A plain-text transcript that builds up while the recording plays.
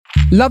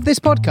Love this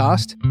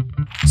podcast?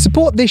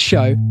 Support this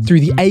show through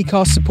the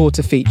Acast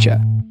supporter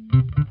feature.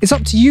 It's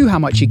up to you how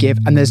much you give,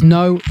 and there's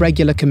no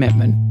regular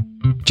commitment.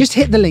 Just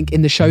hit the link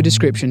in the show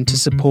description to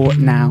support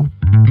now.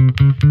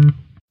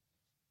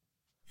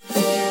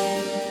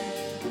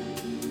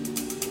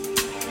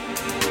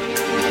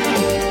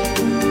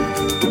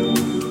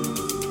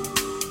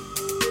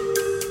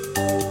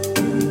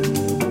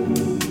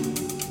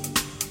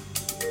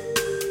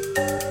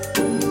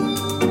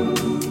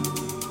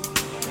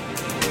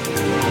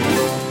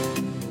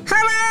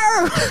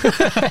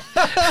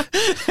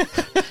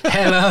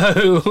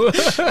 Hello.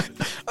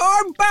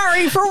 I'm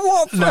Barry from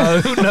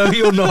Watford. No,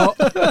 you're not.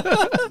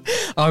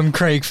 I'm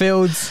Craig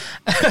Fields.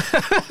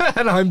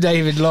 And I'm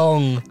David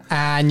Long.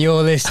 And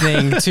you're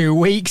listening to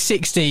week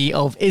 60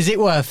 of Is It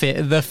Worth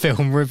It? The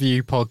film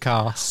review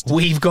podcast.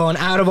 We've gone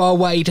out of our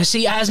way to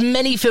see as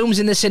many films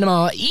in the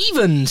cinema,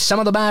 even some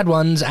of the bad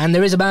ones, and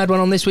there is a bad one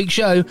on this week's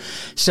show,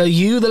 so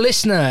you, the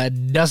listener,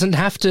 doesn't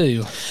have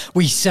to.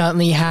 We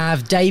certainly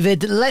have.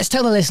 David, let's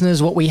tell the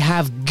listeners what we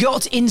have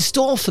got in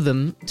store for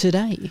them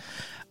today.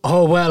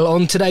 Oh, well,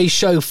 on today's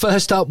show,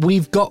 first up,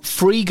 we've got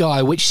Free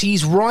Guy, which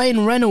sees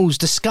Ryan Reynolds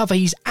discover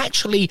he's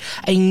actually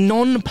a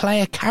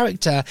non-player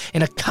character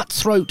in a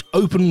cutthroat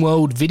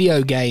open-world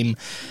video game.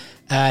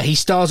 He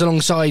stars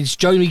alongside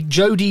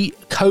Jodie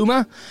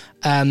Comer,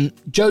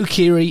 Joe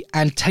Keery,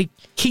 and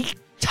Taika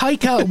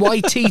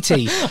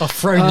Waititi. I've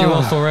thrown you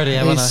off already,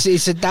 haven't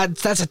I?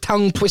 That's a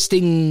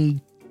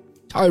tongue-twisting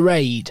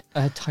tirade.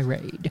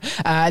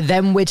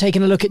 Then we're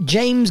taking a look at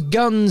James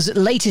Gunn's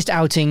latest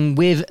outing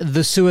with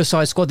the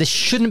Suicide Squad. This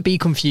shouldn't be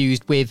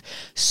confused with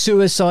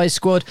Suicide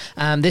Squad.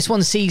 This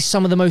one sees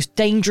some of the most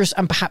dangerous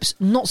and perhaps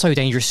not so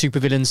dangerous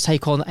supervillains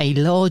take on a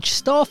large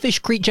starfish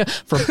creature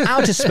from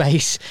outer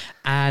space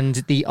and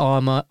the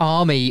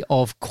army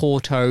of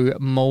Corto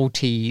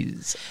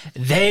Maltese.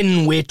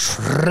 Then we're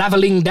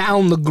travelling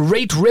down the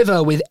Great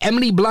River with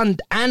Emily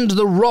Blunt and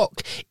The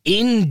Rock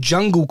in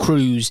Jungle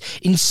Cruise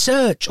in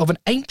search of an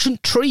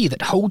ancient tree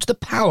that holds the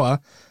power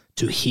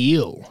to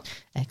heal.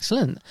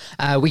 Excellent.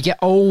 We get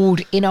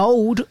old. M.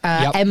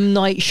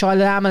 Night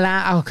Shyamalan.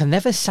 I can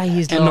never say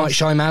his M. Night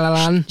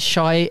Shyamalan.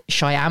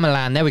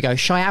 Shyamalan. There we go.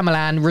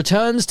 Shyamalan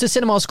returns to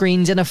cinema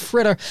screens in a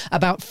thriller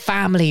about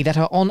family that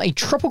are on a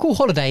tropical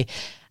holiday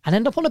and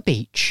end up on a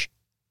beach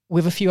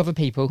with a few other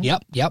people.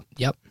 Yep.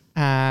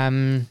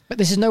 But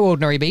this is no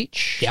ordinary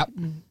beach. Yep.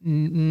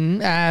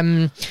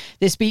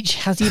 This beach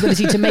has the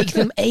ability to make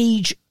them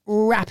age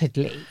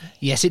rapidly.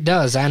 Yes, it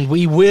does, and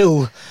we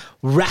will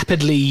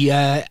rapidly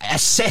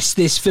assess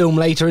this film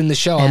later in the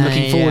show. I'm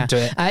looking forward to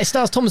it. It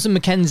stars Thomasin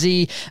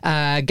McKenzie,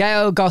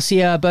 Gael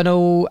Garcia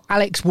Bernal,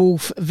 Alex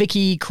Wolff,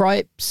 Vicky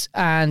Krieps,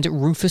 and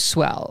Rufus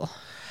Swell.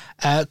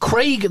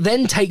 Craig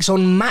then takes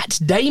on Matt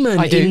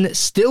Damon in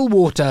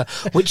Stillwater,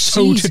 which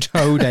sees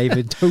toe-to-toe,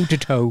 David,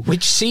 toe-to-toe.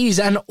 Which sees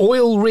an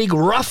oil rig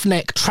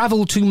roughneck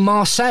travel to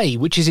Marseille,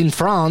 which is in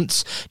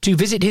France, to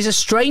visit his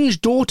estranged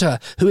daughter,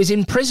 who is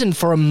in prison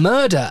for a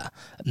murder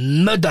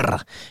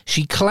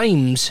she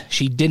claims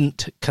she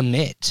didn't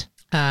commit.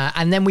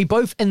 And then we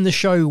both end the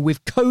show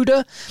with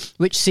Coda,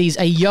 which sees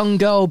a young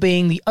girl,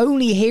 being the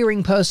only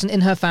hearing person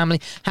in her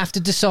family, have to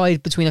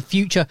decide between a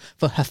future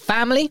for her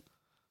family,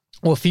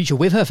 or a future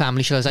with her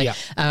family, shall I say,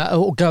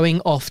 or going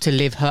off to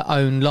live her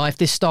own life.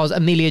 This stars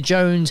Amelia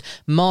Jones,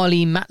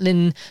 Marlee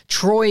Matlin,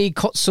 Troy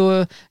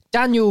Kotsur,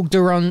 Daniel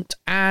Durant,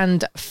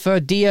 and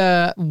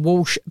Ferdia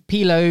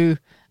Walsh-Pilo,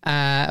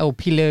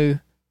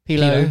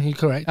 You're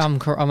correct. I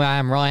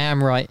am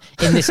right.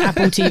 In this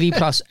Apple TV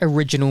Plus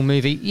original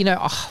movie. You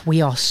know,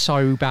 we are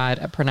so bad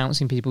at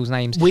pronouncing people's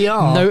names. We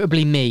are.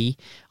 Notably me.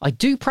 I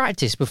do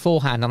practice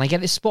beforehand and I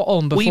get it spot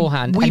on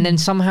beforehand and then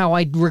somehow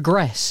I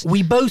regress.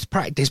 We both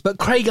practice, but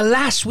Craig,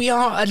 alas, we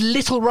are a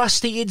little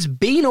rusty. It's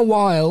been a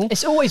while.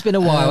 It's always been a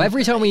while.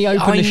 Every time we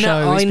open the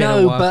show, it's been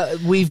a while.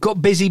 But we've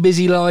got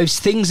busy lives.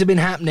 Things have been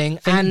happening.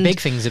 And big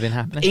things have been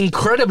happening.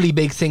 Incredibly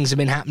big things have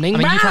been happening.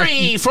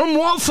 Barry from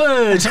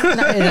Watford!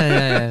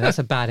 No, that's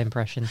a bad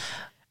impression.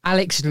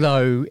 Alex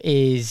Lowe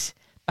is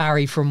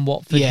Barry from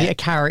Watford, a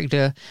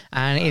character,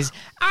 and it is,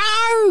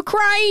 oh,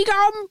 Craig,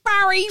 I'm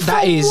Barry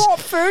from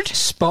Watford.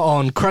 Spot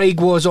on.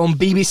 Craig was on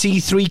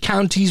BBC Three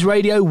Counties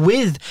Radio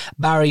with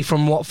Barry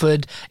from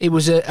Watford. It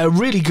was a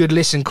really good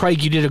listen.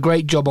 Craig, you did a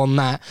great job on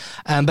that.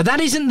 But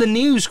that isn't the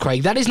news,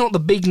 Craig. That is not the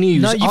big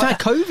news. No, you've had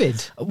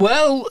COVID.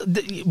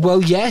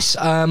 Well, yes.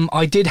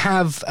 I did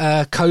have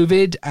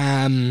COVID.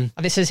 And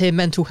it says here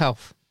mental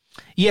health.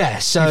 Yeah,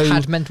 so... You've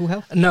had mental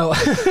health? No,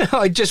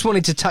 I just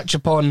wanted to touch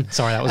upon...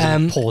 Sorry, that was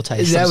a poor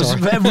taste. That was a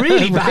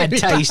really bad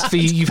taste for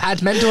you. You've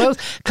had mental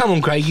health? Come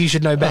on, Craig, you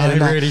should know better than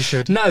that. I really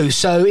should. No,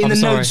 so in the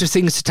notes of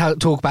things to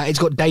talk about, it's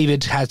got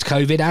David has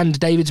COVID and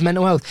David's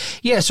mental health.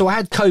 Yeah, so I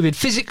had COVID.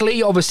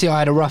 Physically, obviously, I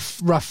had a rough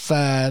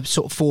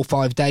sort of 4 or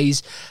 5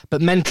 days,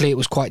 but mentally it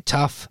was quite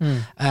tough.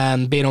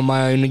 Being on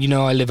my own, you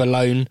know, I live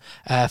alone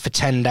for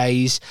 10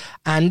 days.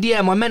 And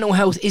yeah, my mental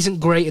health isn't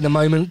great at the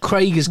moment.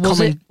 Craig has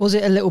commented... Was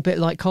it a little bit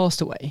like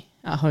Castaway?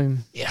 at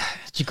home? Yeah.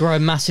 Did you grow a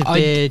massive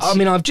beard? I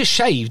mean, I've just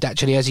shaved,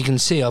 actually, as you can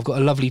see. I've got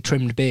a lovely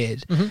trimmed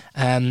beard.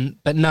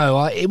 But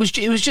no, it was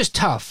just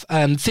tough.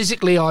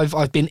 Physically,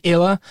 I've been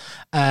iller,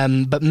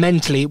 but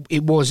mentally,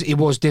 it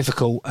was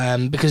difficult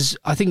because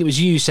I think it was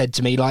you said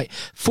to me, like,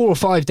 4 or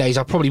 5 days,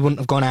 I probably wouldn't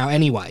have gone out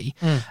anyway.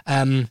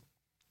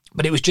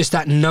 But it was just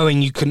that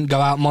knowing you couldn't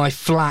go out. My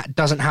flat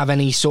doesn't have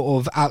any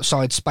sort of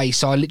outside space,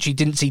 so I literally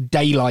didn't see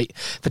daylight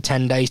for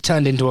 10 days,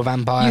 turned into a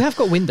vampire. You have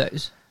got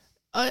windows.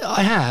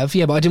 I have,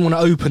 yeah, but I didn't want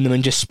to open them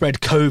and just spread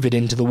COVID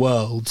into the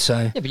world,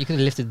 so... Yeah, but you could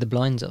have lifted the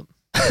blinds up.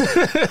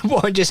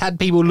 Well, I just had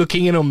people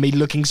looking in on me,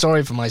 looking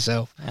sorry for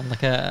myself. And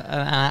like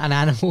an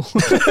animal.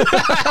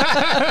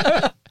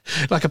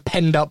 Like a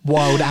penned-up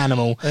wild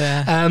animal.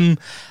 Yeah.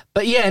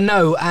 But yeah,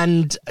 no,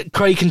 and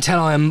Craig can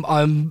tell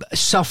I'm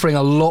suffering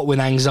a lot with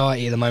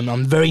anxiety at the moment.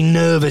 I'm very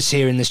nervous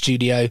here in the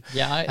studio.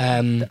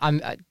 Yeah,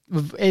 I'm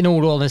in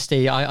all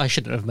honesty, I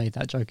shouldn't have made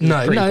that joke.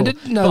 No, but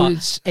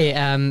it's...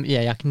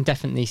 I can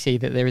definitely see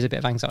that there is a bit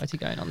of anxiety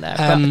going on there.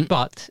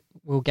 But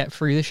we'll get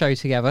through the show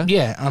together.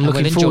 Yeah, I'm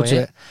looking forward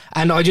to it.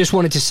 And I just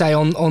wanted to say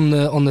on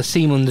the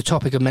theme, on the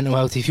topic of mental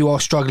health, if you are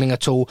struggling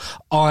at all,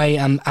 I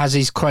am, as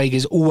is Craig,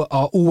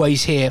 are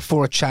always here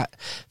for a chat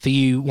for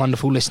you,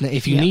 wonderful listener,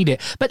 if you need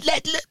it. But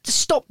let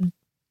stop,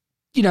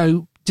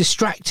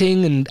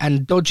 distracting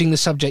and dodging the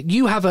subject.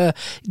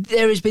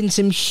 There has been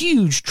some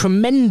huge,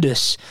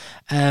 tremendous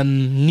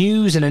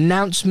news and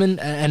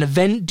announcement, an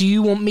event. Do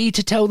you want me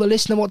to tell the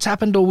listener what's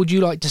happened, or would you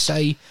like to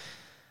say?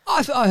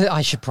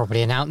 I should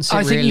probably announce it.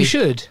 I think you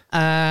should.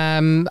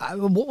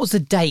 What was the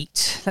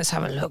date? Let's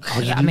have a look.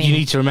 You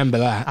need to remember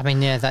that. I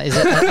mean, yeah, that is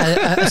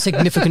a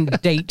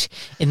significant date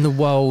in the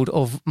world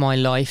of my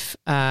life.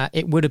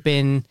 It would have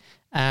been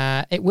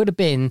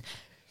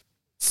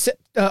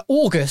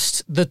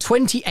August the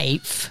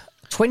 28th,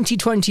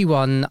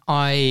 2021.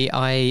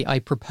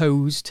 I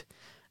proposed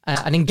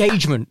an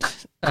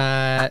engagement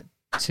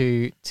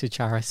to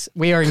Charis.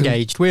 We are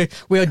engaged. We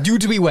are due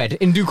to be wed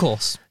in due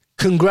course.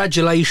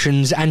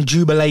 Congratulations and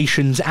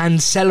jubilations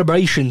and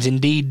celebrations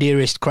indeed,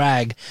 dearest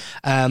Craig.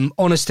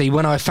 Honestly,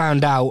 when I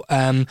found out,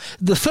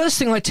 the first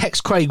thing I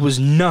text Craig was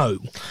no.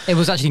 It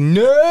was actually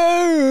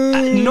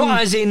no.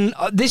 Not as in,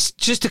 this,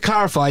 just to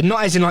clarify,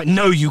 not as in like,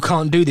 no, you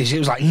can't do this. It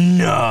was like,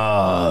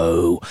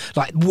 no.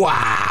 Like,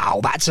 wow,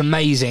 that's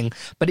amazing.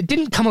 But it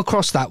didn't come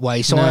across that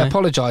way, so I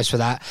apologise for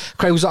that.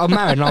 Craig was like, I'm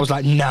married. And I was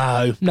like,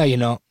 no, you're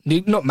not.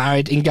 You're not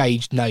married,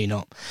 engaged. No, you're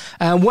not.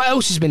 What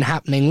else has been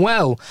happening?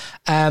 Well,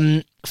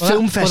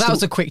 film festival. Well, that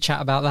was a quick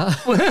chat about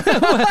that.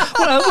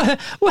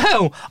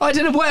 well, I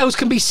don't know what else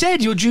can be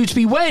said. You're due to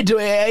be wed.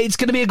 It's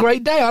going to be a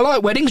great day. I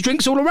like weddings,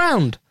 drinks all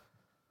around.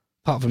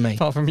 Apart from me.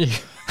 Apart from you.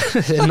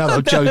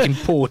 Another joke in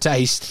poor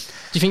taste.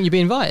 Do you think you'd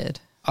be invited?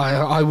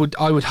 I would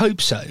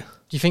hope so. Do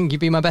you think you'd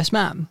be my best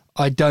man?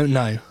 I don't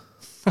know.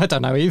 I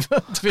don't know either,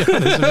 to be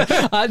honest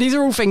with you. These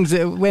are all things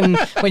that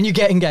when you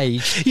get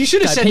engaged... You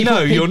should have said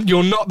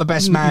you're not the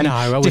best man. No,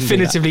 I wouldn't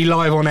definitively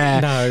live on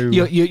air. No.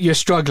 You're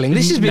struggling.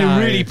 This has been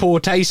really poor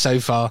taste so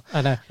far.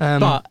 I know,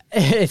 but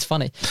it's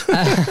funny.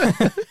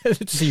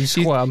 So you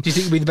squirm. Do you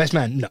think you'd be the best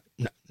man?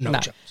 No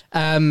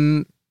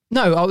chance.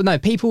 No,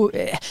 people...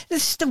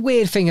 This is the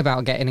weird thing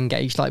about getting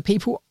engaged. Like,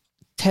 people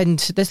tend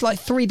to... There's like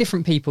 3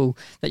 different people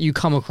that you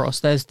come across.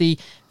 There's the...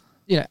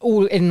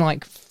 all in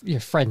like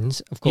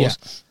friends, of course.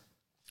 Yeah.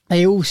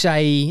 They all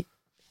say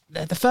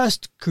the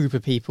first group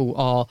of people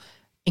are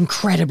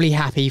incredibly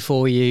happy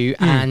for you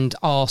and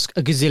ask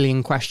a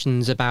gazillion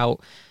questions about,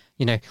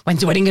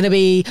 when's the wedding going to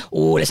be?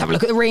 Or let's have a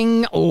look at the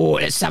ring.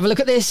 Or let's have a look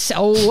at this.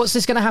 Oh, what's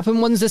this going to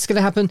happen? When's this going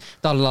to happen?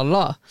 Da la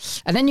la.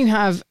 And then you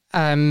have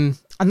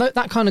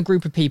that kind of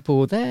group of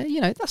people. They're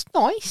that's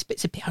nice, but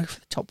it's a bit over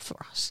the top for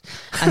us.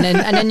 And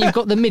then you've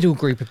got the middle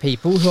group of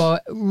people who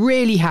are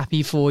really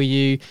happy for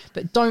you,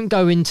 but don't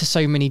go into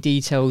so many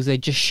details. They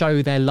just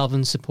show their love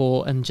and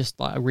support and just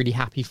like are really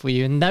happy for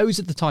you. And those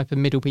are the type of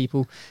middle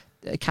people,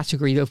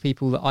 category of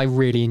people that I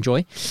really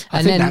enjoy.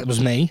 I think that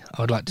was me,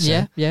 I would like to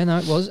say. Yeah, no,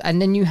 it was.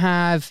 And then you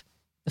have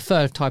the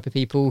third type of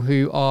people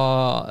who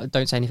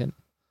don't say anything.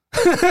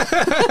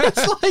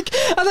 It's like,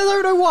 and I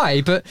don't know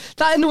why, but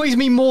that annoys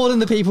me more than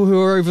the people who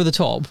are over the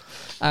top.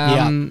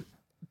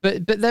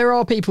 But there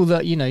are people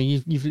that you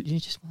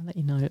just want to let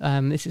you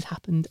know this has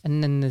happened,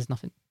 and then there's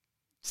nothing.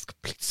 It's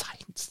complete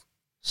silence.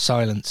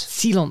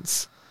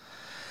 Silence.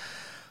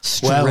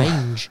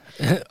 Strange.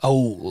 Well,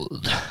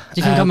 old. Do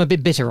you think I'm a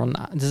bit bitter on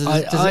that?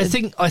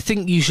 I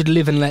think you should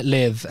live and let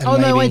live.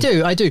 And no, I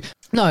do.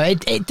 No,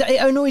 it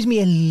annoys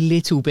me a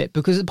little bit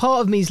because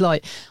part of me is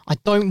like, I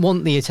don't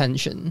want the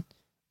attention.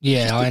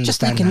 Yeah, I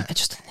understand that.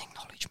 Just an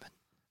acknowledgement.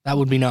 That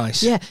would be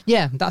nice.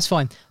 Yeah, that's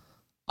fine.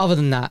 Other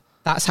than that,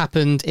 that's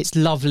happened. It's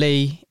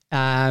lovely.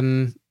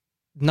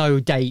 No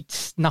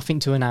dates, nothing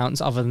to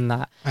announce other than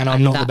that. And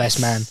I'm not the best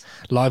man.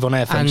 Live on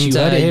air, folks. You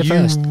heard it here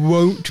first. You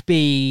won't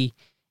be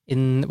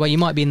you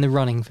might be in the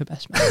running for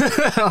best man.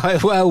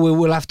 Well,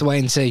 we'll have to wait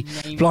and see.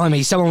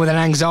 Blimey, someone with an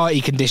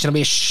anxiety condition, I'll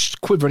be a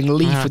quivering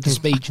leaf with the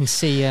speech. I can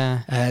see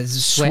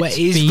sweat.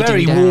 It's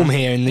very warm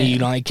here in the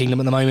United Kingdom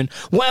at the moment.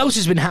 What else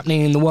has been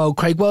happening in the world,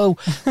 Craig? Well,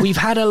 we've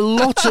had a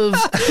lot of...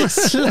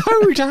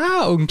 Slow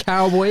down,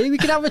 cowboy. We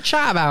can have a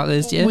chat about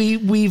this, yeah?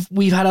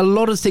 We've had a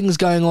lot of things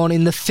going on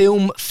in the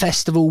film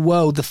festival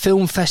world. The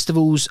film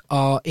festivals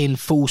are in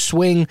full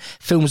swing.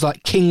 Films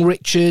like King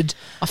Richard.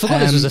 I forgot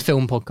this was a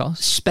film podcast.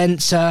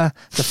 Spencer,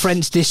 The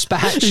French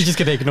Dispatch. You're just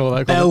going to ignore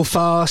that.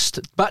 Belfast,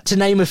 but to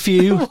name a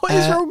few, what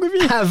is wrong with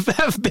you?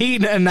 have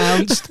been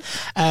announced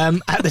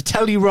at the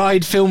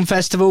Telluride Film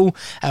Festival.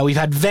 We've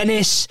had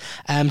Venice,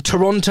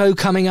 Toronto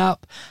coming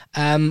up.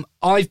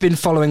 I've been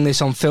following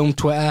this on film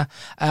Twitter.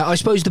 I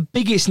suppose the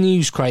biggest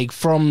news, Craig,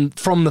 from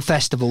the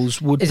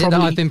festivals would is probably... it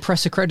that I've been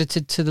press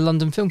accredited to the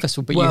London Film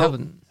Festival, but you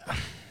haven't?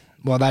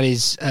 Well, that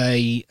is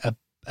a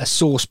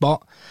sore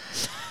spot.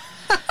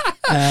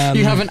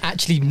 You haven't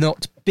actually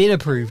not been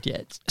approved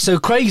yet. So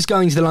Craig's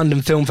going to the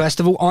London Film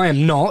Festival. I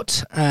am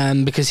not,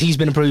 because he's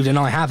been approved and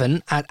I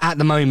haven't at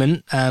the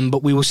moment.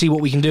 But we will see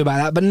what we can do about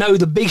that. But no,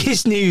 the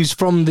biggest news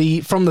from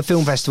the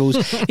film festivals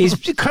is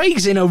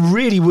Craig's in a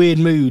really weird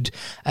mood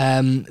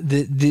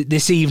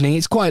this evening.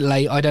 It's quite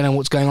late. I don't know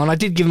what's going on. I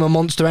did give him a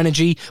Monster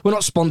Energy. We're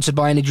not sponsored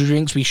by energy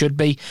drinks. We should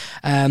be,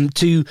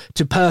 to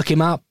perk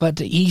him up. But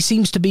he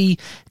seems to be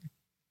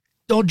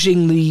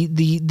dodging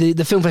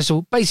the film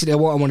festival. Basically,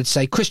 what I wanted to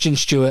say, Kristen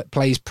Stewart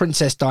plays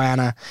Princess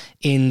Diana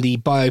in the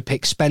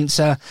biopic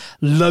Spencer.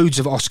 Loads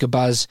of Oscar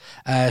buzz.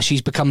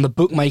 She's become the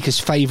bookmakers'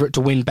 favourite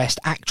to win Best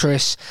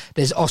Actress.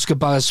 There's Oscar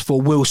buzz for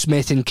Will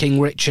Smith in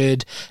King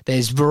Richard.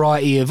 There's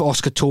variety of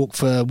Oscar talk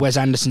for Wes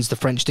Anderson's The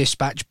French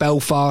Dispatch.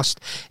 Belfast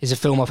is a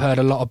film I've heard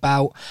a lot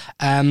about.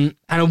 And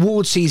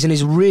award season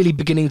is really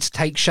beginning to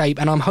take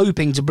shape, and I'm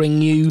hoping to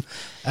bring you...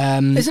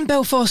 Isn't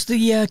Belfast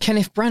the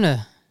Kenneth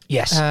Branagh?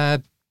 Yes.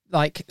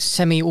 Like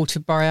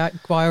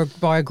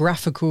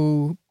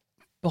semi-autobiographical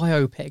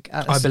biopic.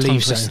 I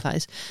believe so. That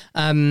is.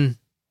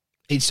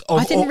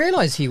 I didn't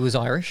realise he was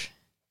Irish.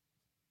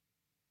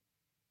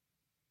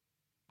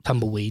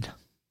 Tumbleweed.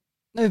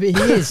 No, but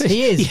he is.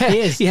 He is. Yeah, he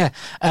is. Yeah.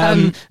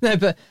 No,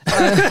 but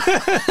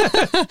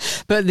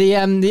but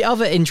the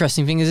other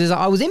interesting thing is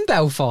I was in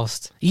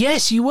Belfast.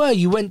 Yes, you were.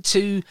 You went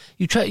to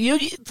dear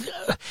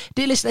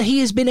listener,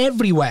 he has been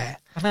everywhere.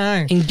 I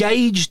know.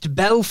 Engaged,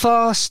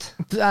 Belfast.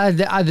 I've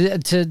been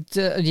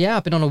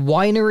on a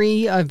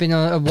winery. I've been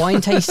on a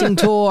wine tasting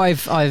tour.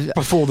 I've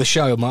before the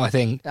show, I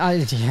think. It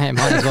might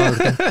as well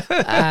have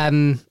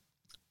been.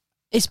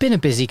 It's been a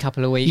busy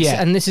couple of weeks,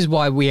 and this is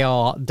why we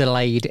are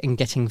delayed in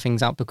getting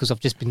things out, because I've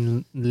just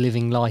been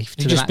living life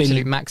to the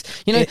absolute max.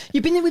 You know,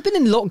 we've been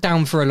in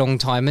lockdown for a long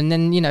time, and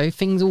then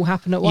things all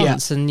happen at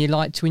once, and you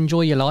like to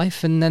enjoy your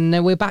life, and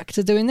then we're back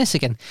to doing this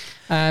again.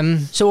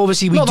 So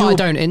obviously I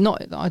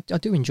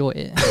do enjoy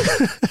it.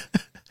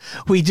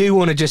 We do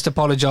want to just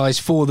apologise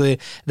for the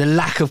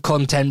lack of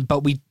content,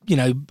 but we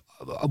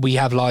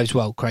have lives.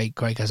 Well,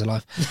 Craig has a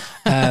life.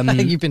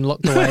 You've been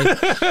locked away,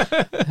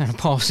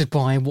 passed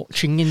by,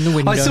 watching in the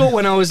window. I thought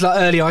when I was like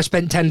earlier, I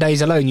spent 10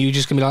 days alone. You were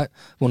just gonna be like,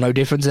 well, no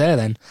difference there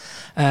then.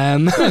 No,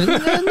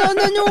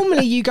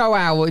 normally you go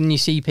out and you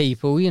see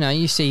people.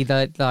 You see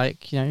that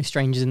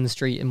strangers in the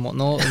street and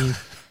whatnot, and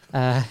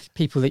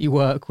people that you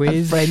work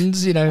with,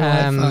 friends.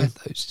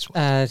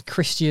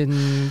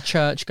 Christian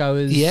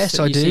churchgoers. Yes,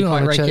 I do. Quite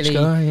I'm a regularly.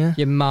 churchgoer, yeah.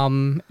 Your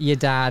mum, your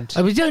dad.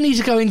 We don't need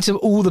to go into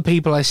all the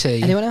people I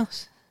see. Anyone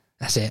else?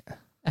 That's it.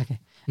 Okay.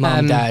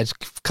 Mum, dad,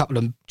 couple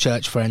of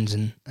church friends,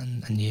 and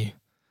you.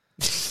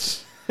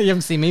 You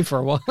haven't seen me for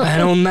a while.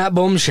 And on that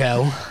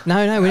bombshell.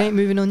 No, we ain't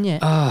moving on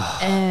yet.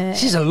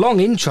 This is a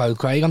long intro,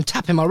 Craig. I'm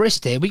tapping my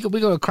wrist here. We got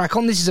to crack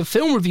on. This is a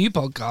film review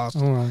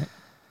podcast. All right.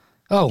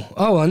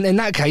 Oh, and in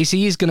that case,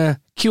 he is going to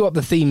cue up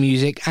the theme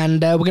music, and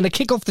we're going to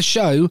kick off the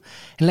show,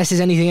 unless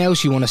there's anything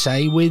else you want to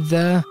say, with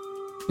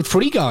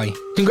Free Guy.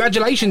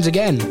 Congratulations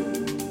again,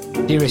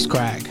 dearest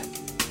Craig.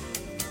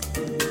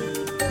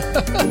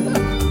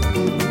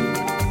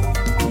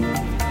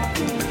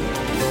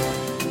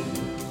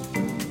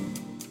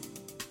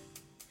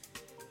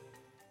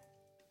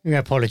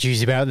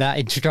 Apologies about that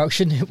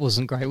introduction. It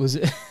wasn't great, was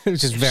it? It was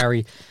just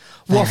very...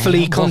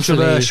 Waffly,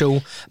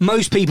 controversial.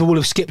 Most people will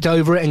have skipped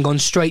over it and gone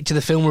straight to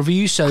the film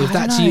review. So if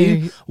that's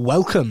you,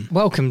 welcome.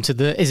 Welcome to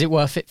the Is It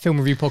Worth It film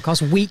review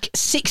podcast, week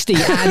 60.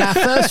 And our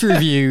first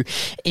review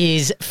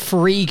is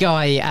Free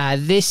Guy.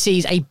 This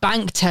sees a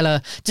bank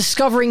teller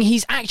discovering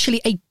he's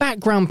actually a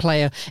background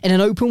player in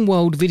an open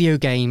world video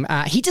game.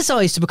 He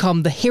decides to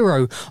become the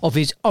hero of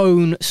his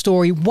own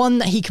story, one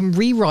that he can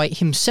rewrite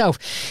himself.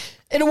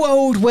 In a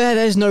world where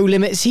there's no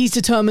limits, he's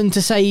determined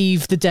to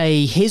save the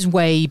day his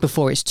way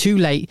before it's too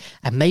late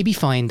and maybe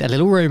find a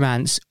little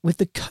romance with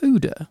the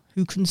coder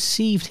who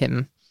conceived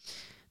him.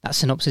 That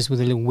synopsis was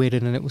a little weirder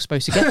than it was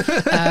supposed to get.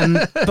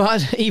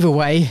 But either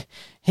way,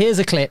 here's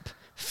a clip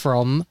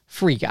from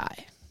Free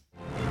Guy.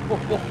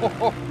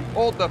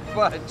 Hold the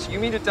fudge. You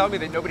mean to tell me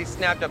that nobody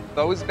snapped up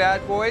those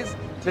bad boys?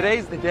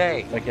 Today's the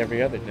day. Like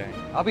every other day.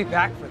 I'll be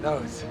back for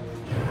those.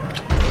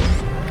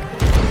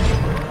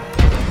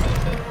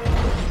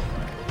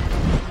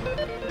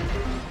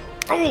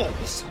 Oh,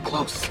 so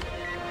close.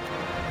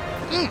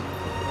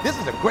 This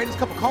is the greatest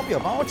cup of coffee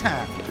of all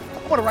time.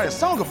 I want to write a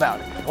song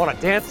about it. I want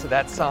to dance to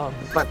that song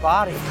with my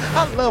body.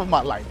 I love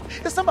my life.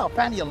 It's something about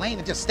finding your lane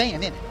and just staying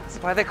in it. That's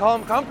why they call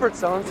them comfort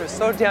zones. They're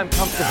so damn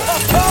comfortable.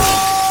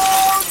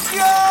 Oh,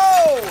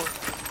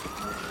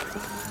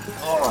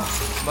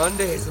 go!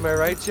 Mondays, am I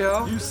right,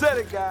 Joe? You said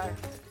it, guy.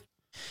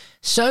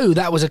 So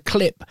that was a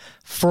clip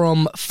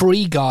from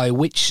Free Guy,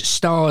 which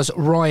stars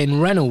Ryan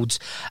Reynolds.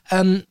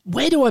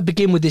 Where do I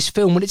begin with this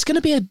film? Well, it's going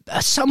to be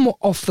a somewhat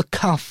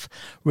off-the-cuff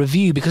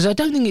review because I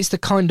don't think it's the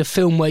kind of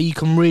film where you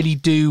can really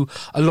do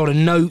a lot of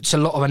notes, a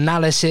lot of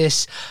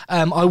analysis.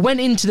 I went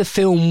into the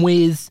film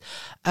with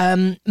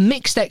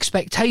mixed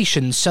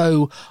expectations.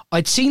 So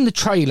I'd seen the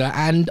trailer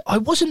and I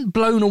wasn't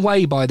blown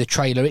away by the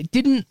trailer.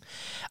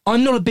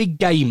 I'm not a big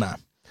gamer.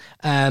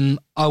 I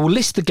will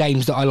list the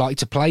games that I like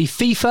to play.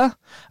 FIFA,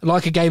 I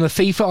like a game of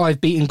FIFA. I've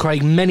beaten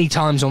Craig many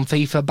times on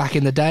FIFA back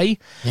in the day.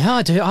 Yeah,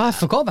 I do. I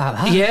forgot about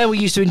that. Yeah, we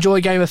used to enjoy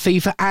a game of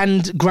FIFA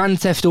and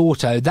Grand Theft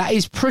Auto. That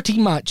is pretty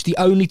much the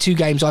only two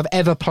games I've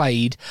ever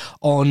played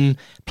on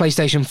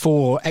PlayStation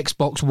 4,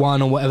 Xbox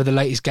One, or whatever the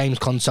latest games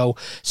console.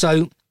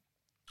 So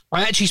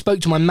I actually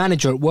spoke to my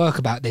manager at work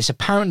about this.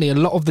 Apparently, a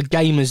lot of the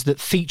gamers that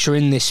feature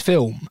in this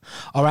film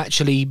are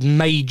actually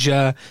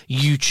major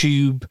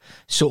YouTube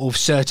sort of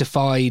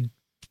certified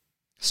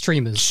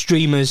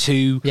streamers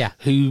who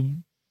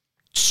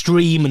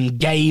stream and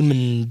game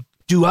and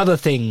do other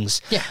things.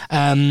 Yeah.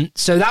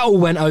 So that all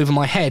went over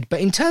my head.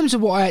 But in terms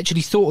of what I actually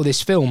thought of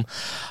this film,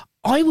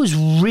 I was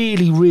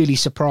really, really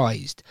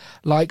surprised.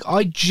 Like,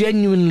 I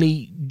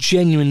genuinely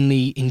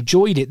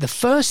enjoyed it. The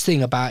first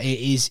thing about it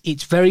is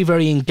it's very,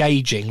 very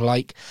engaging.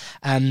 Like,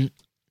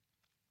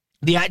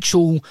 the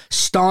actual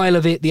style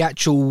of it, the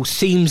actual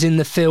themes in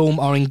the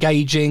film are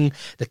engaging.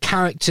 The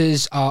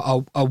characters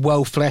are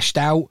well fleshed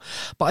out.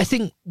 But I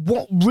think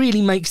what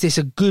really makes this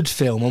a good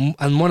film,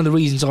 and one of the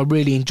reasons I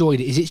really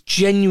enjoyed it, is it's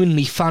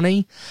genuinely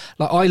funny.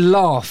 Like, I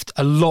laughed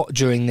a lot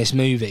during this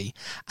movie.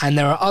 And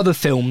there are other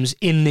films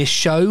in this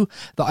show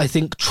that I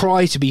think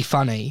try to be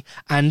funny,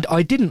 and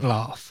I didn't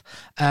laugh.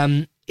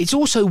 It's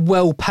also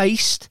well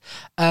paced,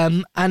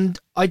 and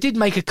I did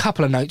make a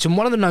couple of notes, and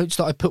one of the notes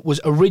that I put was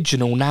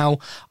original. Now,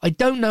 I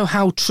don't know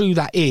how true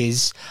that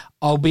is.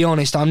 I'll be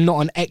honest, I'm not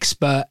an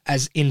expert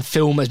as in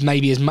film as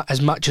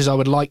much as I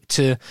would like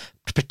to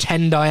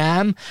pretend I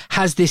am.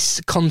 Has this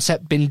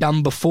concept been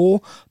done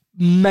before?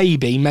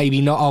 Maybe,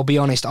 maybe not. I'll be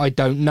honest, I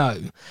don't know.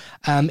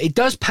 It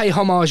does pay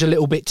homage a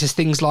little bit to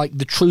things like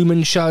The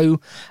Truman Show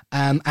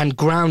and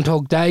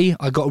Groundhog Day.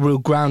 I got a real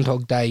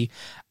Groundhog Day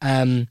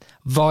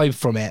vibe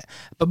from it.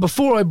 But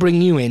before I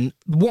bring you in,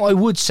 what I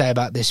would say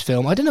about this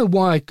film, I don't know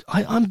why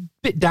I'm a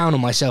bit down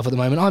on myself at the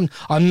moment.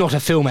 I'm not a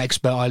film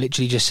expert, I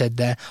literally just said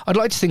there. I'd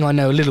like to think I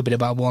know a little bit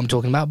about what I'm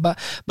talking about, but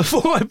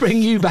before I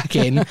bring you back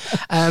in,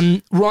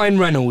 Ryan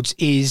Reynolds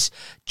is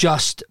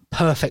just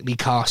perfectly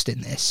cast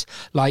in this.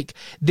 Like,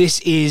 this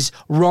is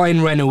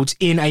Ryan Reynolds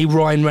in a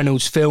Ryan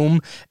Reynolds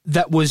film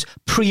that was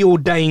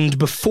preordained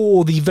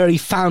before the very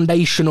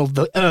foundation of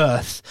the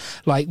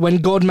earth. Like, when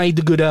God made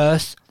the good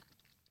earth,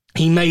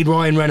 he made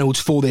Ryan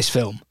Reynolds for this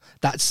film.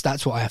 That's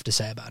what I have to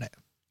say about it.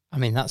 I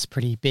mean, that's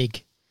pretty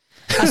big.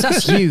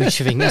 That's huge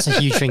thing. That's a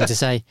huge thing to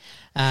say.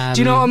 Do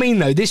you know what I mean,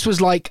 though? This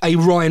was like a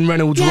Ryan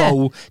Reynolds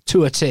role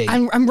to a T.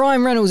 And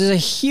Ryan Reynolds is a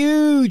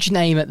huge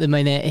name at the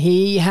minute.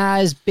 He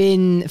has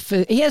been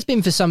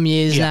for some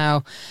years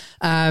now.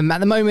 At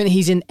the moment,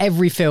 he's in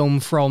every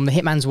film from The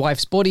Hitman's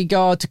Wife's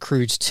Bodyguard to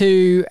Croods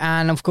 2,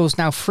 and of course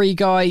now Free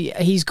Guy.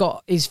 He's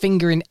got his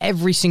finger in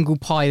every single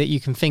pie that you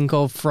can think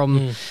of,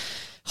 from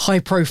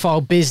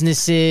high-profile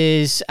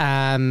businesses. He's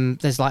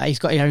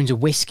got, he owns a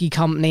whiskey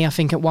company, I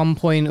think, at one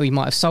point, or he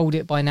might have sold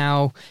it by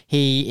now.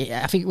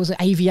 I think it was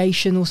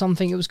Aviation or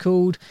something it was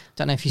called.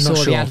 Don't know if you saw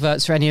the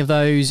adverts for any of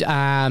those.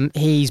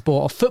 He's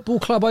bought a football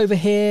club over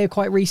here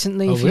quite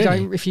recently.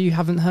 If you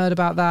haven't heard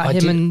about that,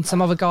 and some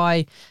other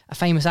guy, a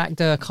famous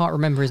actor, I can't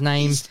remember his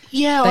name.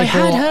 I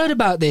had heard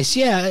about this.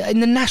 Yeah, in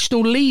the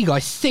National League, I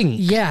think.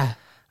 Yeah,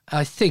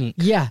 I think.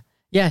 Yeah.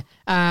 Yeah.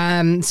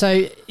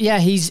 So yeah,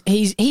 he's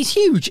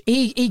huge.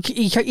 He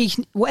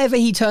whatever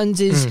he turns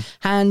his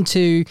hand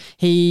to,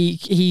 he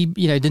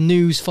the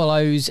news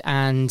follows,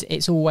 and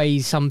it's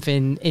always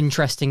something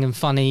interesting and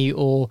funny,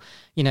 or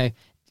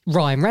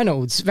Ryan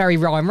Reynolds, very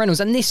Ryan Reynolds.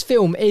 And this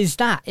film is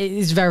that. It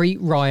is very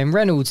Ryan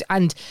Reynolds,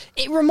 and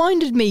it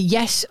reminded me,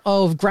 yes,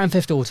 of Grand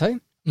Theft Auto.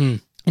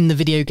 In the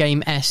video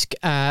game-esque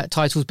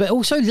titles, but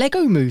also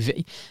Lego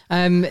Movie.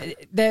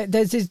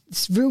 There's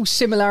this real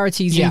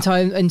similarities in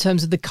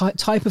terms of the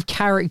type of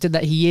character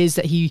that he is,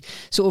 that he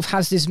sort of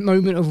has this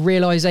moment of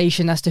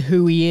realization as to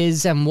who he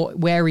is and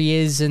where he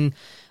is, and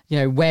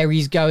where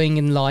he's going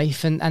in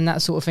life, and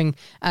that sort of thing.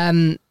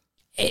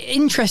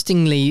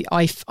 Interestingly,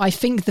 I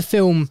think the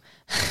film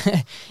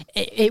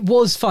it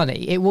was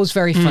funny. It was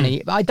very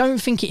funny. I don't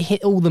think it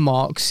hit all the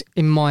marks,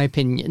 in my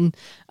opinion.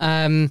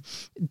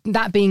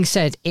 That being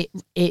said,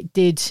 it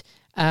did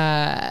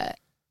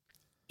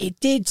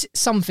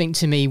something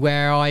to me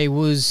where I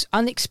was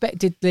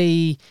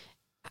unexpectedly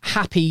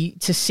happy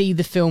to see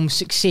the film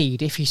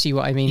succeed, if you see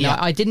what I mean. Yeah.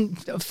 I didn't,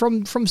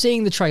 from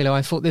seeing the trailer,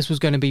 I thought this was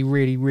going to be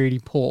really, really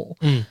poor.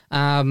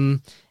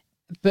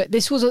 But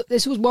this was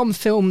one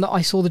film that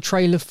I saw the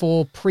trailer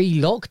for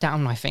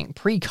pre-lockdown, I think,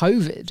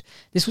 pre-COVID.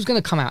 This was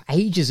going to come out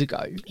ages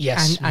ago.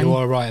 Yes, you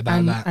are right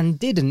about that. And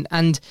didn't.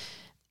 And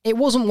it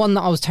wasn't one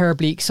that I was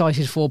terribly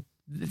excited for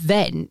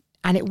then,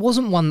 and it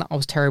wasn't one that I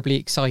was terribly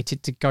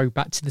excited to go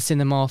back to the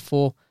cinema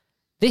for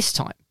this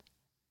time.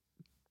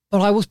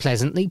 But I was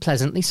pleasantly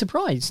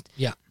surprised.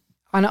 Yeah.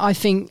 And I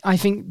think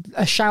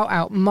a shout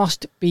out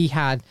must be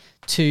had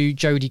to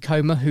Jodie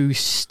Comer, who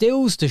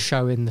steals the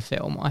show in the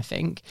film, I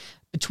think.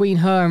 Between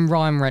her and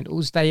Ryan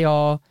Reynolds, they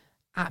are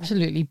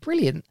absolutely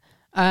brilliant.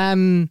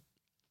 You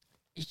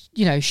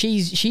know,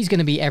 she's going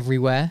to be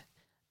everywhere.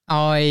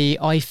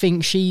 I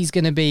think she's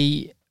going to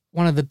be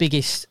one of the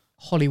biggest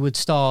Hollywood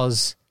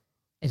stars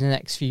in the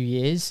next few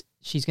years.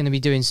 She's going to be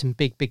doing some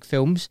big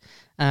films.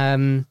 I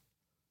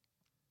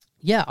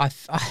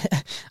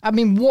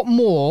mean, what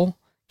more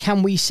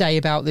can we say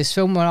about this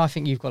film? Well, I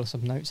think you've got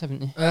some notes,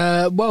 haven't you?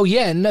 Well,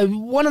 yeah. No,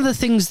 one of the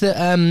things that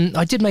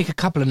I did make a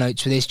couple of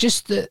notes for this,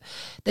 just that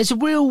there's a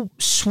real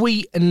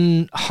sweet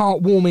and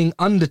heartwarming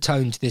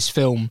undertone to this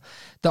film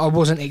that I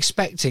wasn't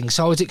expecting.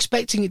 So I was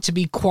expecting it to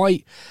be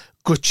quite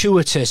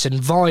gratuitous and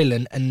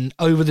violent and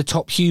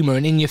over-the-top humour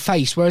and in your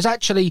face, whereas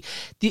actually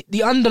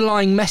the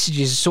underlying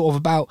messages are sort of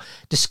about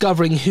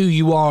discovering who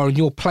you are and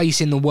your place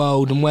in the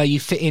world and where you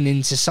fit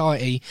in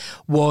society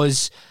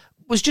was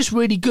just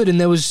really good.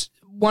 And there was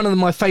one of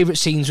my favourite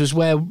scenes was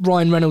where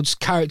Ryan Reynolds'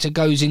 character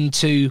goes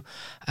into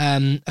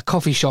a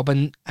coffee shop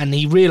and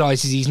he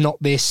realises he's not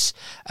this,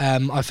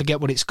 I forget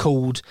what it's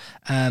called,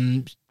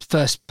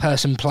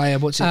 first-person player.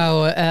 What's it?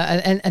 Oh,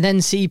 an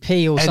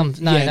NCP or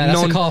something. No,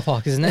 that's a car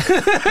park, isn't it?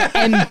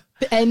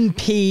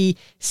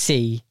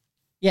 NPC.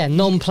 Yeah,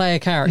 non-player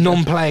character.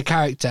 Non-player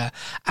character.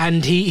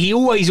 And he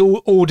always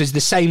orders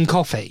the same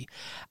coffee.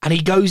 And he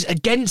goes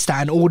against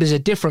that and orders a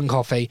different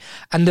coffee.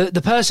 And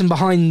the person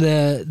behind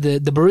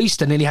the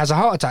barista nearly has a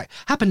heart attack.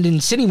 Happened in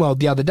Cineworld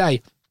the other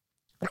day.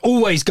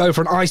 Always go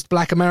for an iced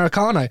black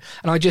Americano.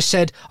 And I just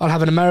said, I'll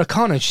have an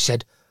Americano. She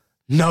said,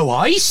 no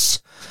ice?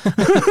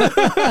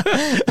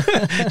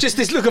 Just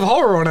this look of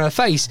horror on her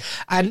face.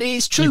 And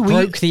it's true. You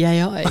broke the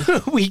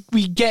AI. we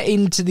get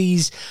into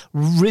these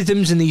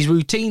rhythms and these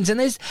routines, and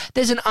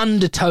there's an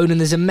undertone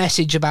and there's a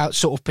message about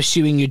sort of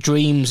pursuing your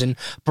dreams and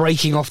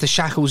breaking off the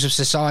shackles of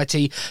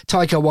society.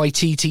 Taika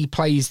Waititi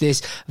plays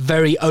this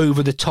very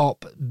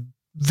over-the-top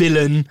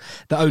villain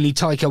that only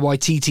Taika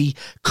Waititi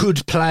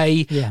could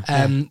play.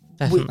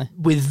 Definitely.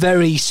 With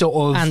very sort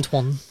of...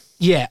 Antoine.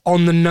 Yeah,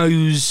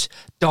 on-the-nose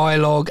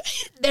dialogue.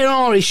 There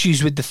are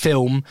issues with the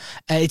film.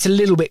 It's a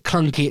little bit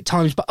clunky at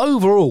times, but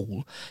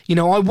overall, you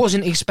know, I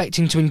wasn't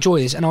expecting to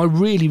enjoy this, and I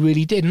really,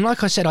 really did. And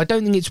like I said, I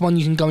don't think it's one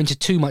you can go into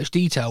too much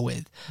detail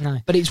with. No.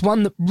 But it's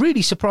one that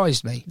really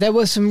surprised me. There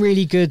were some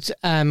really good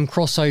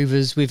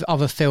crossovers with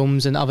other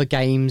films and other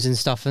games and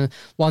stuff. And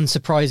one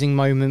surprising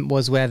moment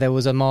was where there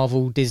was a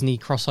Marvel-Disney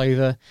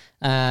crossover.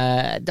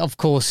 Of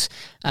course...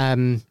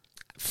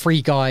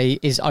 Free Guy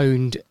is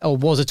owned, or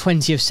was a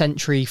 20th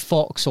Century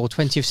Fox or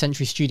 20th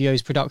Century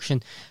Studios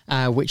production,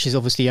 which is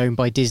obviously owned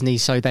by Disney,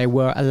 so they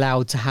were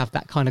allowed to have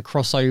that kind of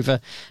crossover.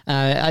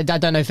 I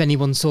don't know if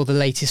anyone saw the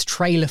latest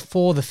trailer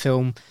for the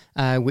film,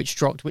 which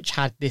dropped, which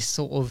had this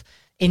sort of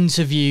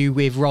interview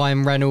with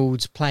Ryan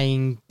Reynolds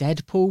playing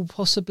Deadpool,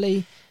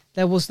 possibly.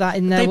 There was that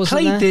in there, They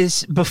wasn't played there?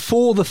 this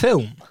before the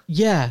film.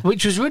 Yeah.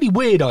 Which was really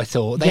weird, I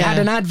thought. They had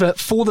an advert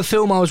for the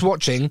film I was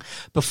watching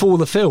before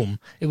the film.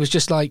 It was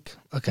just like,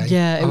 okay,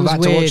 Yeah, it I'm was about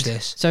weird. to watch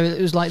this. So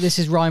it was like, this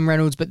is Ryan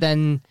Reynolds, but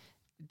then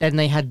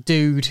they had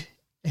Dude,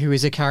 who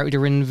is a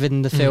character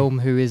in the film,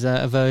 who is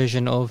a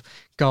version of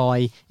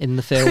Guy in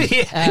the film.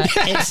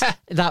 It's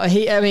that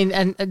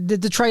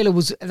the trailer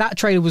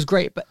was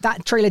great, but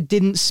that trailer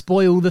didn't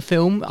spoil the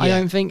film, I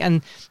don't think,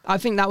 and I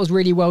think that was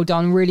really well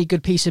done, really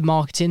good piece of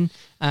marketing.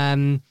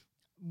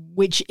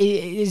 Which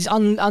is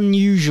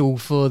unusual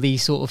for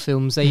these sort of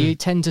films. They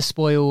tend to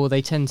spoil, or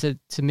they tend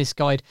to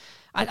misguide.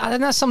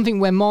 And that's something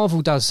where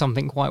Marvel does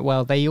something quite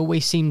well. They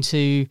always seem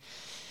to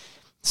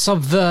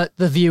subvert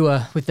the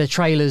viewer with their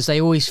trailers.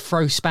 They always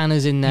throw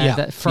spanners in there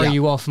that throw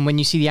you off. And when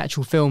you see the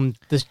actual film,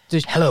 the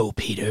Hello,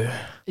 Peter.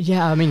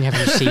 Yeah, I mean, have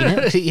you seen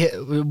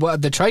it? Well,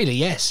 the trailer,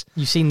 yes.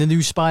 You've seen the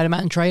new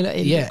Spider-Man trailer?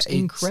 It looks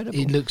incredible.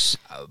 It looks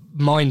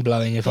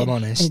mind-blowing, if I'm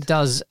honest. It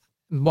does.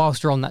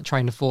 Whilst we're on that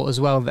train of thought as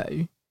well,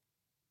 though,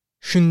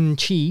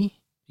 Shang-Chi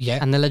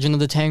and the Legend of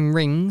the Ten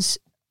Rings.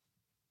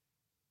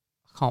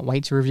 I can't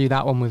wait to review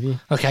that one with you.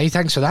 Okay,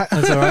 thanks for that.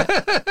 That's all right.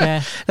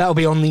 Yeah. That'll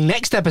be on the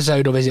next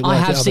episode of Is It Worth It? I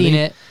have seen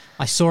believe. it.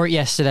 I saw it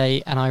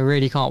yesterday, and I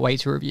really can't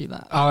wait to review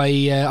that.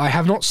 I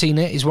have not seen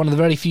it. It's one of the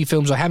very few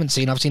films I haven't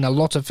seen. I've seen a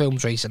lot of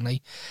films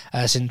recently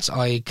since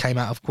I came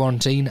out of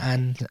quarantine,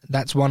 and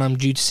that's one I'm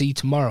due to see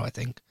tomorrow, I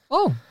think.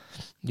 Oh.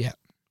 Yeah.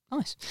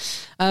 Nice.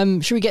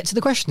 Should we get to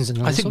the questions?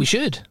 I think we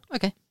should.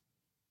 Okay.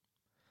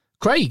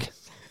 Craig,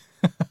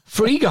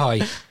 Free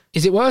Guy,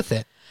 is it worth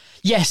it?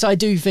 Yes, I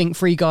do think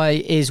Free Guy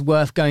is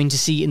worth going to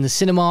see in the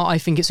cinema. I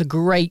think it's a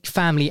great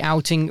family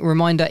outing.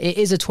 Reminder, it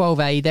is a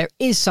 12A. There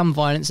is some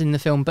violence in the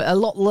film, but a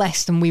lot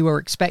less than we were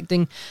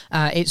expecting.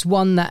 It's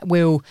one that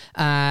will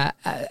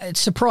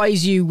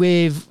surprise you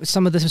with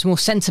some of the more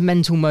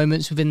sentimental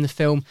moments within the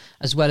film,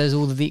 as well as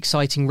all of the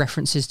exciting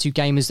references to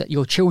gamers that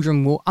your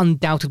children will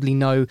undoubtedly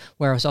know,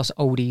 whereas us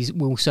oldies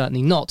will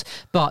certainly not.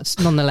 But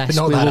nonetheless,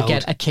 But we not will that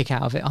get a kick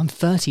out of it. I'm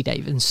 30,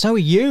 David, and so are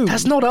you.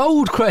 That's not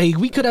old, Craig.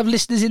 We could have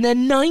listeners in their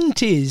 90s.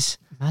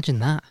 Imagine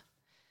that.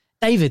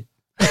 David,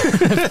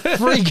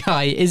 Free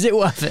Guy, is it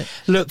worth it?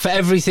 Look, for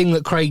everything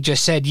that Craig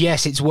just said,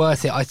 yes, it's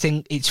worth it. I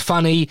think it's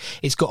funny.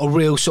 It's got a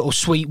real sort of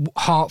sweet,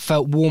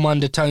 heartfelt, warm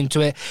undertone to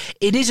it.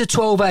 It is a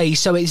 12A,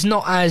 so it's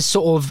not as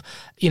sort of,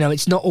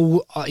 it's not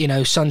all,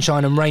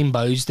 sunshine and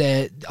rainbows.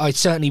 I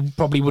certainly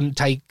probably wouldn't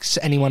take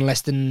anyone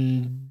less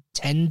than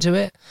 10 to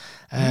it.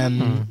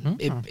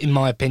 In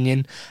my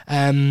opinion,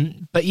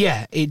 but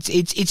yeah,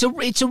 it's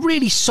a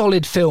really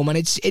solid film, and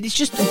it's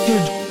just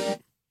a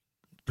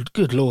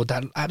good lord,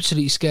 that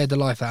absolutely scared the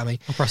life out of me.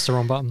 I pressed the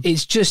wrong button.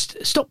 It's just,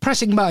 stop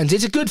pressing buttons.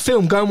 It's a good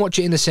film. Go and watch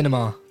it in the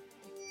cinema.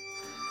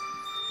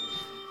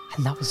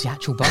 And that was the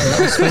actual button that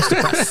I was supposed to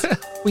press.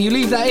 Will you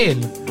leave that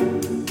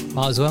in?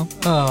 Might as well.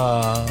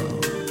 Oh,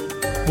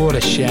 what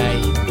a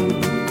shame.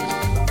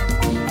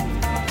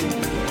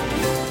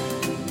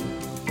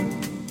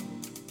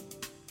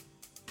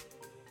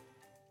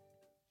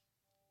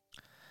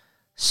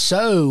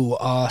 So,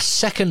 our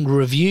second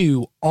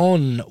review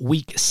on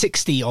week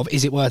 60 of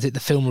Is It Worth It, the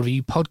film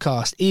review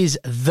podcast, is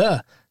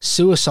The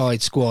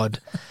Suicide Squad.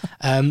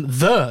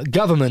 The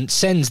government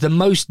sends the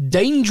most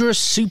dangerous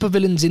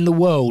supervillains in the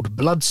world,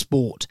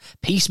 Bloodsport,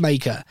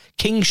 Peacemaker,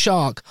 King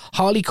Shark,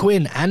 Harley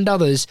Quinn, and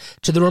others,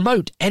 to the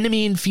remote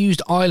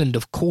enemy-infused island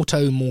of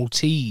Corto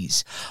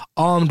Maltese.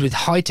 Armed with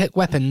high-tech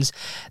weapons,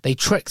 they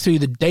trek through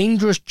the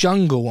dangerous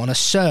jungle on a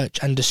search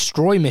and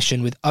destroy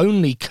mission with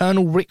only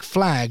Colonel Rick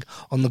Flag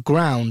on the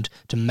ground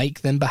to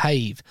make them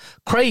behave.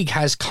 Craig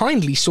has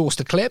kindly sourced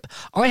a clip.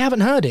 I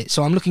haven't heard it,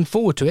 so I'm looking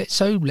forward to it,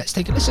 so let's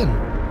take a listen.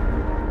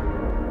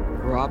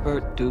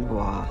 Robert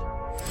Dubois.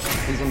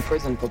 He's in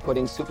prison for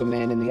putting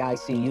Superman in the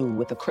ICU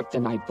with a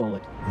kryptonite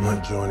bullet. I'm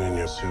not joining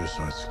your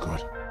Suicide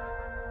Squad.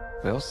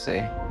 We'll see.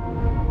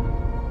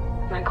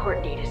 My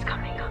court date is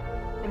coming up,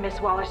 and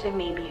Miss Waller said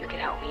maybe you could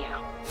help me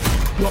out.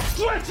 You're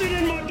flexing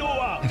in my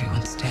door!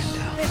 Everyone stand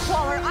down. Miss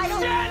Waller, I don't...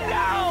 Stand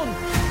down!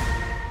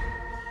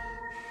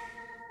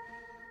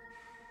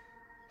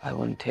 I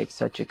wouldn't take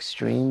such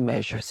extreme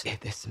measures if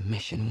this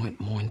mission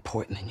went more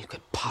important than you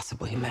could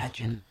possibly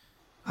imagine.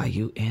 Are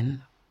you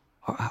in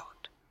or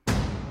out?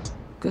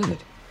 Good.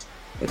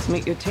 Let's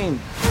meet your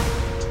team.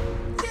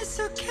 It's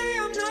okay,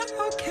 I'm not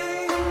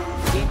okay.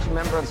 Each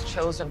member is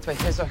chosen for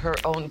his or her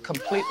own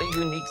completely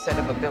unique set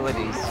of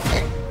abilities.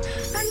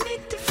 I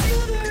need to feel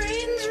the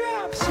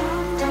raindrops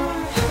on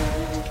my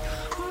head,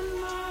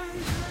 on my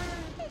head.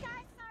 Hey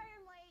guys, sorry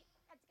I'm late.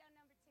 Had to go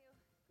number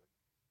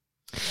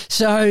 2.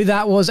 So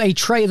that was a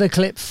trailer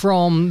clip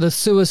from The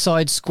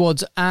Suicide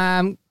Squad.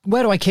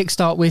 Where do I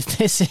kickstart with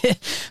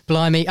this?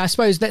 Blimey. I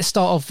suppose let's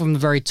start off from the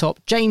very top.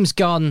 James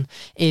Gunn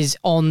is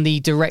on the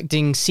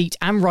directing seat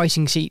and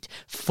writing seat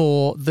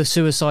for The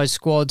Suicide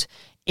Squad.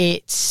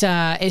 It's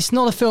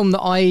not a film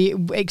that I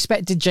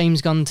expected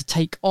James Gunn to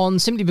take on,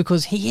 simply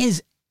because he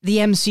is the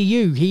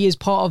MCU. He is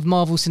part of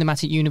Marvel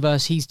Cinematic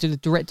Universe. He's the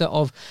director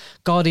of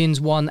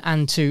Guardians 1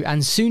 and 2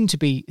 and soon to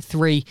be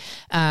 3.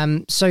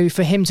 So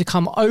for him to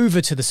come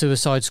over to the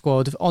Suicide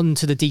Squad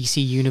onto the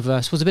DC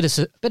Universe was a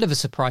bit of a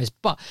surprise.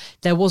 But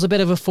there was a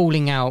bit of a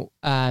falling out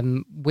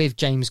with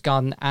James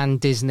Gunn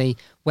and Disney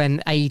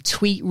when a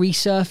tweet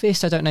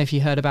resurfaced. I don't know if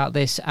you heard about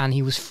this, and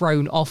he was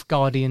thrown off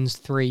Guardians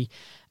 3.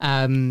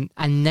 And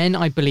then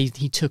I believe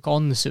he took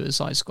on the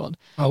Suicide Squad.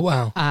 Oh,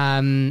 wow.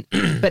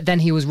 But then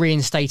he was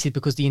reinstated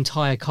because the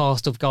entire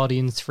cast of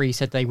Guardians 3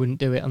 said they wouldn't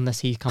do it unless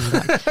he'd come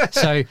back.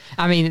 So,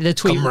 I mean, the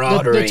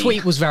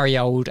tweet was very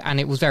old and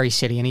it was very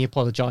silly, and he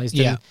apologised.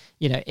 Yeah.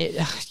 And,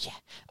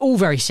 all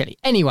very silly.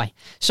 Anyway,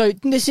 so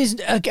this is,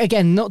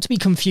 again, not to be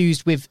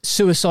confused with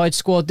Suicide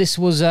Squad. This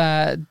was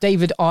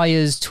David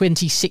Ayer's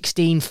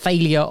 2016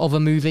 failure of a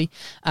movie,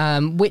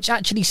 which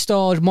actually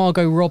starred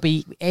Margot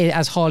Robbie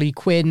as Harley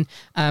Quinn.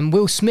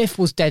 Will Smith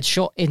was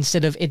Deadshot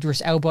instead of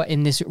Idris Elba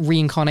in this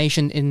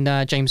reincarnation in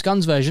James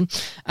Gunn's version.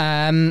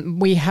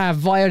 We have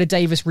Viola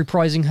Davis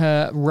reprising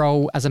her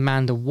role as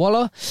Amanda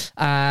Waller,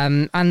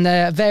 and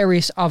there are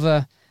various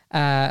other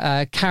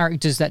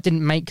characters that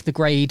didn't make the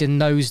grade,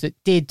 and those that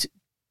did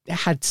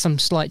had some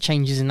slight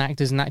changes in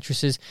actors and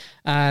actresses.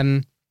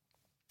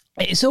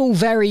 It's all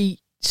very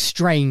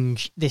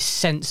strange, this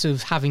sense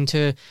of having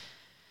to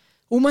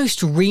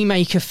almost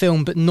remake a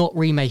film, but not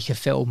remake a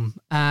film.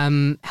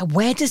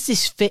 Where does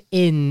this fit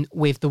in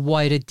with the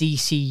wider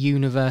DC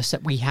universe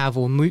that we have,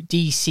 or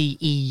DC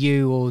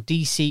EU, or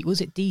DC?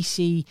 Was it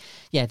DC?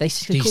 Yeah, they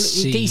call it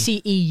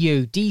DC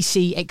EU,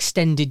 DC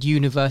Extended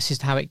Universe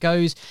is how it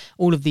goes.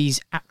 All of these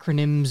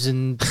acronyms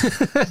and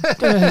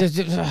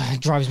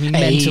drives me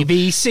mental.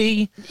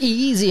 ABC,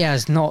 easy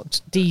as not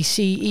DC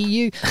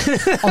EU.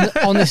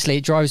 Honestly,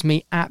 it drives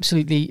me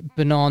absolutely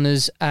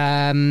bananas.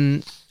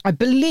 I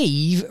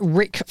believe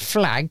Rick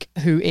Flag,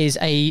 who is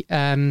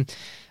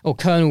or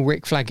Colonel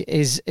Rick Flag,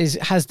 has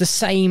the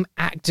same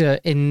actor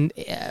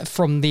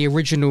from the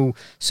original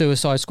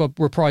Suicide Squad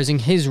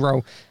reprising his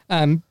role,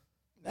 and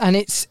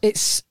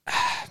it's.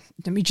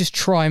 Let me just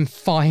try and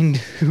find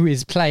who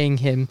is playing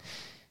him.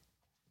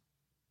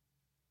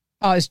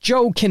 It's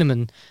Joel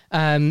Kinnaman,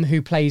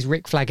 who plays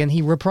Rick Flag, and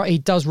he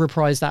does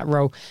reprise that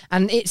role,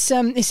 and it's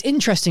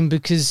interesting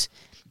because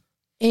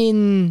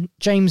in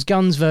James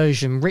Gunn's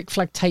version, Rick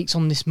Flag takes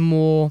on this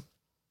more.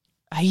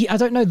 I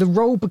don't know. The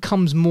role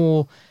becomes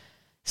more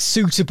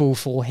suitable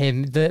for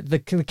him.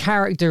 The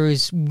character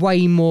is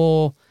way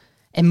more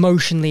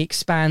emotionally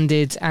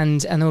expanded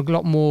and a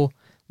lot more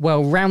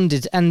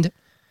well-rounded. And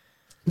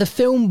the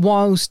film,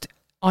 whilst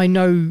I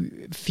know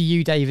for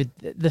you, David,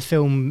 the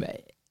film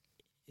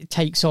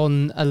takes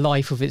on a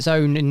life of its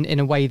own in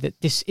a way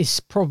that this is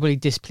probably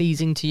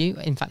displeasing to you.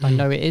 In fact, I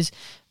know it is,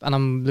 and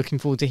I'm looking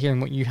forward to hearing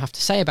what you have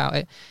to say about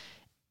it.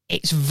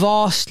 It's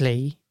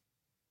vastly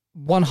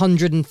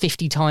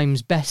 150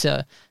 times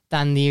better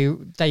than the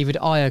David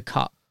Ayer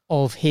cut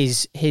of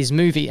his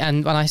movie.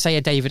 And when I say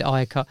a David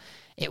Ayer cut,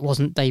 it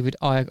wasn't David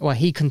Ayer. Well,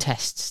 he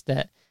contests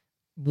that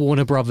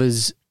Warner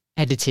Brothers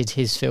edited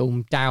his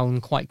film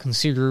down quite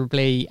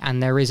considerably,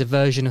 and there is a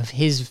version of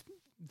his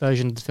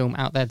version of the film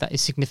out there that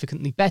is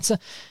significantly better.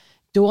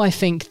 Do I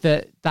think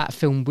that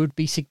film would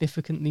be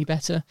significantly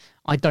better?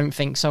 I don't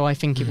think so. I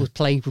think it was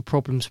plagued with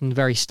problems from the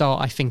very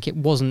start. I think it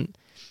wasn't.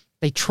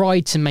 They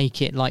tried to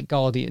make it like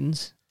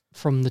Guardians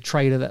from the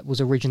trailer that was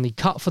originally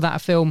cut for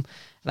that film.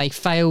 They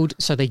failed,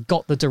 so they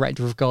got the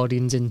director of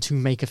Guardians in to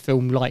make a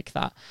film like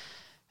that.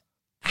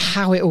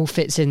 How it all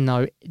fits in,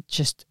 though,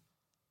 just...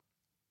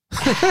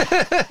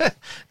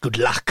 Good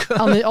luck.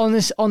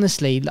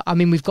 Honestly, I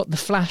mean, we've got The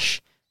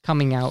Flash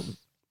coming out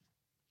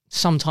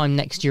sometime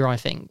next year, I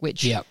think,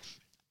 which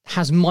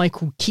has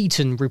Michael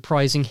Keaton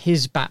reprising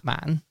his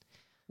Batman.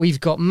 We've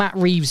got Matt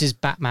Reeves'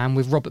 Batman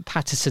with Robert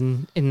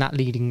Pattinson in that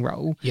leading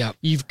role. Yeah.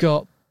 You've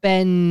got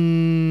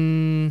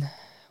Ben...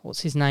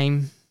 What's his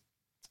name?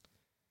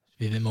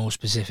 Be a bit more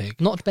specific.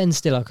 Not Ben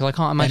Stiller, because I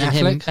can't imagine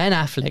him. Ben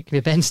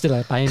Affleck. Ben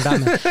Stiller playing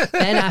Batman.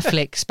 Ben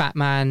Affleck's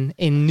Batman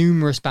in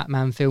numerous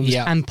Batman films,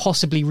 and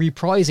possibly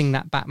reprising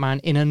that Batman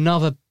in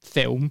another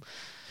film.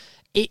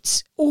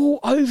 It's all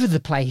over the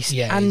place,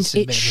 and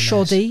it's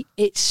shoddy.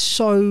 It's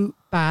so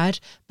bad.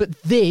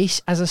 But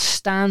this, as a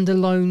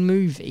standalone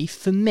movie,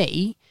 for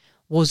me,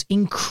 was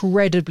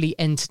incredibly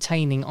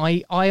entertaining.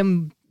 I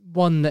am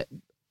one that...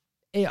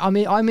 I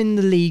mean, I'm in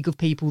the league of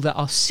people that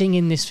are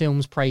singing this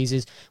film's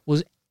praises,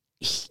 was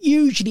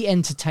hugely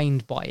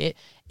entertained by it,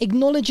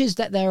 acknowledges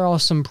that there are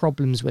some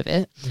problems with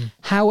it.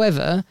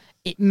 However,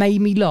 it made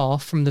me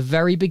laugh from the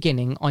very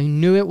beginning. I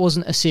knew it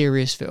wasn't a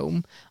serious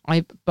film,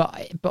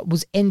 but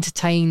was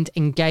entertained,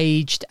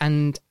 engaged,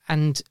 and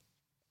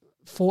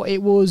thought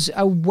it was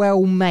a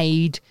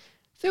well-made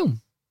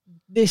film.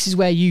 This is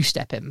where you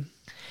step in.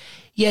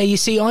 Yeah, you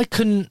see, I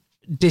couldn't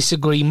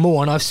disagree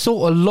more, and I've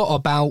thought a lot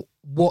about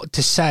what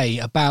to say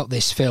about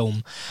this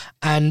film,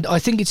 and I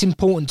think it's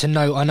important to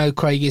note, I know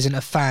Craig isn't a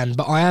fan,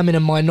 but I am in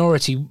a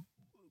minority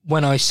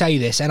when I say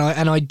this, and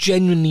I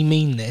genuinely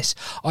mean this.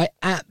 I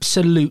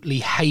absolutely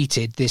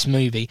hated this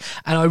movie,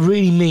 and I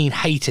really mean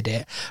hated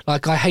it.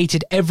 Like, I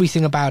hated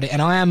everything about it,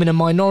 and I am in a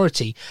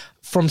minority.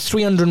 From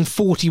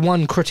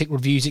 341 critic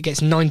reviews, it gets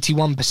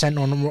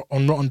 91%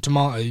 on Rotten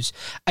Tomatoes,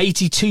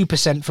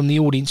 82% from the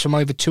audience from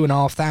over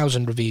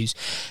 2,500 reviews.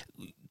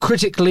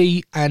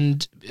 Critically,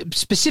 and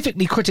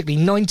specifically critically,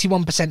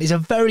 91% is a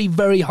very,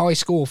 very high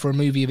score for a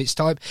movie of its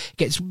type. It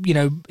gets,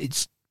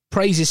 its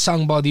praises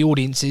sung by the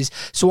audiences.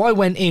 So I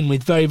went in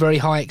with very, very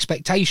high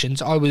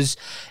expectations. I was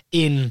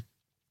in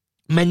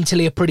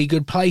mentally a pretty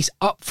good place,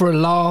 up for a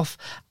laugh,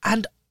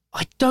 and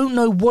I don't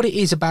know what it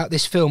is about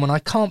this film, and I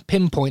can't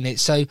pinpoint it.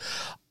 So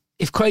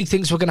if Craig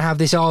thinks we're going to have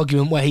this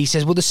argument where he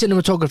says, well, the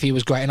cinematography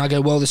was great, and I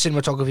go, well, the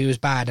cinematography was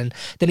bad, and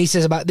then he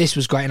says about this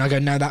was great, and I go,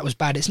 no, that was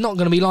bad. It's not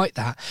going to be like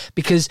that,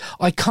 because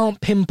I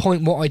can't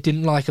pinpoint what I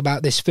didn't like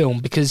about this film,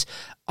 because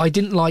I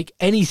didn't like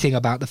anything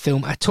about the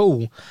film at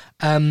all.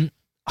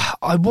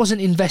 I wasn't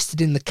invested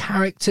in the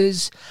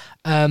characters.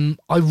 I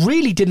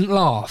really didn't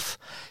laugh.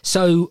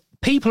 So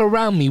people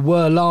around me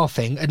were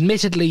laughing.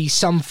 Admittedly,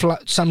 some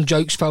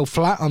jokes fell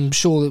flat. I'm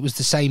sure it was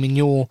the same in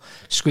your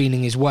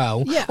screening as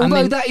well. Yeah,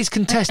 although that is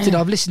contested.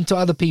 I've listened to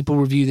other people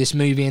review this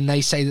movie and they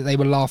say that they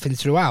were laughing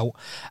throughout.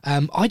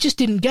 I just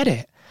didn't get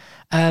it.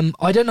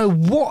 I don't know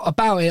what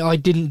about it I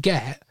didn't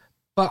get,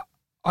 but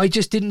I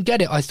just didn't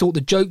get it. I thought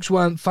the jokes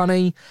weren't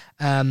funny.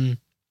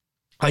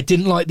 I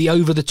didn't like the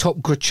over-the-top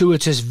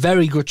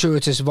very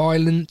gratuitous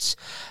violence.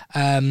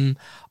 I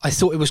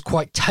thought it was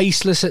quite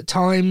tasteless at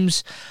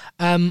times.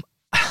 But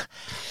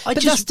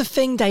that's the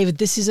thing, David.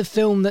 This is a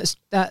film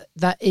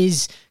that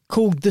is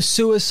called The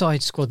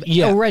Suicide Squad.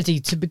 Yeah. Already,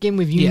 to begin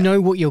with, you know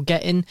what you're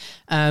getting.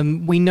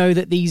 We know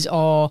that these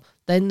are...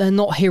 They're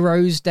not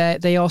heroes.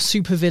 They are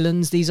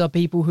supervillains. These are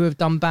people who have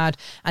done bad,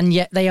 and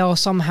yet they are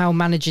somehow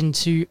managing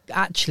to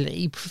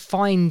actually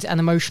find an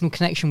emotional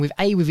connection with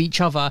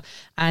each other.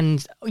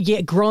 And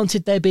yet,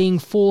 granted, they're being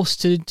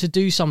forced to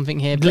do something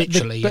here. But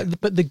Literally,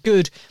 but the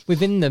good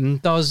within them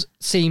does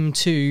seem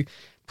to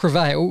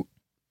prevail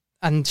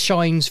and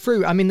shines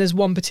through. I mean, there's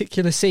one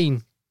particular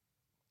scene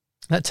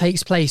that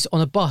takes place on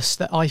a bus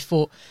that I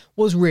thought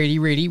was really,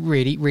 really,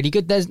 really, really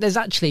good. There's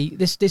actually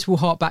this will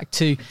hark back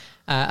to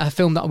a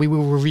film that we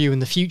will review in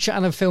the future,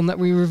 and a film that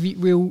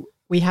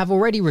we have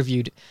already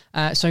reviewed.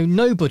 So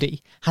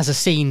Nobody has a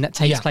scene that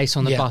takes place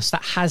on the bus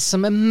that has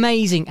some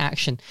amazing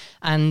action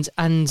and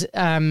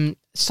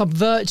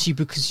subverts you,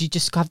 because you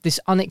just have this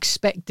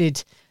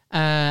unexpected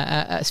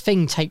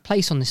thing take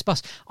place on this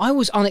bus. I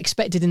was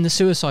unexpected in The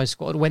Suicide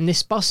Squad when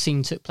this bus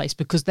scene took place,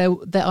 because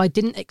I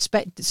didn't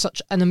expect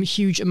such an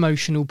huge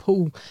emotional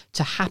pull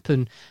to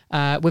happen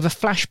with a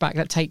flashback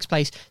that takes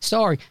place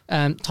starring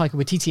Taika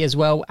Waititi, as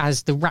well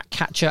as the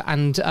Ratcatcher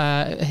and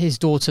his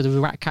daughter,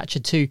 the Ratcatcher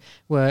 2,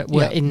 were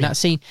in that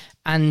scene,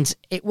 and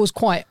it was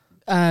quite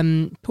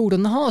pulled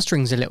on the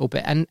heartstrings a little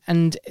bit,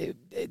 and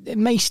it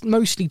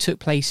mostly took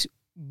place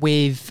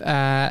with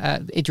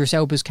Idris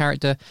Elba's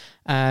character,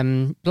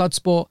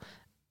 Bloodsport,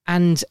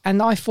 and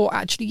I thought,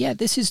 actually,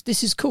 this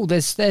is cool.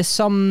 There's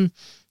some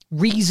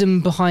reason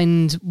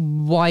behind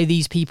why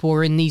these people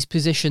are in these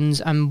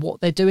positions and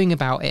what they're doing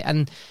about it,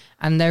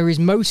 and there is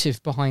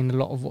motive behind a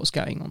lot of what's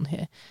going on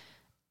here.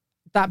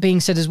 That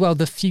being said, as well,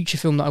 the future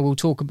film that I will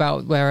talk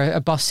about, where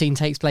a bus scene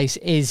takes place,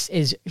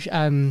 is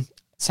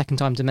second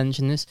time to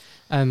mention this,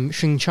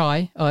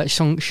 Shang-Chi,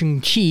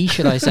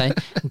 should I say,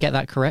 get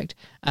that correct.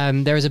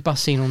 There is a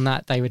bus scene on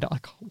that, David, I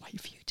can't wait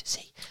for you to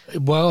see.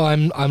 Well,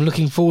 I'm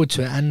looking forward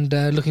to it, and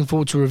looking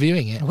forward to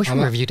reviewing it. I wish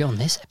we reviewed it on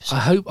this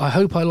episode. I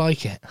hope I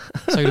like it.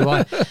 So do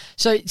I.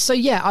 So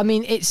yeah, I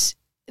mean,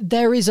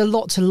 there is a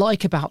lot to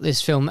like about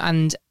this film,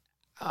 and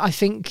I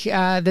think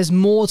there's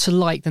more to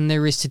like than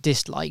there is to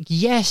dislike.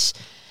 Yes,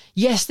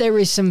 there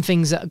is some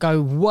things that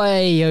go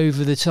way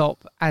over the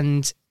top,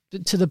 and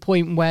to the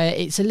point where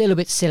it's a little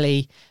bit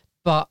silly,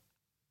 but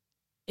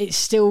it's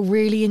still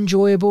really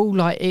enjoyable.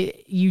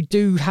 You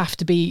do have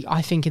to be,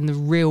 I think, in the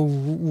real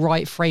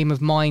right frame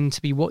of mind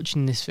to be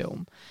watching this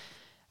film.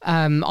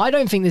 I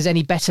don't think there's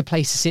any better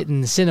place to sit than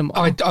the cinema.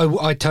 I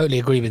totally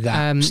agree with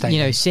that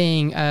statement.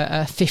 Seeing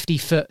a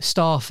 50-foot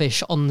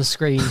starfish on the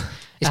screen.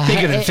 It's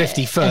bigger than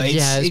 50 foot.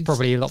 It's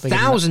probably a lot bigger.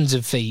 Thousands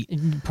of feet.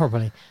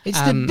 Probably. It's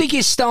the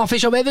biggest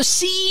starfish I've ever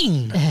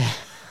seen.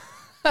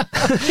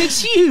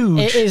 It's huge.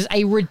 It is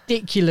a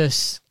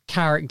ridiculous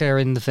character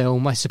in the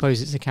film. I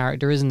suppose it's a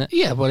character, isn't it?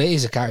 Yeah, well, it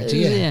is a character,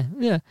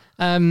 yeah.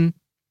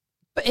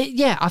 But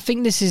I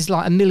think this is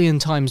like a million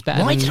times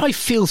better. Why did I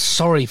feel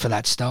sorry for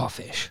that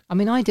starfish? I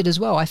mean, I did as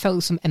well. I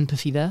felt some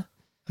empathy there.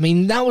 I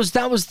mean, that was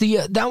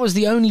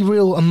the only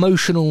real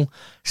emotional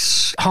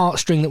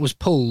heartstring that was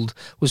pulled,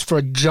 was for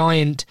a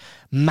giant,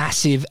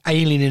 massive,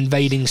 alien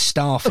invading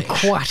starfish,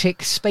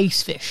 aquatic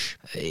space fish.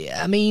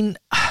 I mean.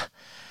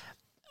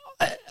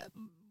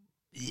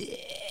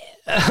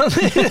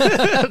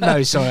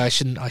 No, sorry, I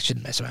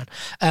shouldn't mess around.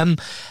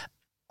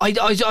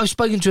 I've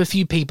spoken to a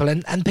few people,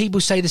 and people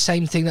say the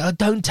same thing, that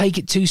don't take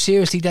it too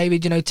seriously,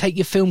 David. Take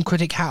your film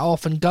critic hat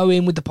off and go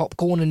in with the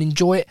popcorn and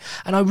enjoy it.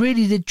 And I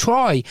really did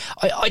try.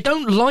 I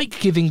don't like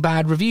giving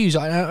bad reviews,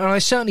 and I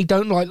certainly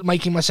don't like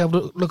making myself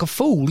look a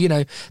fool.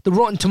 The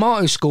Rotten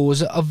Tomatoes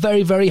scores are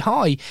very, very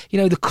high.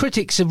 The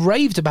critics have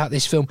raved about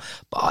this film,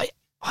 but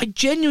I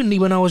genuinely,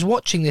 when I was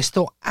watching this,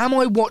 thought, am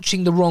I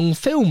watching the wrong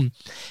film?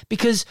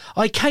 Because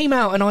I came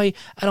out and I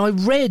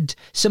read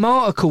some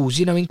articles,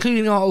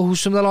 including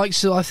articles from the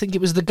likes of, I think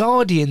it was The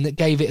Guardian, that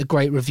gave it a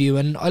great review,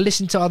 and I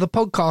listened to other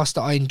podcasts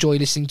that I enjoy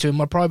listening to in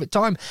my private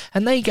time,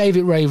 and they gave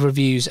it rave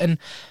reviews, and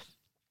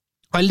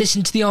I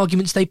listened to the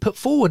arguments they put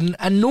forward,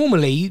 and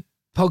normally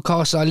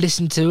podcasts I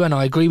listen to, and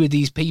I agree with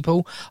these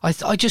people,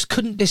 I just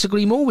couldn't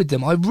disagree more with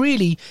them. I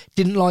really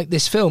didn't like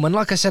this film, and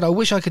like I said, I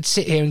wish I could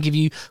sit here and give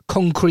you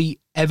concrete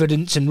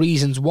evidence and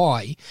reasons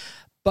why,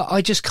 but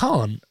I just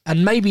can't.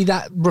 And maybe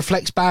that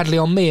reflects badly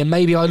on me, and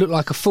maybe I look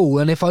like a fool,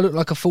 and if I look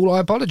like a fool, I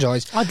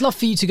apologise. I'd love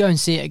for you to go and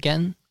see it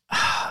again.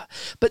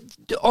 But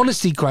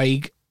honestly,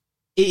 Craig,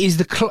 it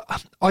is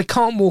I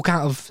can't walk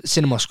out of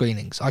cinema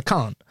screenings. I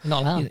can't.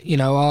 Not allowed. You'd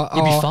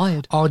be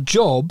fired. Our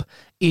job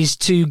is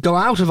to go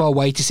out of our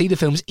way to see the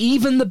films,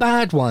 even the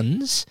bad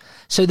ones,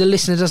 so the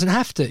listener doesn't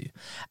have to.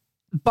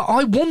 But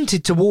I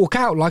wanted to walk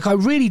out. I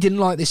really didn't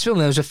like this film.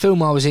 There was a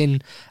film I was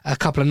in a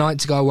couple of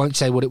nights ago. I won't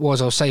say what it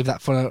was. I'll save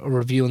that for a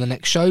review on the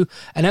next show.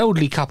 An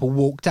elderly couple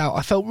walked out.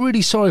 I felt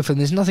really sorry for them.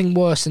 There's nothing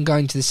worse than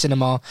going to the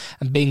cinema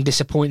and being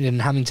disappointed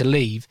and having to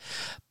leave.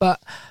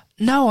 But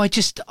no, I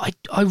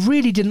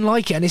really didn't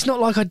like it. And it's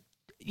not like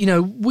you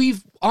know,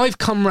 I've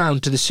come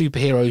round to the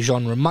superhero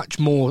genre much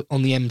more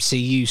on the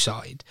MCU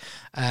side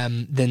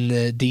than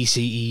the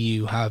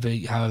DCEU,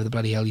 however the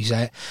bloody hell you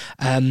say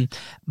it.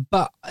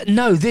 But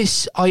no,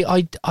 this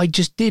I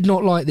just did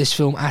not like this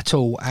film at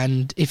all.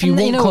 And if you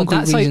want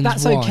concrete reasons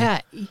that's why,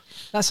 okay.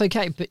 That's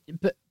okay,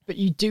 but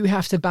you do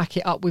have to back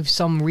it up with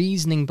some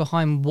reasoning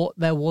behind what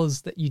there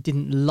was that you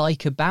didn't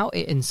like about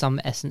it in some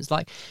essence.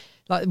 Like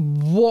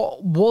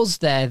what was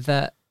there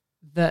that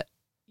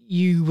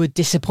you were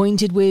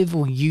disappointed with,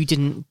 or you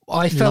didn't?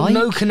 I felt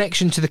no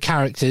connection to the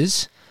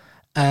characters,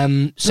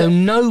 so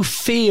no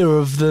fear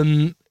of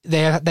them. They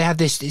have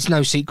this. It's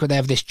no secret. They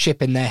have this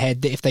chip in their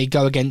head that if they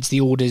go against the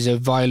orders of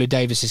Viola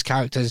Davis's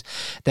characters,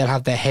 they'll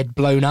have their head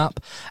blown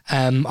up.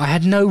 I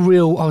had no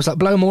real. I was like,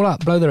 blow them all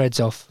up, blow their heads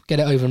off, get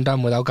it over and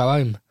done with. I'll go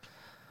home.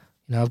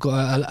 You know, I've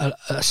got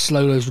a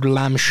Slolo's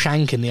lamb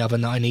shank in the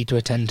oven that I need to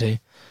attend to.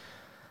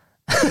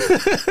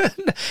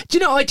 Do you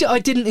know, I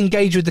didn't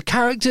engage with the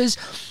characters.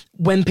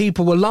 When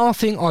people were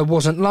laughing, I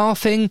wasn't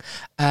laughing.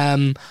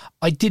 I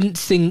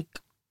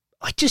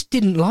just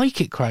didn't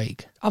like it,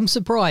 Craig. I'm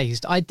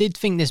surprised. I did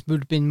think this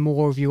would have been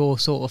more of your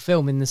sort of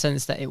film in the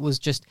sense that it was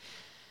just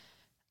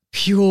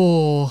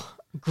pure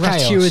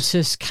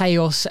gratuitous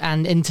chaos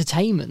and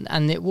entertainment,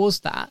 and it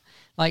was that.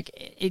 Like,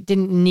 it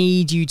didn't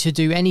need you to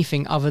do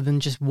anything other than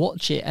just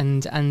watch it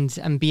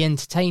and be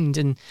entertained.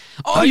 And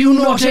are you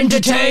not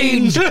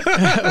entertained?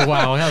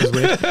 Wow, that was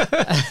weird.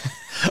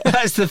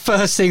 That's the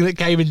first thing that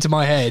came into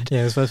my head.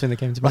 Yeah, it was the first thing that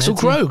came to my Russell head.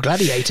 Crowe,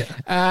 Gladiator.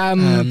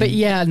 But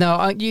yeah,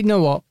 no, you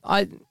know what?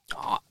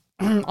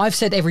 I've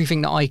said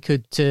everything that I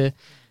could to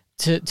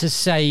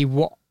say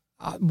what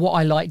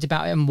I liked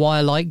about it and why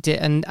I liked it,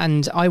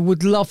 and I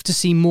would love to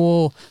see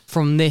more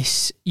from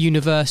this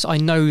universe. I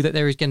know that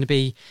there is going to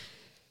be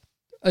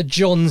a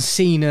John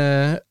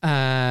Cena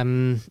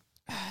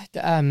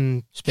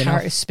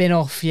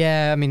spin-off.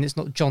 Yeah, I mean, it's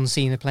not John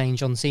Cena playing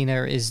John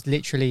Cena. It is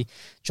literally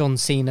John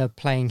Cena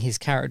playing his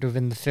character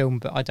within the film,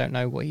 but I don't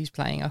know what he's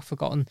playing. I've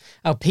forgotten.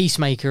 Oh,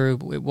 Peacemaker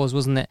it was,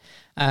 wasn't it?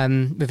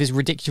 With his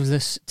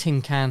ridiculous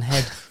tin can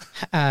head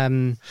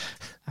and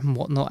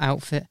whatnot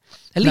outfit.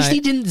 At least he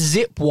didn't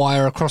zip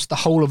wire across the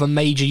whole of a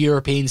major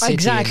European city.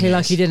 Exactly,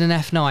 like he did in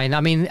F9. I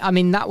mean, I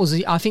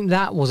think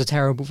that was a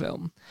terrible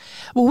film.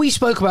 Well, we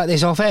spoke about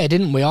this off air,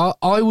 didn't we?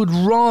 I would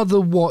rather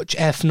watch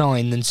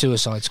F9 than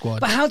Suicide Squad.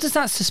 But how does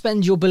that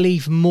suspend your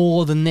belief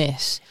more than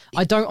this?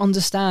 I don't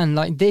understand.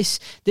 Like, this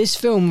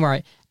film,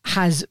 right,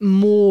 has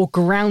more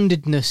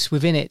groundedness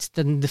within it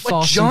than the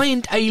Fast.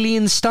 Giant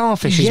alien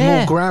starfish is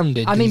more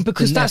grounded. I mean,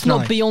 because that's F9.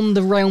 not beyond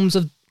the realms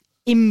of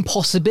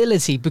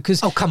impossibility,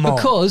 because come on.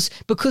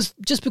 because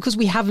just because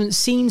we haven't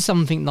seen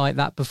something like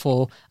that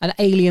before, an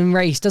alien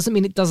race doesn't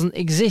mean it doesn't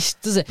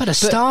exist, does it? But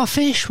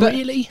starfish,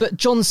 really? But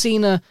John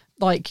Cena,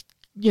 like,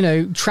 you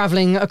know,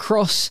 traveling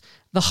across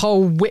the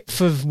whole width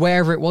of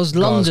wherever it was,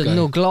 London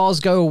or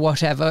Glasgow or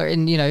whatever,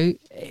 and you know,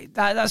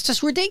 that's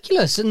just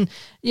ridiculous. And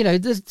you know,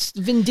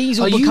 Vin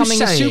Diesel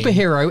becoming a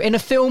superhero in a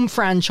film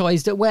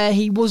franchise where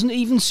he wasn't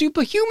even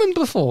superhuman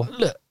before.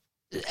 Look,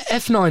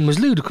 F9 was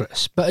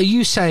ludicrous, but are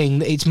you saying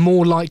that it's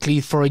more likely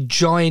for a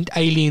giant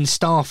alien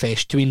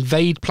starfish to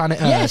invade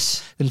planet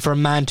Earth than for a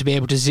man to be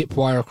able to zip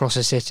wire across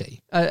a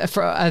city?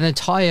 For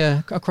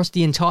across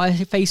the entire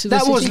face of the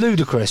city? That was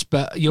ludicrous,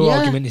 but your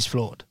argument is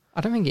flawed. I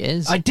don't think it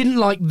is. I didn't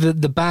like the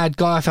bad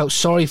guy. I felt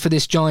sorry for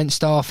this giant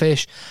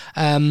starfish.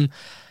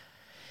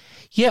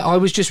 Yeah, I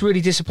was just really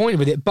disappointed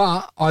with it,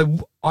 but I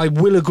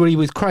will agree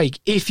with Craig.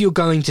 If you're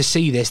going to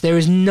see this, there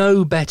is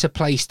no better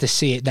place to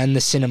see it than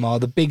the cinema.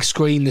 The big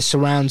screen, the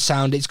surround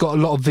sound, it's got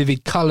a lot of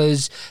vivid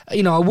colours.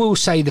 You know, I will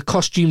say the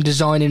costume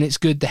design in it's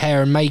good, the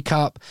hair and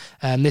makeup.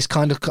 I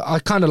kind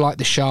of like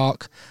the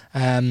shark. Do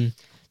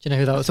you know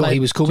who that was? I thought he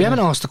was cool. We haven't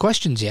asked the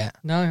questions yet.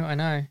 No, I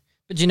know.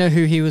 But do you know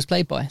who he was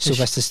played by?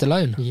 Sylvester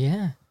Stallone.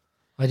 Yeah.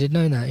 I did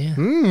know that, yeah.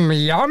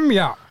 Yum,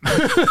 yum.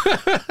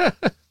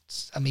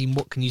 I mean,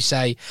 what can you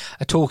say?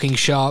 A talking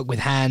shark with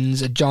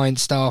hands, a giant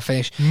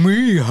starfish.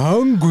 Me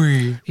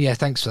hungry. Yeah,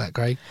 thanks for that,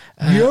 Craig.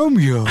 Yum,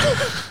 yum.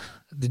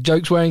 The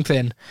joke's wearing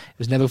thin. It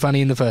was never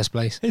funny in the first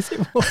place. Yes, it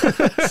was.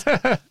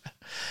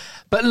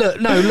 But look,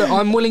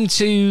 I'm willing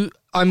to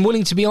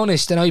be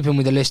honest and open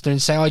with the listener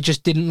and say I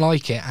just didn't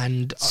like it,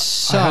 and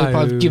I hope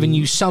I've given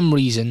you some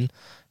reason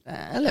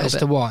as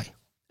to why.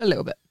 A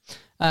little bit.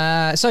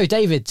 So,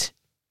 David,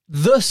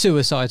 The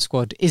Suicide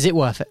Squad, is it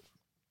worth it?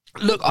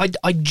 Look,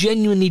 I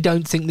genuinely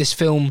don't think this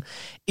film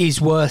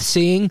is worth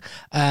seeing.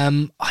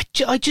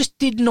 I just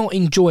did not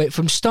enjoy it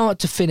from start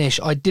to finish.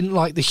 I didn't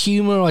like the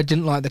humour. I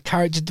didn't like the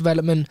character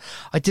development.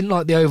 I didn't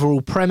like the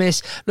overall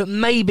premise. Look,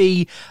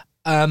 maybe...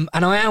 and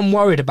I am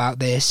worried about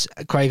this,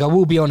 Craig. I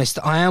will be honest.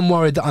 I am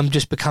worried that I'm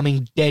just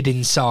becoming dead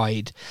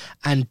inside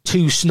and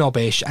too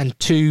snobbish and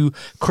too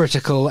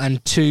critical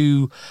and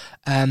too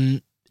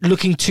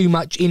looking too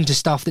much into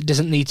stuff that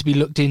doesn't need to be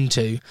looked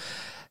into.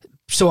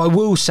 So I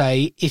will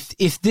say,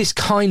 if this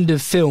kind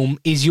of film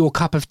is your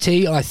cup of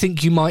tea, I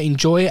think you might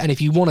enjoy it. And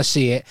if you want to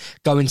see it,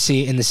 go and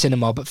see it in the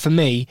cinema. But for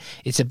me,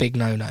 it's a big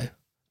no-no.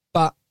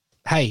 But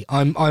hey,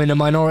 I'm in a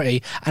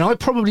minority, and I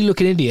probably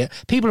look an idiot.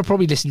 People are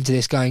probably listening to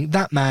this going,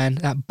 that man,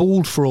 that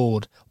bald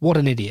fraud, what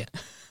an idiot.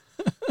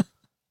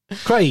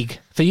 Craig,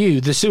 for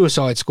you, The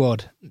Suicide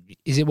Squad,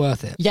 is it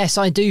worth it? Yes,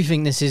 I do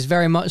think this is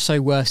very much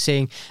so worth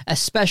seeing,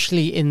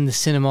 especially in the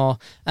cinema.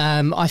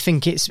 I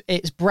think it's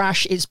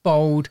brash, it's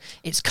bold,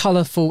 it's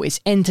colourful, it's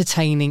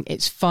entertaining,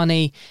 it's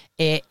funny.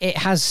 It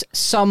has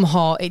some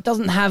heart. It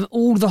doesn't have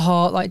all the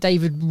heart, like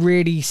David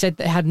really said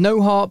that it had no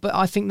heart, but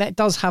I think that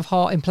does have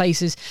heart in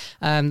places.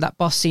 That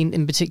bus scene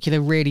in particular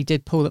really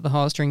did pull at the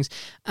heartstrings.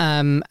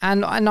 And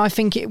I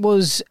think it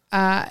was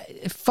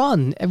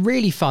fun,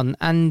 really fun,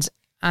 and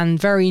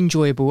very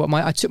enjoyable.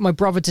 I took my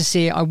brother to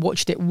see it. I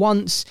watched it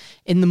once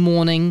in the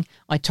morning.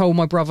 I told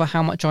my brother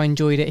how much I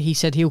enjoyed it. He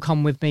said he'll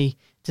come with me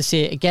to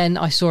see it again.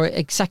 I saw it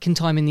a second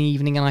time in the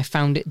evening, and I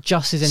found it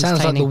just as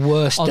entertaining. Sounds like the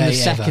worst on day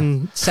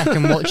the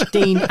second watch.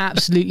 Dean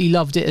absolutely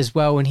loved it as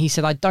well, and he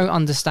said, I don't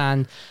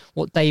understand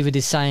what David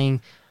is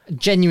saying.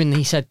 Genuinely,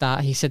 he said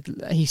that. He said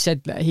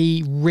that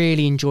he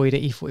really enjoyed it.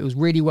 He thought it was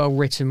really well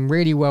written,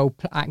 really well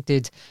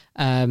acted.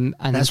 And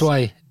that's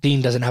why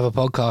Dean doesn't have a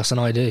podcast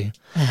and I do.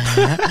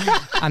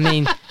 I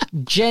mean,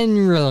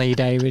 generally,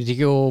 David,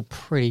 you're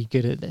pretty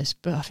good at this,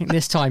 but I think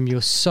this time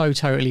you're so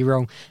totally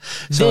wrong.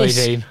 Sorry,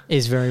 this Dean.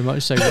 is very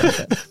much so worth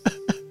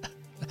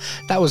it.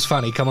 That was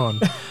funny, come on.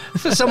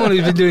 For someone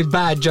who's been doing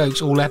bad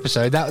jokes all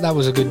episode, that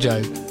was a good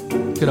joke.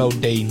 Good old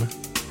Dean.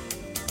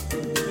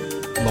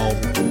 Lol.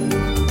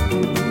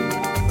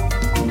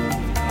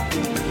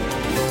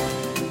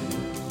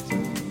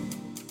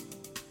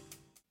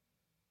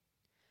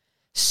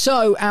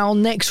 So our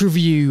next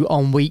review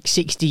on week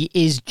 60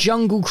 is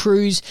Jungle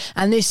Cruise,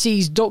 and this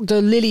sees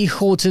Dr. Lily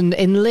Horton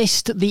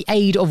enlist the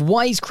aid of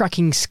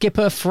wisecracking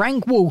skipper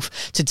Frank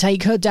Wolf to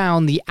take her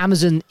down the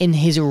Amazon in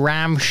his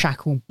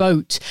ramshackle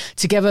boat.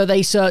 Together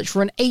they search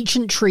for an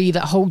ancient tree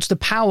that holds the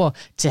power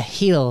to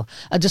heal,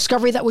 a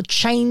discovery that would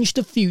change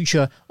the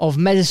future of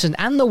medicine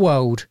and the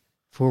world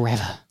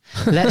forever.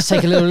 Let's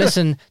take a little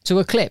listen to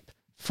a clip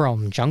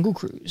from Jungle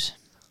Cruise.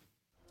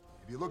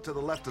 If you look to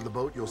the left of the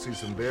boat, you'll see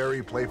some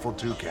very playful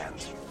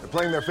toucans. They're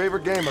playing their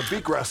favorite game of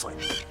beak wrestling.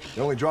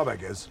 The only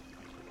drawback is,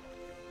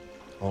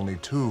 only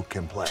two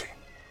can play.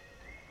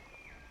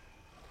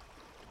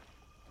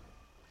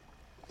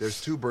 There's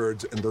two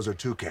birds, and those are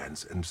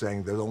toucans, and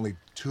saying there's only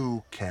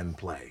two can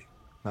play.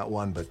 Not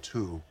one, but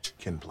two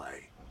can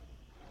play.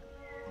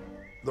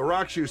 The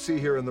rocks you see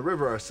here in the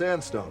river are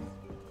sandstone,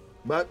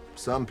 but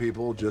some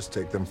people just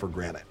take them for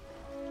granted.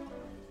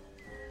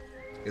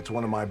 It's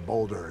one of my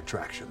bolder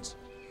attractions.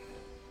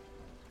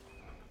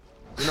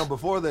 You know,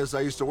 before this, I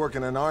used to work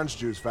in an orange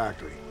juice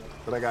factory,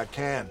 but I got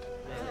canned.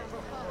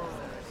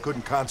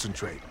 Couldn't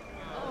concentrate.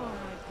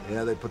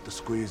 Yeah, they put the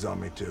squeeze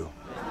on me, too.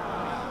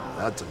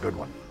 That's a good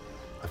one.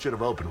 I should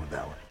have opened with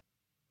that one.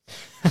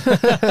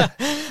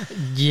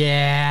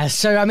 Yeah,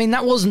 so I mean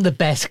that wasn't the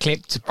best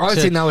clip. I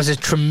think that was a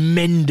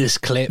tremendous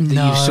clip that you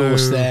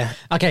sourced there.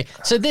 Okay,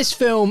 so this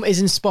film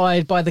is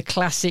inspired by the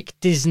classic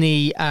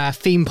Disney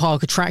theme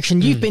park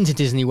attraction. You've been to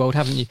Disney World,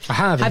 haven't you? I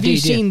have. Have indeed, you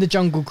seen the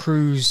Jungle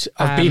Cruise?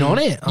 I've been on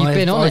it.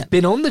 I've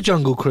been on the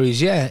Jungle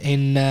Cruise, yeah.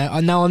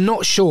 Now I'm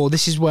not sure.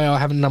 This is where I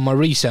haven't done my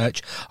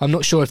research. I'm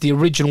not sure if the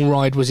original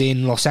ride was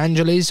in Los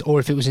Angeles or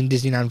if it was in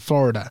Disneyland,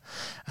 Florida.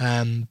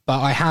 But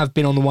I have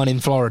been on the one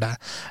in Florida,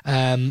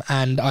 and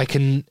I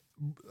can.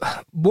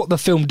 What the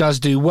film does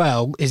do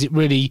well is it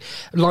really,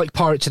 like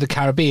Pirates of the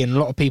Caribbean, a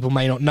lot of people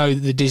may not know that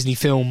the Disney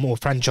film or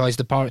franchise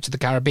The Pirates of the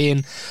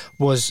Caribbean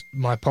was,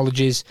 my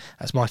apologies,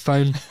 that's my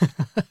phone,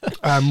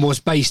 was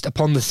based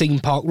upon the theme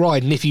park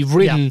ride. And if you've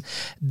ridden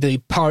the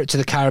Pirates of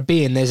the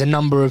Caribbean, there's a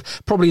number of,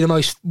 probably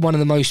one of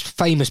the most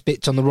famous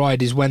bits on the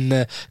ride is when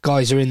the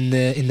guys are in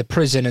the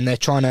prison and they're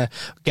trying to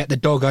get the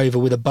dog over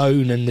with a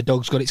bone and the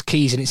dog's got its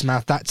keys in its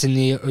mouth. That's in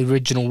the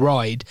original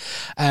ride.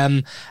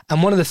 And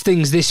one of the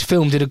things this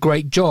film did a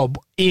great job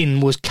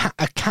in was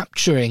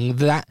capturing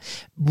that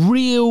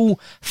real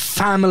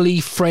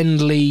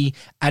family-friendly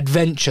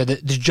adventure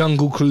that the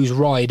Jungle Cruise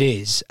ride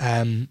is.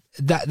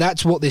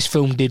 That's what this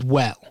film did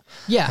well.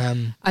 Yeah,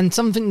 and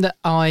something that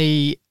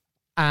I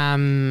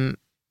am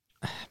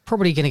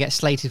probably going to get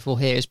slated for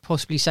here is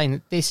possibly saying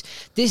that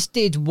this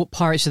did what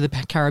Pirates of the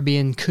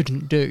Caribbean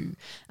couldn't do,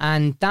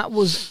 and that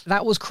was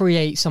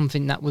create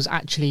something that was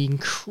actually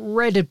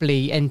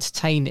incredibly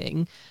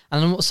entertaining.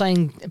 And I'm not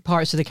saying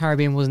Pirates of the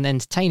Caribbean wasn't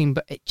entertaining,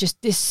 but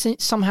this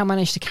somehow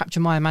managed to capture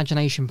my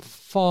imagination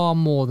far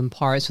more than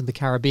Pirates of the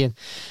Caribbean.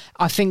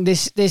 I think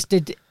this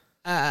did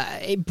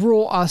it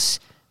brought us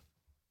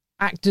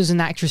actors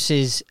and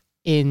actresses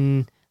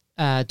in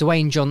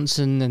Dwayne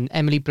Johnson and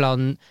Emily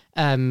Blunt.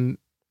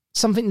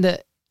 Something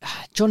that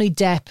Johnny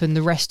Depp and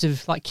the rest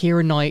of like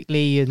Keira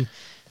Knightley and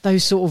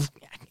those sort of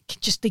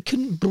they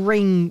couldn't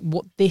bring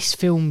what this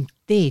film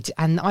did.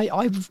 And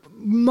I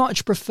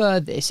much prefer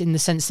this in the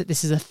sense that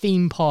this is a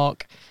theme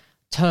park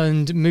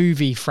turned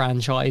movie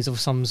franchise of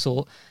some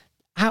sort.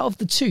 Out of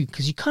the two,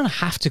 because you kind of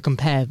have to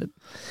compare them.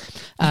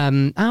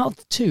 Out of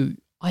the two,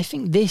 I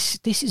think this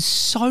is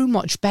so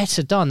much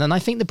better done, and I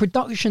think the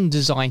production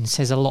design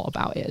says a lot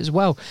about it as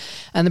well.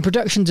 And the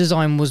production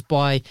design was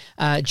by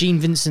Jean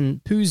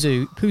Vincent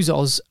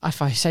Puzos.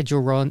 If I said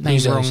your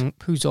name wrong,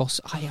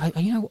 Puzos.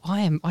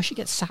 I should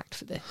get sacked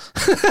for this.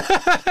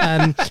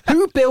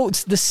 Who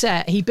built the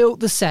set? He built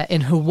the set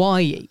in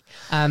Hawaii.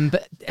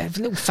 But a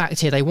little fact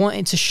here: they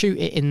wanted to shoot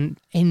it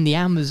in the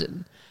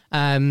Amazon.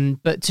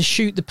 But to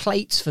shoot the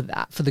plates for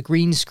the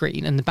green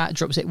screen and the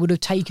backdrops, it would have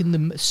taken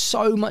them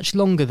so much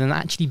longer than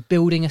actually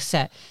building a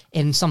set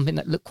in something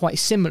that looked quite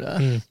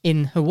similar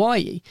in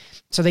Hawaii.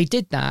 So they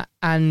did that,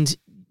 and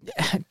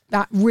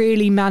that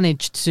really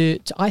managed to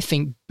I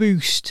think,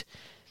 boost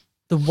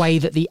the way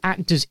that the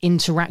actors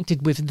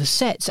interacted with the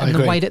sets and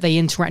the way that they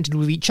interacted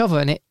with each other.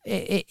 And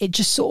it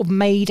just sort of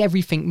made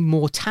everything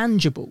more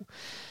tangible.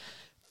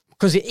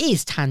 Because it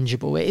is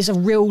tangible, it is a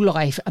real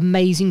life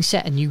amazing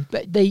set, and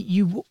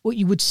what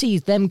you would see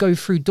is them go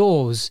through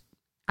doors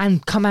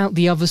and come out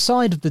the other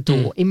side of the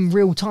door in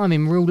real time,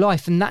 in real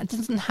life, and that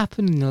doesn't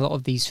happen in a lot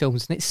of these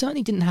films, and it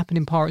certainly didn't happen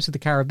in Pirates of the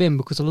Caribbean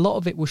because a lot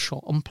of it was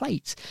shot on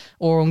plates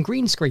or on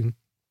green screen,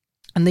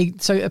 and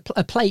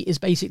a plate is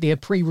basically a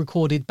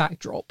pre-recorded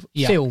backdrop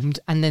filmed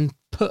and then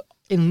put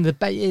in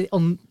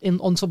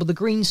on top of the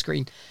green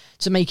screen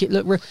to make it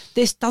look real.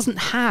 This doesn't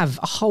have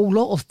a whole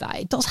lot of that.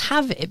 It does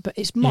have it, but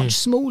it's much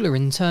smaller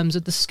in terms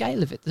of the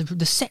scale of it.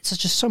 The sets are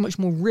just so much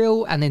more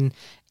real and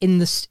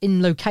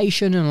in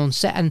location and on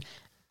set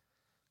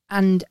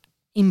and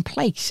in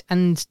place.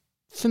 And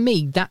for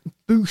me, that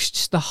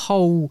boosts the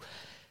whole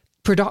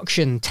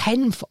production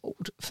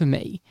tenfold for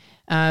me.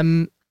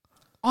 As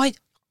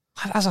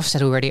I've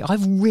said already,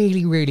 I've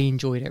really, really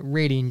enjoyed it.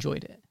 Really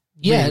enjoyed it.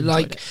 Yeah,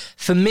 like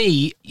for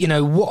me,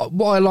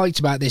 what I liked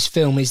about this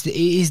film is that it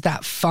is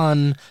that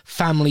fun,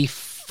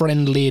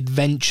 family-friendly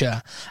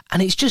adventure,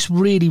 and it's just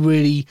really,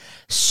 really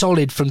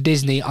solid from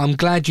Disney. I'm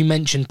glad you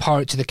mentioned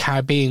Pirates of the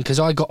Caribbean, because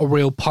I got a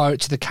real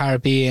Pirates of the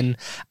Caribbean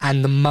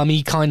and the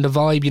Mummy kind of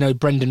vibe.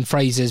 Brendan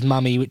Fraser's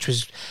Mummy,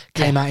 which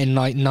came out in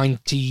like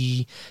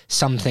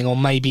 90-something, or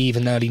maybe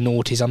even early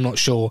noughties, I'm not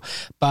sure,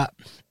 but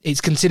it's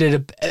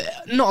considered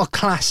not a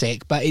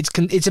classic, but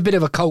it's a bit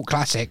of a cult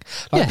classic.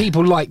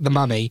 People like The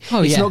Mummy.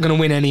 It's not going to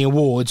win any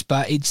awards,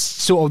 but it's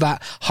sort of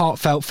that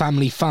heartfelt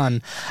family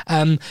fun.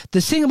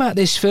 The thing about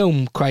this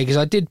film, Craig, is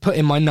I did put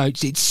in my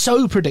notes, it's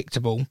so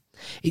predictable,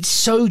 it's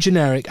so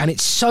generic, and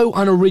it's so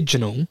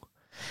unoriginal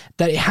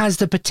that it has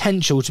the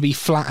potential to be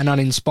flat and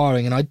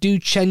uninspiring, and I do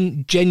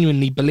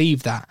genuinely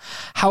believe that.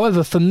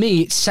 However, for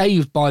me, it's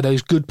saved by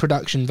those good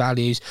production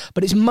values,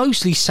 but it's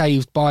mostly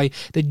saved by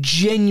the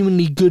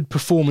genuinely good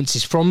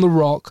performances from The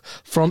Rock,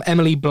 from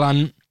Emily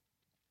Blunt,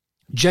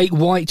 Jake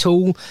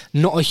Whitehall,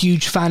 not a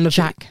huge fan of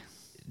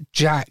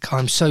Jack,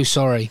 I'm so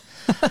sorry.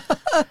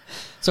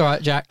 It's all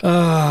right, Jack.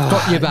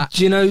 Got you back.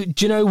 Do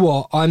you know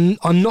what? I'm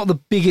not the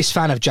biggest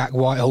fan of Jack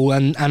Whitehall,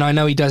 and I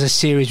know he does a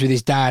series with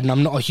his dad, and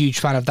I'm not a huge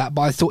fan of that,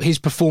 but I thought his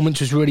performance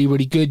was really,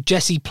 really good.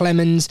 Jesse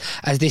Plemons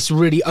as this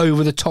really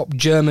over-the-top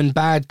German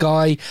bad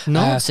guy.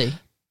 Nazi.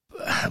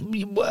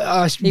 He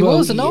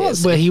was a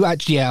Nazi. Well, he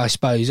actually, I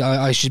suppose.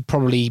 I should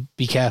probably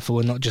be careful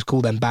and not just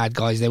call them bad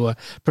guys. They were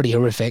pretty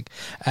horrific.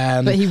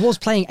 But he was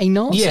playing a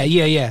Nazi.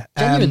 Yeah.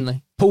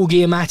 Genuinely. Paul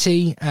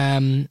Giamatti,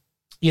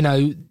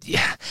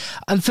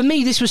 and for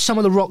me, this was some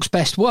of The Rock's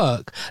best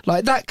work.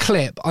 Like that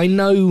clip, I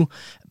know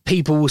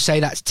people will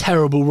say that's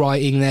terrible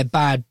writing, they're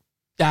bad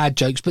dad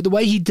jokes, but the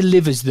way he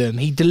delivers them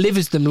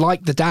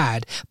like the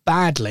dad,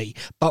 badly,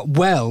 but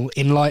well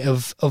in light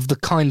of the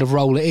kind of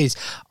role it is.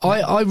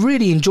 I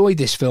really enjoyed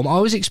this film. I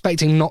was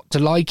expecting not to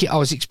like it. I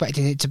was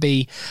expecting it to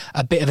be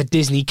a bit of a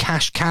Disney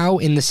cash cow,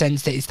 in the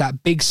sense that it's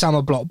that big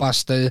summer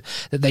blockbuster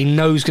that they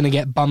know is going to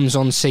get bums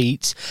on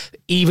seats.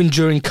 Even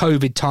during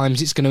COVID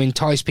times, it's going to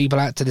entice people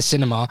out to the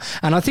cinema.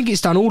 And I think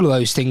it's done all of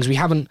those things. We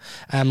haven't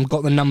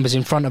got the numbers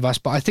in front of us,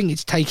 but I think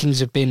its takings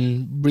have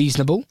been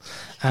reasonable.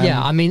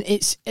 I mean,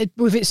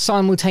 with its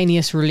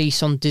simultaneous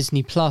release on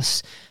Disney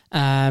Plus,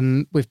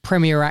 with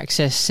Premier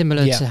Access,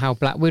 similar to how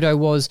Black Widow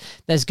was,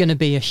 there's going to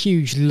be a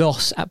huge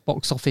loss at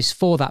box office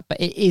for that,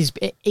 but it is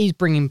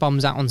bringing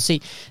bums out on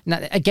seat. Now,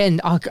 again,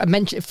 I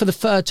mentioned for the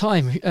third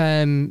time,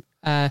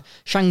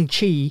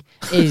 Shang-Chi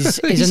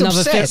is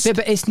another film,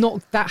 but it's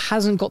not, that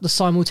hasn't got the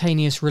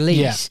simultaneous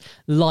release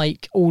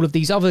like all of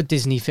these other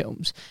Disney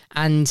films,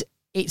 and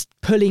it's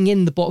pulling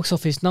in the box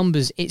office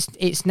numbers.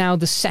 It's now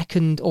the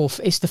second, or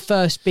it's the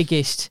first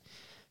biggest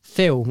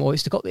film, or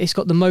it's got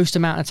the most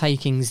amount of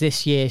takings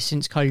this year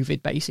since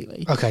COVID,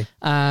 basically. Okay.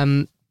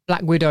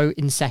 Black Widow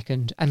in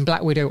second, and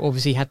Black Widow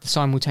obviously had the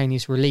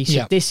simultaneous release.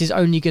 Yeah. This is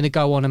only going to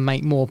go on and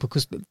make more,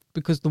 because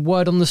the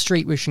word on the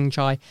street with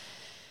Shang-Chi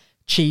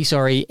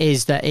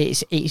is that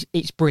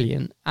it's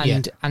brilliant,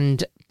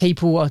 and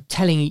people are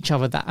telling each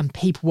other that, and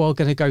people are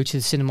going to go to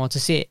the cinema to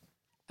see it.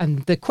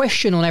 And the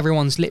question on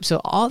everyone's lips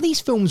are these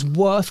films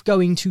worth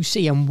going to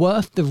see and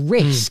worth the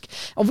risk?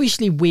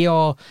 Obviously, we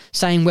are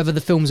saying whether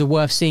the films are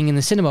worth seeing in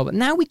the cinema, but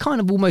now we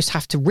kind of almost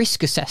have to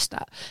risk assess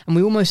that. And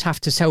we almost have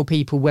to tell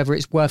people whether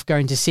it's worth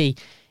going to see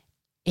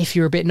if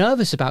you're a bit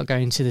nervous about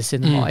going to the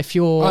cinema, if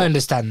you're I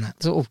understand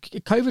that. sort of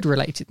COVID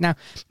related. Now,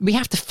 we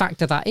have to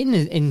factor that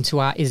into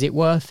our is it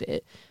worth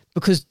it?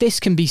 Because this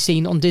can be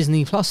seen on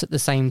Disney Plus at the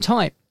same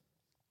time.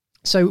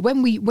 So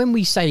when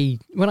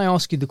I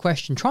ask you the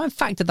question, try and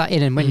factor that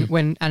in,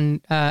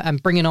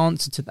 and bring an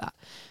answer to that.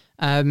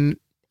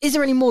 Is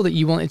there any more that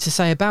you wanted to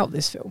say about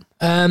this film?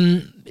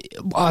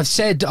 I've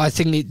said I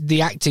think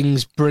the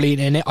acting's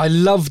brilliant in it. I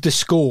love the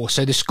score.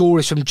 So the score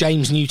is from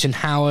James Newton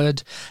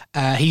Howard.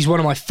 He's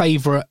one of my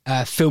favourite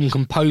film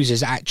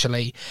composers,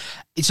 actually.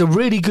 It's a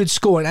really good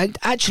score, and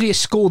actually a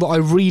score that I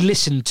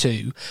re-listened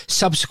to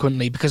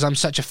subsequently because I'm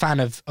such a fan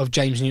of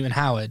James Newton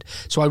Howard.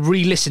 So I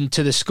re-listened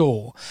to the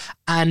score,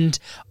 and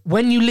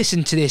when you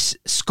listen to this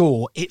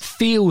score, it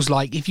feels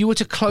like if you were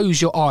to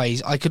close your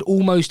eyes, I could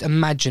almost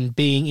imagine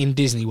being in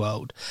Disney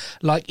World.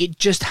 Like, it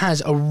just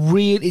has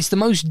it's the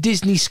most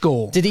Disney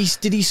score. Did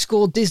he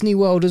score Disney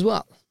World as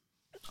well?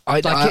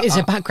 Is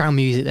there background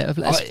music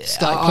that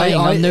start playing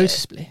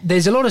unnoticeably?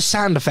 There's a lot of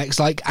sound effects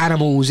like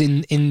animals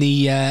in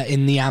the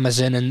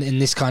Amazon and in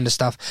this kind of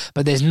stuff,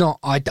 but there's not.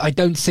 I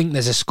don't think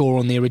there's a score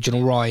on the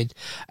original ride.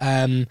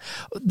 The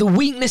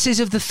weaknesses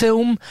of the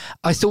film,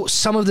 I thought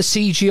some of the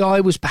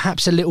CGI was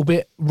perhaps a little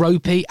bit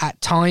ropey at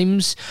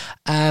times,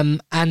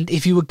 and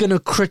if you were going to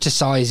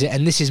criticise it,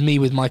 and this is me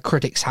with my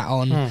critics hat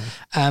on,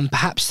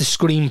 perhaps the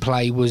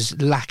screenplay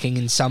was lacking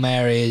in some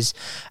areas.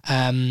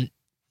 I'm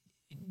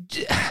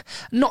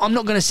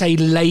not going to say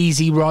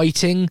lazy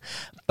writing,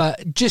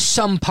 but just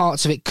some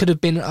parts of it could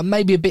have been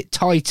maybe a bit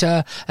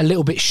tighter, a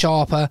little bit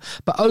sharper.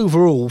 But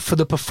overall, for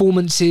the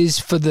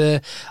performances,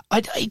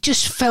 it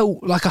just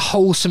felt like a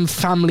wholesome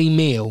family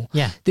meal.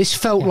 Yeah, this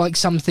felt like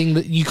something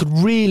that you could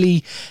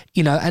really,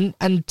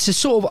 and to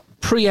sort of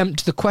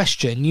preempt the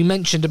question you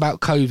mentioned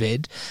about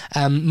COVID.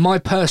 My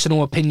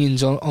personal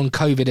opinions on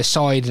COVID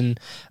aside, and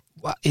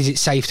is it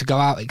safe to go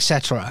out,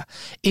 etc.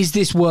 Is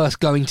this worth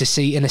going to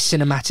see in a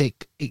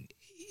cinematic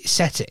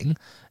setting?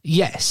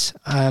 Yes.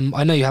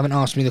 I know you haven't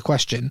asked me the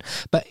question,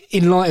 but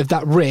in light of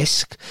that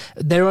risk,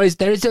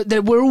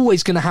 we're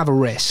always going to have a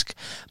risk.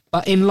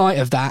 But in light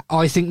of that,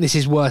 I think this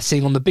is worth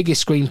seeing on the biggest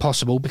screen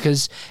possible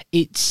because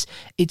it's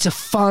a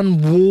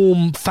fun,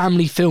 warm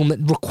family film that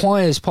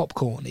requires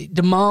popcorn. It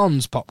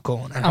demands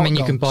popcorn. And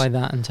you can buy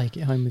that and take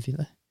it home with you,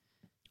 though.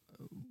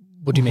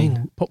 What do you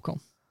mean? Popcorn.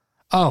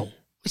 Oh.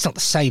 It's not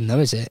the same, though,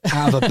 is it?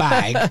 Out of a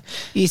bag.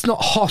 It's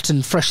not hot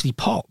and freshly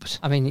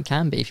popped. It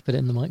can be if you put it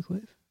in the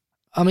microwave.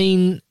 What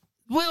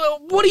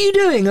are you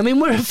doing?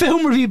 We're a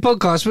film review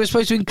podcast. We're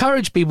supposed to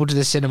encourage people to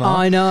the cinema.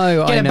 I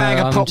know. Get a bag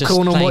of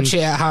popcorn and watch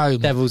it at home.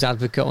 Devil's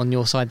advocate on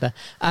your side there.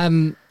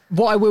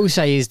 What I will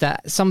say is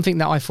that something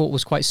that I thought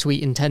was quite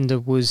sweet and tender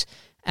was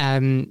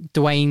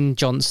Dwayne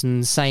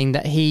Johnson saying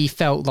that he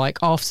felt like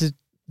after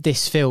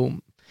this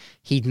film,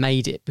 he'd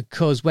made it,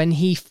 because when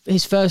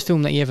his first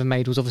film that he ever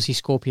made was obviously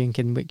Scorpion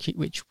King,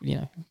 which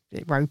a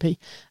bit ropey,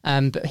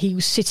 but he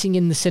was sitting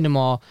in the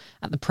cinema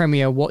at the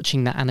premiere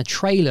watching that, and a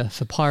trailer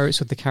for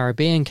Pirates of the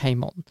Caribbean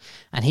came on,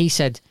 and he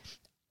said,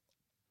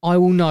 I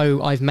will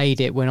know I've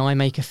made it when I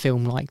make a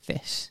film like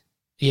this.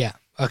 Yeah,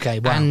 okay,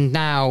 wow. And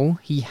now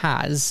he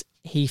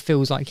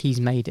feels like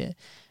he's made it.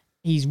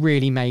 He's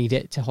really made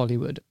it to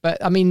Hollywood. But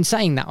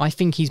saying that, I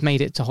think he's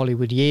made it to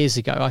Hollywood years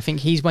ago. I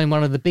think he's won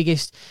one of the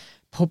biggest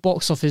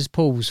box office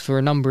pulls for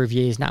a number of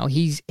years now.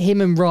 Him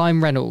and Ryan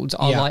Reynolds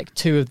are like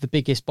two of the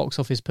biggest box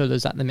office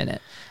pullers at the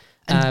minute.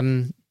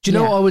 Do you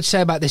know what I would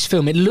say about this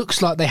film? It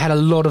looks like they had a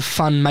lot of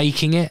fun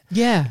making it.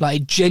 Yeah.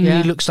 Like, it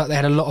genuinely looks like they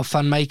had a lot of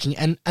fun making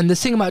it. And the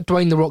thing about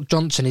Dwayne "The Rock"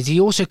 Johnson is he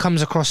also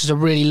comes across as a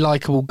really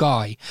likeable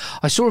guy.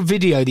 I saw a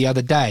video the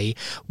other day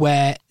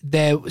where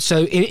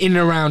in and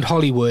around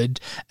Hollywood,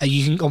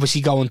 you can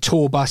obviously go on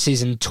tour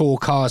buses and tour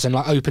cars and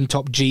like open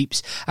top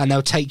Jeeps, and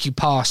they'll take you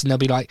past and they'll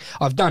be like,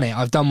 I've done it.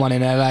 I've done one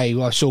in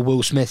LA. I saw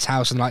Will Smith's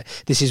house and like,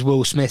 this is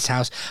Will Smith's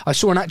house. I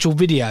saw an actual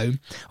video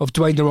of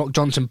Dwayne "The Rock"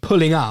 Johnson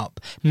pulling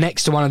up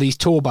next to one of these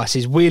tour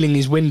buses, wheeling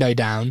his window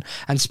down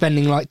and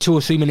spending like 2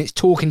 or 3 minutes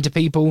talking to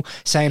people,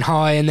 saying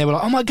hi, and they were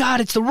like, oh my God,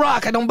 it's The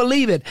Rock, I don't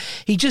believe it.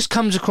 He just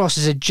comes across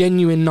as a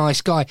genuine nice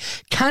guy.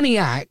 Can he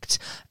act?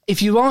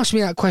 If you asked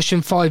me that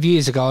question 5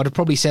 years ago, I'd have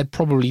probably said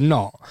probably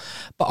not.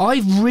 But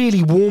I've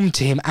really warmed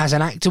to him as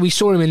an actor. We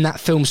saw him in that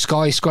film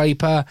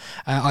Skyscraper.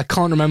 I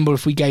can't remember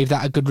if we gave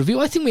that a good review.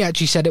 I think we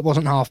actually said it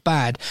wasn't half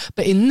bad.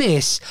 But in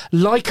this,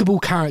 likeable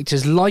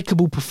characters,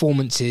 likeable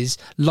performances,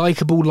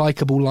 likeable.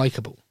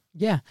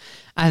 Yeah.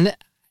 And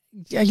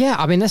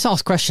let's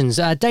ask questions.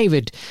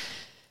 David,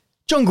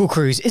 Jungle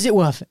Cruise, is it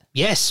worth it?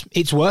 Yes,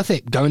 it's worth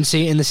it. Go and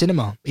see it in the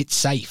cinema. It's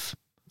safe.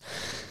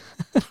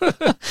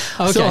 Okay.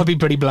 I thought I'd be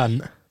pretty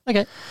blunt.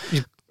 Okay.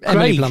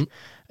 Emily Blunt.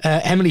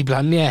 Emily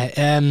Blunt,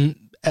 yeah.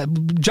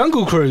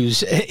 Jungle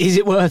Cruise, is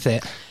it worth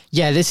it?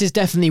 Yeah, this is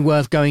definitely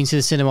worth going to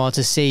the cinema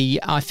to see.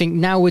 I think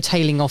now we're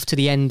tailing off to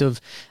the end of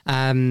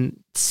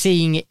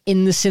seeing it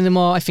in the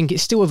cinema. I think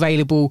it's still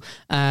available,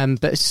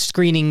 but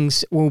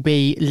screenings will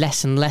be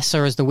less and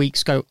lesser as the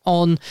weeks go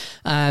on.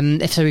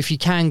 If you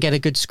can get a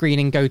good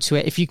screening, go to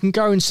it. If you can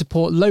go and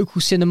support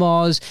local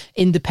cinemas,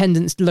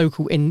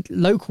 local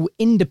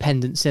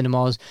independent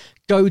cinemas,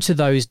 go to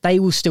those. They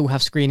will still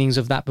have screenings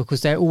of that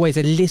because they're always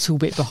a little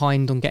bit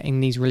behind on getting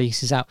these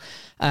releases out.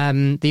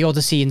 The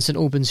Odyssey in St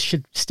Albans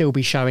should still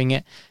be showing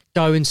it.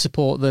 Go and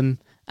support them.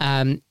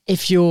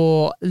 If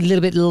you're a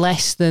little bit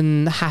less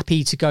than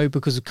happy to go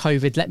because of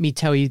COVID, let me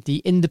tell you, the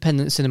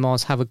independent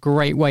cinemas have a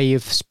great way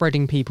of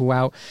spreading people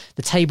out.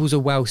 The tables are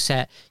well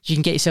set. You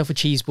can get yourself a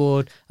cheese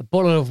board, a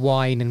bottle of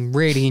wine, and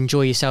really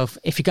enjoy yourself.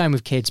 If you're going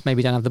with kids,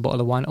 maybe don't have the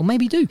bottle of wine, or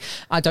maybe do.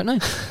 I don't know.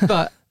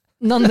 But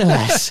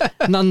nonetheless,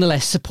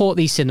 support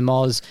these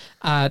cinemas.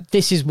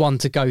 This is one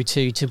to go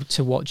to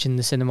watch in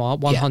the cinema,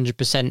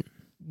 100%.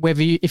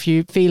 If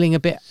you're feeling a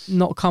bit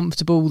not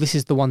comfortable, this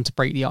is the one to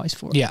break the ice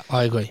for. Yeah,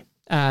 I agree.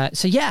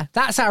 So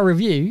that's our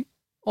review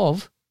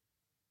of,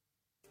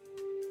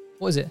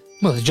 what is it?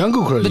 Well, The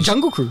Jungle Cruise. The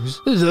Jungle Cruise.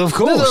 Of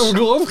course. Of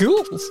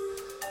course.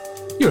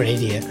 You're an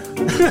idiot.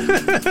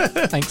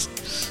 Thanks.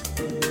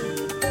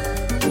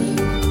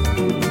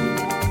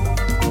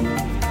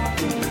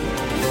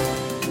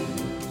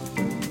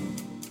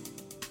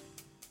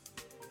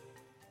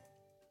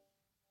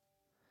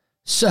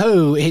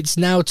 So it's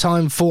now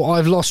time for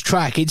I've Lost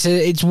Track.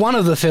 It's one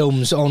of the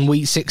films on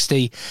week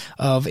 60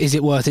 of Is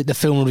It Worth It, the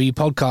film review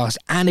podcast,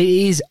 and it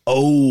is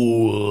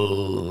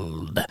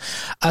old.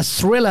 A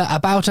thriller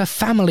about a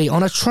family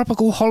on a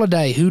tropical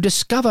holiday who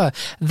discover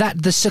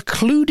that the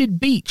secluded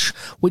beach,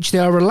 which they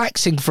are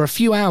relaxing for a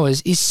few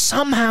hours, is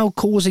somehow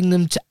causing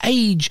them to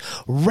age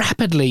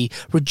rapidly,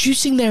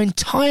 reducing their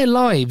entire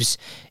lives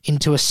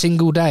into a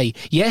single day.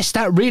 Yes,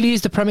 that really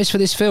is the premise for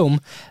this film.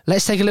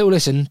 Let's take a little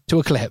listen to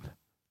a clip.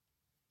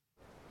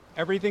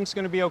 Everything's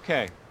gonna be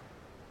okay.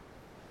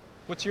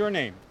 What's your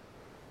name?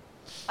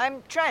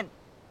 I'm Trent.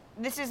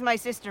 This is my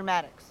sister,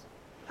 Maddox.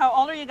 How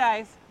old are you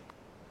guys?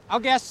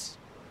 I'll guess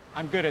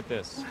I'm good at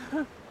this.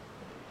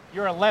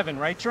 You're 11,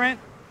 right,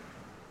 Trent?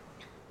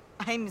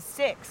 I'm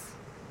 6.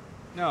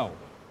 No.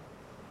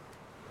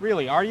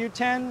 Really, are you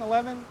 10,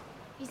 11?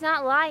 He's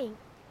not lying.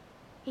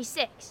 He's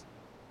 6.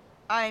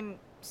 I'm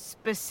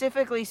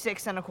specifically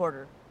 6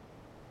 1/4.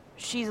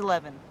 She's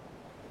 11.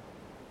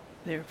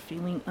 They're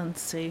feeling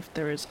unsafe.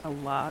 There is a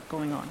lot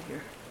going on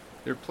here.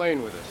 They're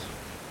playing with us.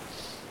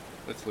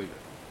 Let's leave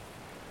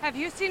it. Have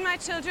you seen my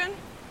children?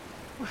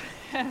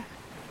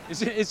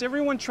 Is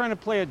everyone trying to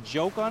play a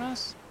joke on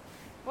us?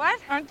 What?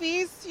 Aren't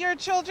these your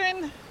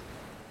children?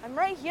 I'm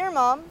right here,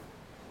 Mom.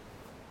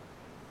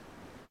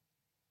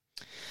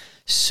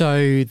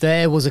 So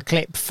there was a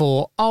clip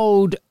for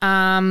old.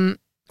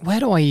 Where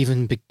do I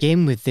even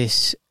begin with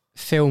this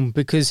film?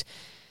 Because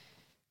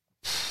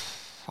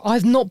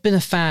I've not been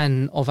a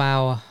fan of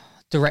our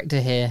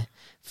director here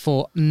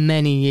for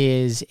many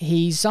years.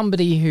 He's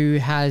somebody who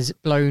has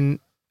blown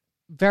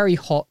very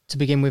hot to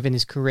begin with in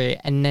his career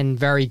and then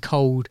very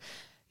cold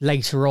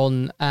later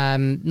on.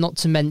 Not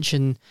to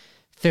mention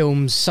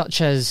films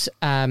such as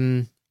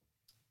The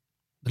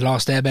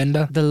Last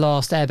Airbender. The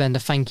Last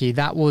Airbender, thank you.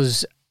 That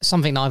was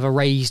something that I've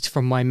erased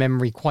from my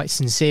memory quite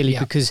sincerely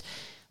because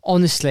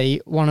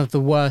honestly, one of the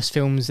worst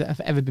films that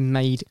have ever been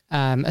made,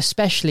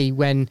 especially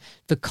when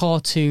the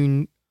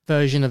cartoon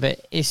version of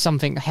it is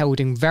something held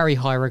in very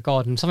high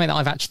regard and something that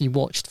I've actually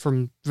watched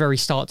from very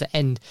start to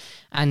end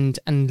and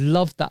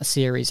loved that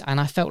series, and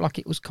I felt like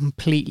it was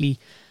completely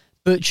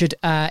butchered.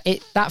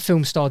 That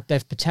film starred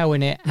Dev Patel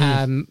in it,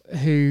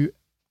 who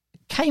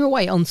came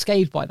away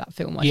unscathed by that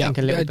film, I think,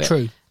 a little bit.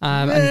 True.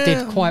 And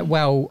did quite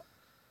well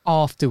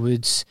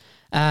afterwards.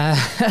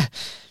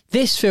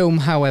 This film,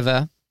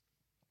 however,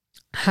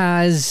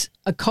 has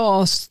a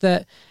cast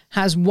that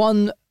has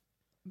one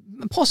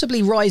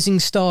possibly rising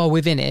star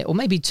within it, or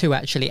maybe two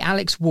actually,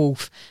 Alex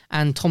Wolff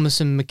and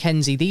Thomasin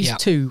McKenzie. These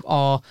two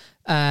are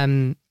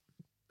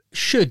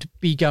should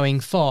be going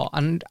far,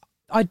 and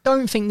I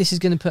don't think this is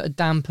going to put a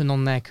dampen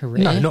on their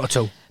career. No, not at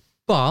all.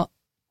 But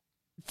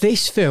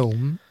this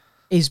film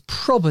is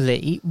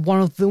probably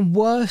one of the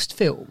worst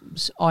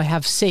films I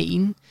have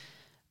seen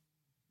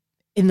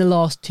in the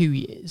last 2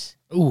 years.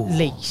 Ooh.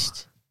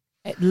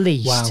 At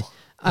least. Wow.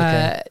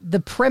 Okay. The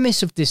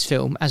premise of this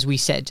film, as we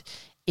said,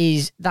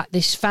 is that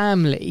this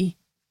family,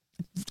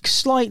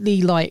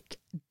 slightly like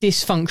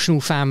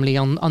dysfunctional family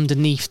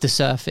underneath the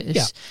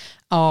surface,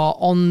 are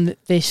on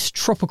this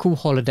tropical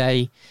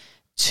holiday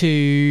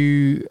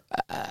to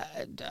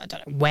I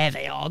don't know where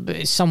they are, but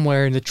it's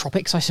somewhere in the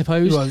tropics, I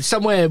suppose. Well,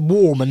 somewhere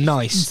warm and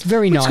nice. It's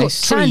very nice. Got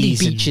Sandy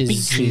trees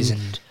beaches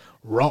and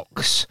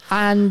rocks.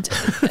 And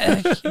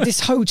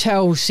this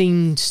hotel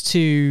seems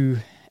to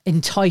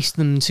entice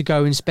them to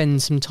go and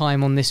spend some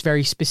time on this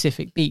very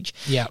specific beach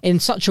in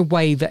such a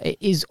way that it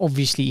is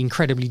obviously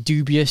incredibly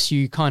dubious.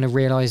 You kind of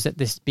realise that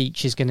this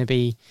beach is going to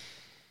be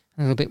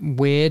a little bit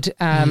weird.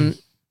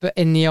 But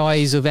in the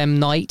eyes of M.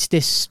 Night,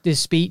 this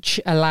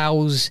beach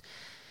allows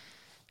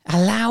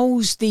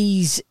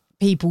these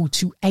people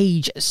to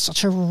age at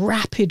such a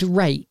rapid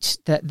rate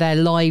that their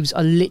lives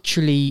are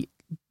literally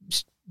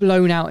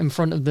blown out in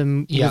front of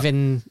them Yeah.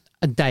 within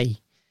a day.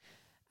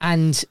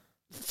 And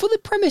for the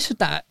premise of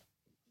that,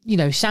 you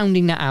know,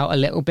 sounding that out a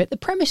little bit, the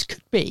premise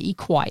could be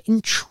quite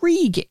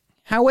intriguing.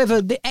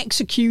 However, the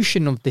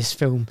execution of this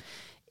film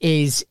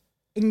is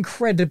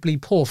incredibly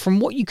poor. From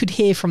what you could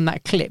hear from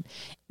that clip,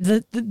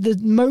 the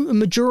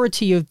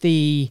majority of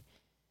the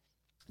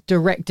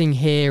directing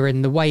here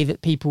and the way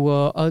that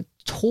people are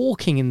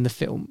talking in the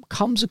film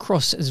comes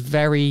across as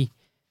very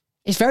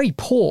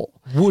poor.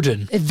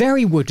 Wooden.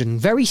 Very wooden,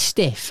 very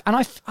stiff.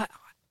 And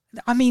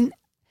I mean,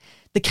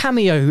 the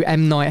cameo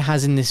M. Night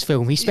has in this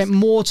film, he spent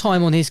more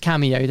time on his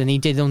cameo than he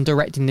did on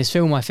directing this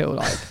film, I feel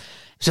like.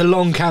 It's a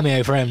long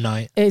cameo for M.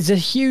 Night. It's a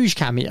huge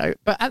cameo,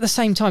 but at the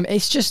same time,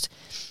 it's just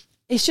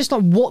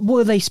like, what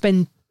will they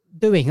spend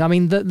doing? I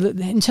mean,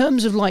 in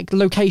terms of like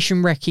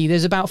location recce,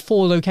 there's about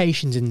 4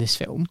 locations in this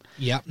film.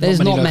 Yeah, there's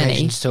not many.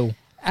 Locations at all.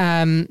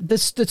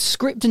 The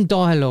script and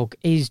dialogue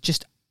is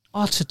just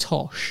utter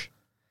tosh.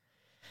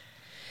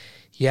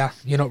 Yeah,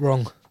 you're not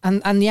wrong.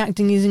 And the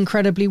acting is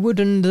incredibly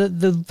wooden.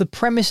 The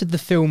premise of the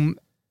film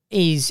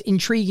is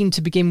intriguing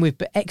to begin with,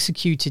 but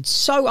executed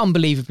so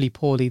unbelievably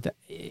poorly that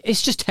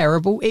it's just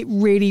terrible. It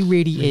really,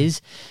 really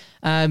is.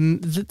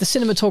 The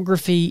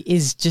cinematography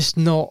is just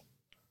not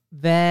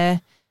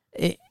there.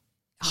 It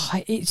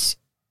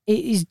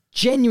is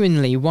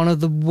genuinely one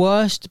of the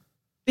worst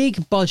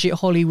big budget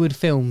Hollywood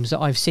films that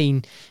I've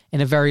seen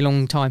in a very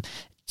long time.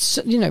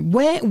 So, you know,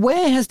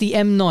 where has the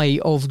M.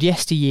 Night of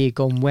yesteryear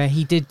gone, where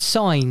he did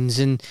Signs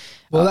and...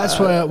 Well, that's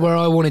where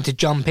I wanted to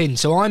jump in.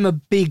 So I'm a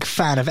big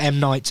fan of M.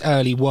 Night's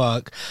early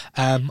work.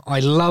 I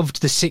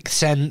loved The Sixth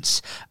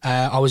Sense.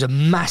 I was a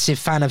massive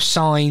fan of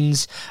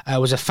Signs. I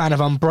was a fan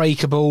of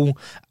Unbreakable.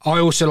 I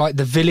also like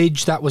The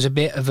Village. That was a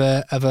bit of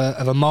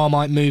a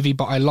Marmite movie,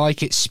 but I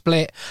like it.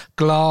 Split,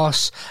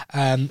 Glass.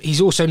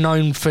 He's also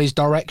known for his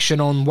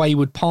direction on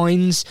Wayward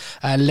Pines.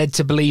 Led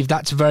to believe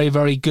that's very,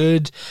 very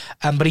good.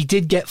 But he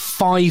did get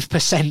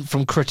 5%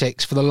 from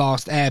critics for The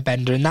Last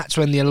Airbender, and that's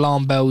when the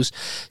alarm bells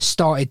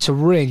started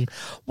to ring.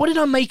 What did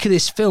I make of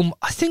this film?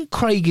 I think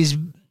Craig is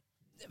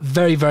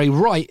very, very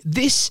right.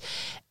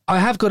 I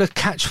have got a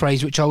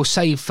catchphrase which I will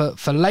save for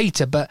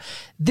later, but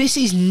this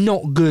is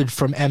not good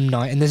from M.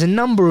 Night, and there's a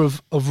number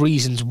of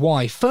reasons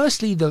why.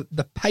 Firstly,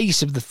 the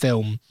pace of the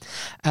film.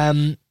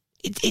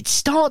 It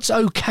starts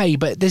okay,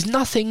 but there's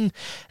nothing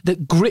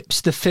that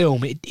grips the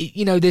film.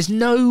 There's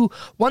no,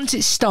 once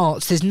it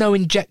starts, there's no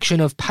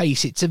injection of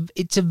pace. It's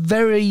a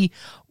very,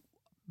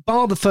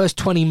 bar the first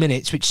 20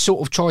 minutes, which sort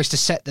of tries to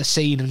set the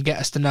scene and get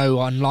us to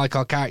know and like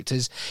our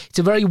characters, it's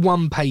a very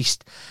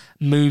one-paced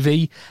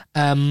movie.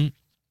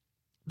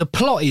 The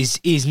plot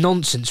is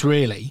nonsense,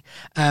 really.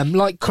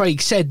 Like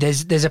Craig said,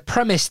 there's a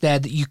premise there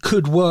that you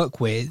could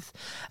work with.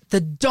 The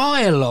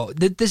dialogue,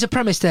 there's a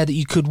premise there that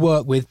you could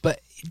work with,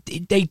 but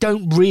they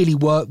don't really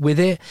work with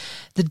it.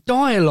 The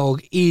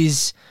dialogue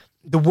is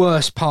the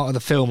worst part of the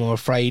film, I'm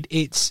afraid.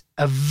 It's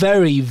a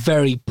very,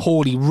 very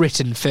poorly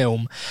written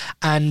film,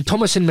 and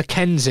Thomasin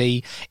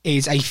McKenzie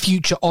is a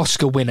future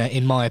Oscar winner,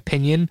 in my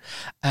opinion.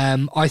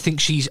 I think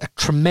she's a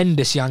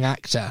tremendous young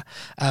actor.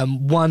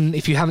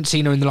 If you haven't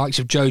seen her in the likes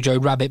of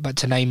Jojo Rabbit, but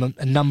to name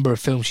a number of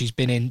films she's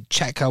been in,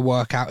 check her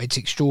work out. It's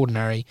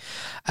extraordinary.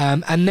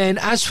 And then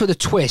as for the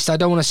twist, I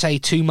don't want to say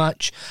too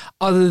much,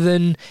 other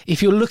than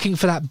if you're looking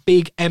for that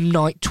big M.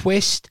 Night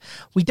twist,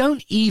 we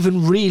don't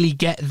even really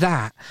get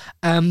that.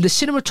 The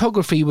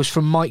cinematography was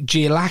from Mike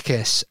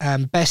Giolakis,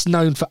 best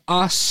known for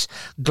Us,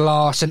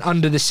 Glass, and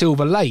Under the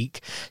Silver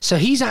Lake. So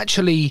he's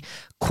actually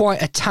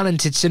quite a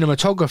talented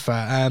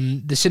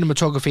cinematographer. The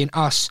cinematography in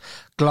Us,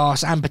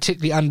 Glass, and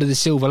particularly Under the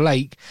Silver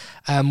Lake,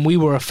 we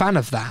were a fan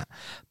of that.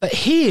 But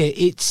here,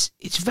 it's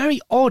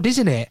very odd,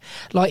 isn't it?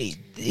 Like,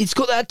 it's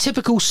got that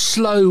typical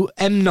slow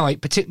M.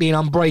 Night, particularly in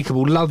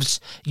Unbreakable, loves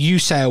you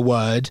say a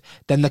word,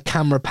 then the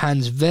camera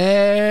pans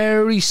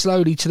very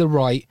slowly to the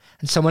right,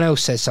 and someone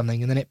else says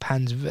something, and then it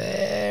pans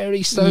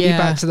very slowly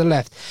back to the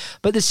left.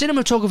 But the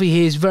cinematography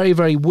here is very,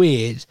 very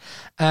weird.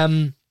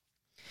 I'll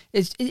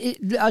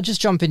just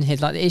jump in here.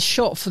 Like, it's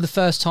shot for the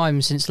first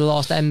time since The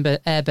Last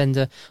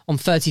Airbender on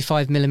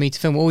 35mm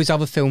film. All his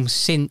other films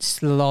since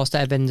The Last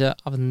Airbender,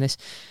 other than this,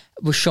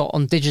 were shot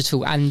on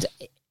digital, and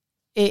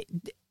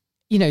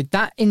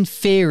that in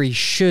theory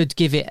should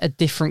give it a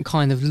different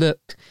kind of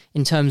look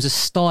in terms of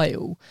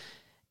style,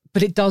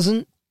 but it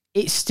doesn't.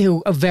 It's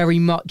still a very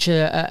much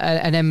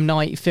an M.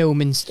 Night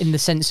film in the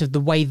sense of the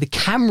way the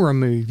camera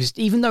moves,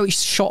 even though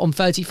it's shot on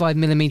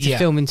 35mm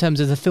film in terms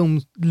of the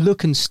film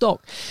look and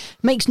stock,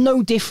 makes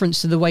no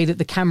difference to the way that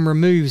the camera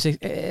moves,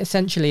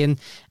 essentially.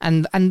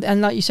 And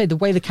like you say, the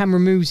way the camera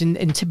moves in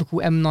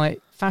typical M.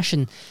 Night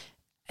fashion,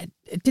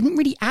 it didn't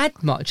really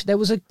add much. There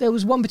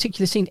was one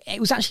particular scene. It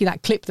was actually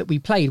that clip that we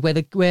played where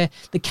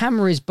the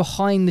camera is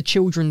behind the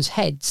children's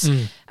heads,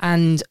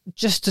 and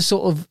just to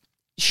sort of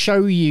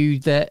show you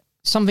that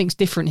something's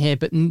different here,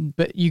 but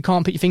you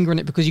can't put your finger on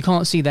it because you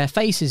can't see their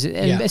faces.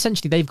 And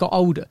essentially, they've got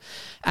older,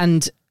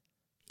 and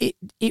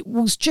it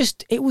was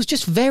just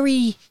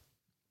very,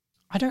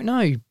 I don't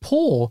know,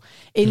 poor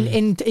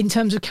in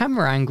terms of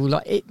camera angle.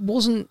 Like, it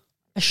wasn't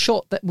a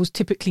shot that was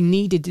typically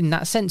needed in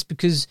that sense,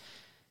 because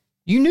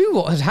you knew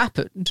what had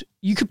happened.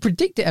 You could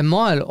predict it a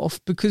mile off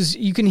because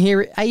you can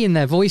hear it, A, in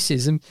their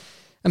voices, and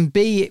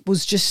B, it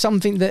was just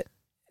something that,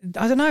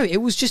 I don't know, it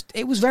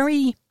was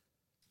very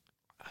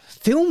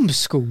film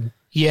school.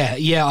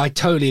 Yeah, I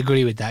totally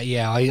agree with that.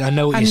 Yeah, I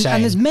know what you're saying.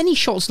 And there's many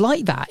shots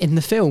like that in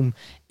the film.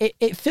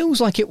 It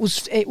feels like it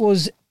was,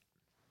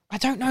 I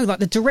don't know, like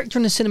the director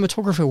and the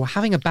cinematographer were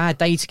having a bad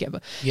day together.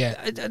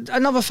 Yeah.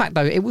 Another fact,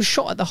 though, it was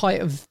shot at the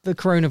height of the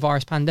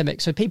coronavirus pandemic,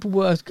 so people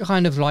were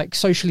kind of like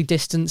socially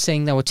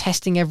distancing, they were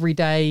testing every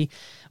day,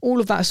 all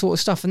of that sort of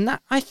stuff, and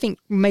that, I think,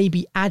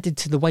 maybe added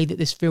to the way that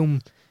this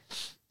film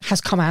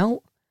has come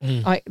out.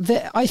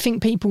 I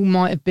think people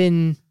might have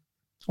been,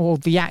 or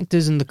the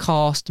actors and the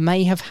cast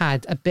may have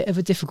had a bit of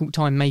a difficult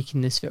time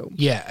making this film.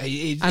 Yeah,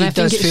 and I think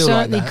does it feel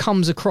certainly like that.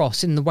 comes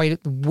across in the way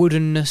that the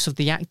woodenness of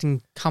the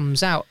acting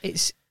comes out.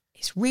 It's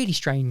really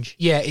strange.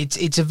 Yeah,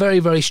 it's a very,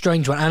 very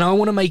strange one, and I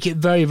want to make it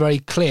very, very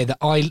clear that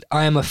I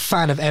am a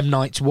fan of M.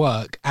 Night's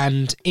work.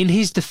 And in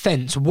his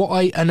defence,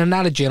 an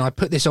analogy, and I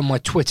put this on my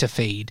Twitter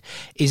feed,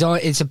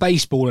 it's a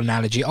baseball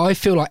analogy. I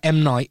feel like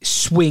M. Night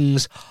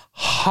swings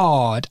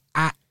hard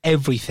at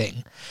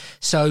everything.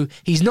 So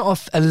he's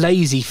not a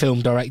lazy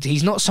film director.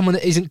 He's not someone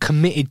that isn't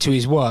committed to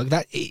his work.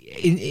 That,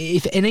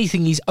 if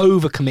anything, he's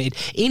overcommitted.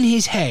 In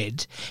his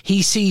head,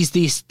 he sees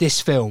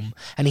this film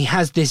and he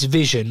has this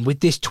vision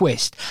with this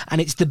twist, and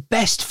it's the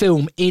best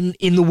film in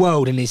the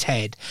world in his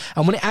head.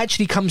 And when it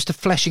actually comes to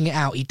fleshing it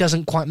out, he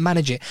doesn't quite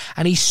manage it.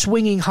 And he's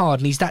swinging hard,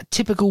 and he's that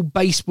typical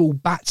baseball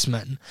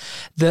batsman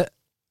that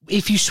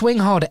if you swing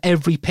hard at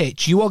every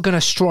pitch, you are going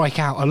to strike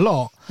out a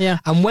lot. Yeah.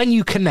 And when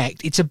you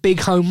connect, it's a big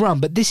home run.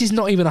 But this is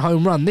not even a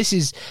home run. This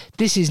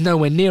is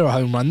nowhere near a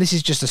home run. This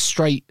is just a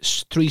straight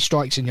 3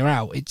 strikes and you're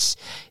out. It's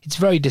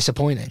very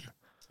disappointing.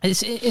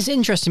 It's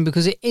interesting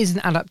because it is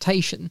an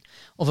adaptation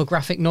of a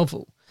graphic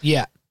novel.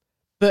 Yeah.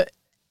 But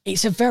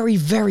it's a very,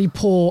 very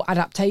poor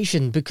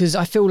adaptation, because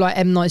I feel like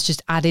M. Night's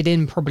just added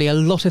in probably a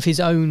lot of his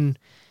own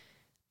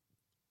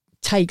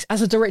takes,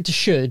 as a director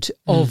should,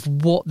 of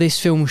what this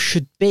film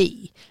should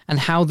be and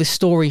how the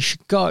story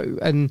should go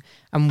and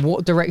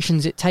what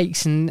directions it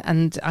takes,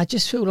 and I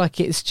just feel like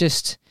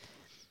it's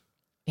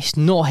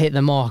not hit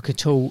the mark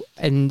at all,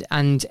 and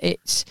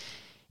it's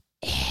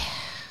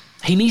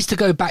he needs to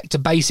go back to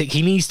basic.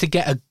 He needs to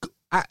get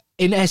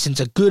in essence,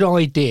 a good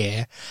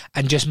idea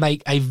and just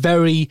make a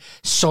very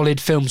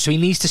solid film. So he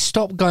needs to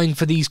stop going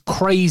for these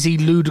crazy,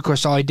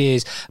 ludicrous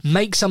ideas,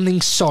 make something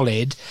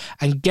solid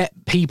and get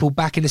people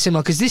back in the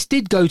cinema. Because this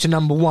did go to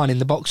 #1 in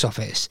the box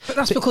office. But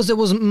that's because there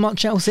wasn't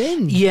much else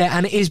in. Yeah,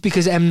 and it is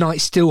because M. Night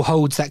still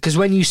holds that. Because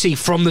when you see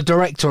from the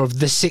director of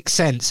The Sixth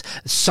Sense,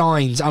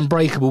 Signs,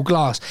 Unbreakable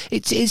Glass,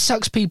 it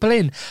sucks people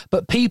in.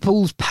 But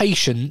people's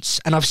patience,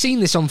 and I've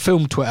seen this on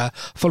film Twitter,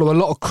 follow a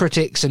lot of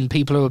critics and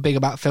people who are big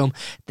about film,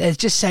 they're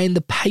just saying the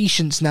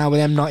patience now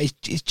with M. Night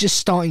is just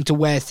starting to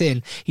wear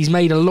thin. He's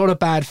made a lot of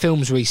bad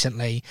films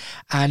recently,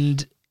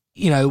 and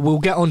we'll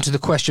get onto the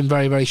question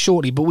very, very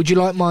shortly. But would you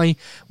like my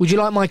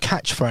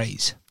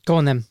catchphrase? Go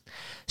on then.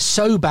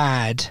 So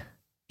bad,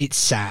 it's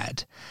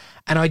sad.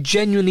 And I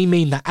genuinely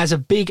mean that as a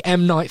big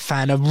M. Night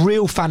fan, a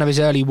real fan of his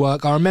early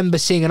work. I remember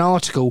seeing an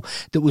article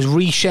that was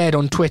reshared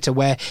on Twitter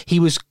where he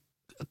was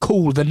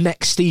called the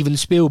next Steven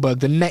Spielberg,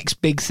 the next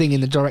big thing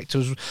in the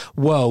director's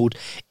world.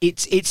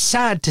 It's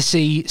sad to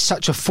see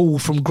such a fall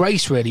from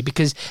grace, really,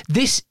 because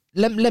this,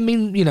 let me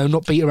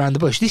not beat around the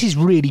bush, this is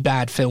really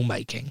bad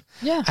filmmaking.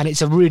 Yeah. And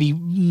it's a really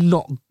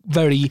not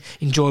very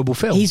enjoyable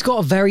film. He's got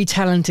a very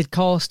talented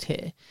cast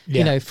here.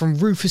 Yeah. From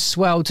Rufus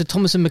Swell to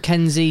Thomasin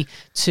McKenzie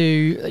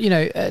to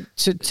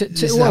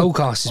the whole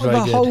cast is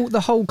very good.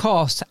 The whole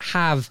cast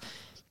have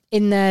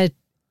in their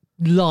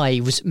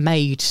lives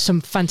made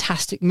some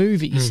fantastic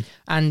movies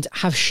and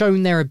have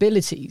shown their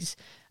abilities.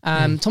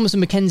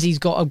 Thomasin McKenzie's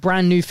got a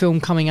brand new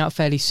film coming out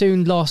fairly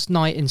soon, Last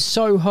Night in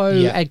Soho,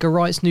 Edgar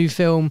Wright's new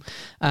film.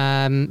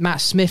 Matt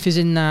Smith is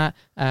in that.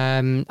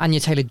 Anya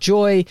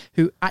Taylor-Joy,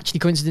 who actually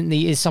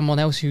coincidentally is someone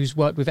else who's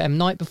worked with M.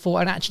 Night before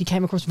and actually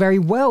came across very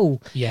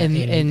well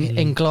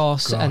in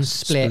Glass and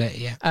Split.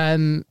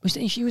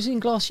 She was in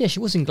Glass? Yeah, she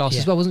was in Glass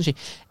as well, wasn't she?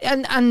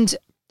 And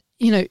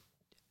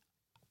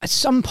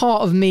some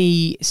part of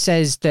me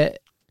says that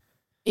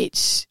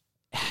it's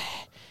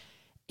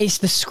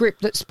the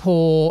script that's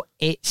poor,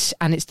 it's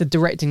the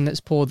directing that's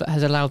poor that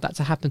has allowed that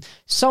to happen.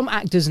 Some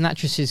actors and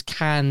actresses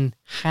can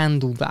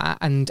handle that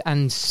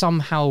and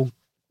somehow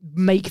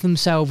make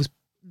themselves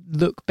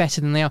look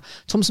better than they are.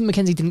 Thomasin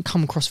McKenzie didn't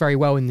come across very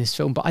well in this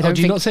film, but I don't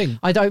think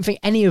I don't think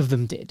any of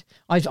them did.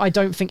 I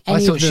don't think any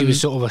of them. I thought she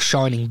was sort of a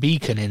shining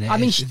beacon in it. I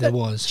mean,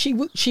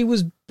 she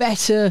was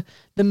better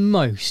than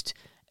most.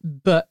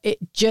 But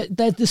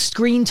the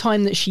screen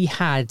time that she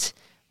had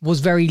was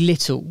very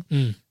little,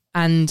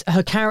 and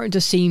her character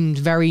seemed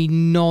very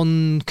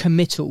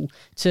non-committal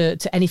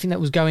to anything that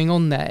was going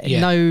on there.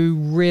 Yeah. No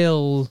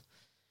real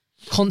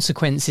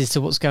consequences to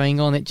what's going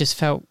on. It just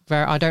felt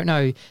very, I don't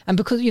know. And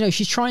because,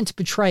 she's trying to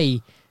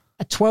portray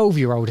a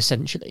 12-year-old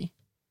essentially,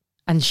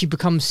 and she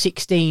becomes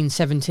 16,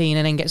 17,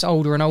 and then gets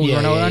older and older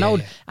and older and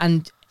older.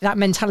 And that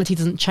mentality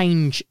doesn't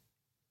change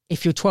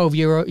if you're 12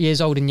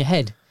 years old in your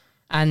head.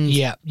 And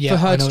for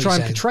her to try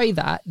and portray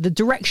that, the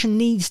direction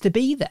needs to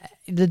be there.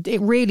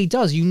 It really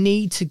does. You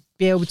need to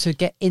be able to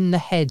get in the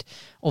head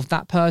of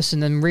that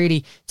person and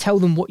really tell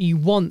them what you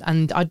want.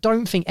 And I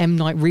don't think M.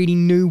 Night really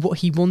knew what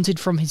he wanted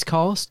from his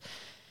cast.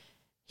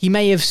 He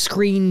may have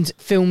screened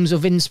films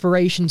of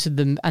inspiration to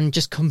them and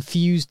just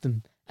confused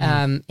them.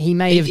 He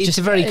may have It's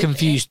a very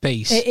confused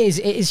piece. It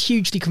is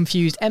hugely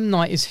confused. M.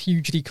 Night is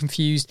hugely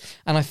confused,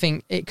 and I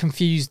think it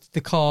confused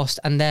the cast,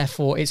 and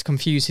therefore it's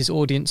confused his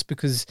audience,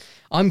 because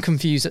I'm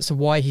confused as to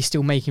why he's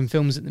still making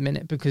films at the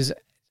minute, because,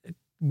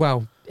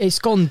 well, it's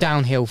gone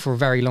downhill for a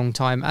very long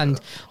time,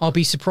 and I'll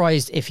be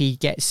surprised if he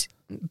gets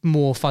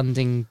more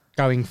funding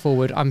going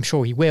forward. I'm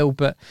sure he will,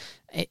 but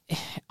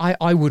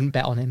I wouldn't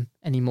bet on him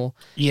anymore.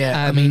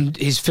 Yeah, I mean,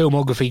 his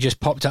filmography just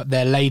popped up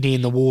there. Lady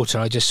in the Water,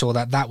 I just saw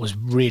that was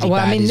really bad.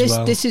 I mean,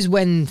 well. This is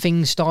when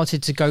things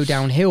started to go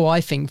downhill,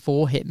 I think,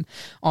 for him.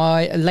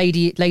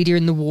 Lady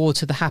in the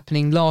Water, The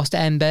Happening, Last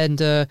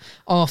Airbender,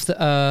 After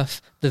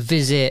Earth, The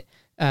Visit,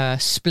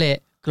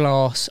 Split,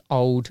 Glass,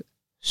 Old.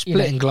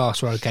 Split and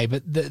Glass were okay,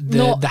 but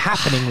the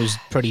Happening was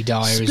pretty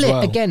dire Split, as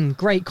well. Again,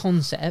 great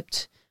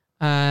concept.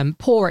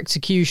 Poor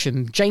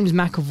execution. James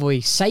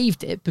McAvoy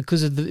saved it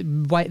because of the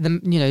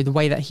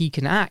way that he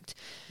can act.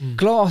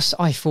 Glass,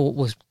 I thought,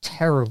 was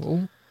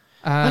terrible.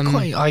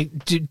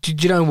 Do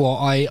you know what?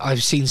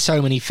 I've seen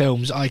so many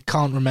films. I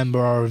can't remember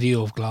our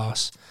review of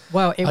Glass.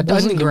 Well, I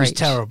don't think it was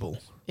terrible.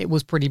 It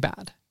was pretty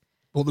bad.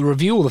 What, the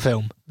review or the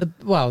film? The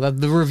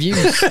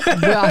reviews.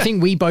 Well, I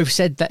think we both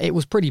said that it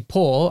was pretty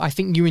poor. I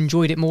think you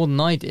enjoyed it more than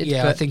I did.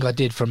 Yeah, I think I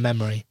did from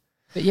memory.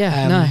 But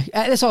yeah, no.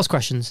 Let's ask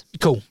questions.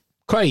 Cool.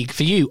 Craig,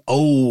 for you,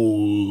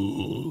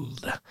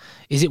 Old.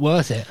 Is it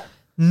worth it?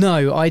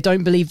 No, I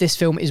don't believe this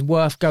film is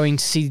worth going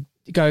to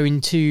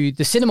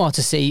the cinema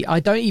to see. I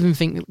don't even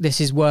think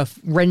this is worth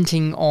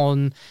renting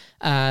on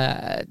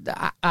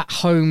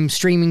at-home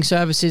streaming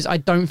services. I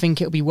don't think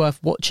it'll be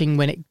worth watching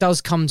when it does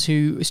come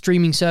to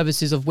streaming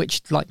services, of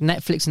which, like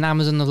Netflix and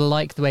Amazon are the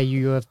like, where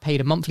you have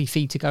paid a monthly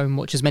fee to go and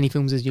watch as many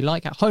films as you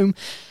like at home.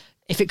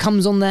 If it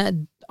comes on there,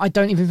 I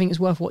don't even think it's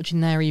worth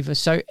watching there either.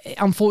 So,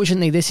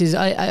 unfortunately, this is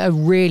a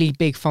really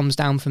big thumbs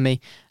down for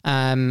me.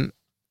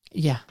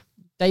 Yeah.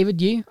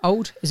 David, you?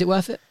 Old? Is it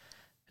worth it?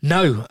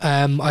 No,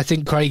 I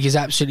think Craig is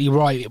absolutely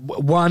right.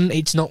 One,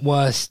 it's not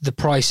worth the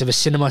price of a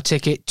cinema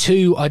ticket.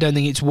 Two, I don't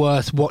think it's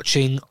worth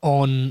watching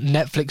on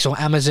Netflix or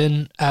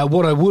Amazon.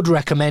 What I would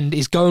recommend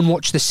is go and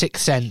watch The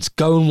Sixth Sense.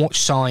 Go and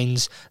watch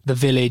Signs, The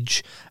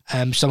Village,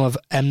 some of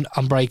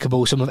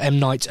Unbreakable, some of M.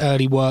 Night's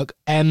early work.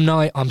 M.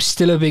 Night, I'm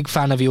still a big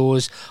fan of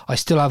yours. I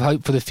still have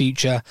hope for the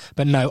future.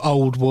 But no,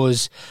 Old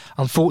was,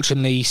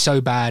 unfortunately, so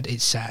bad,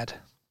 it's sad.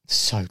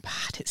 So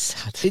bad, it's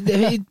sad.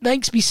 It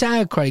makes me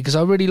sad, Craig, because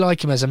I really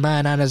like him as a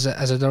man and as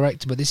a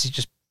director, but this is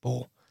just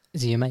poor.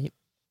 Is he your mate?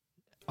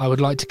 I would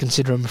like to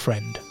consider him a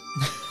friend.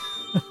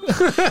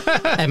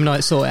 M.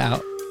 Night, sort it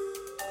out.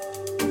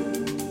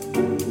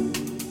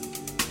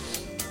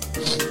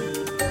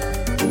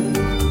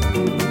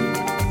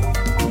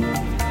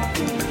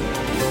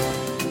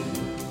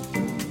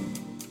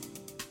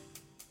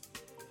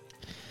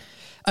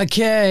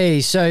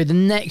 Okay, so the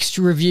next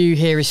review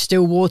here is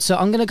Stillwater.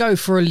 I'm going to go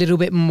for a little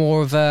bit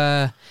more of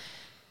a...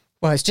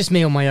 Well, it's just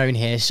me on my own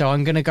here, so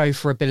I'm going to go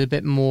for a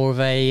bit more of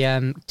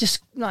a...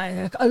 just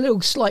like a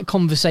little slight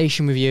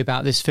conversation with you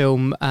about this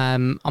film.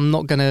 I'm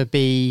not going to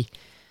be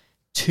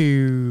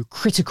too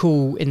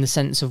critical in the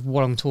sense of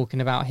what I'm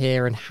talking about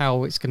here and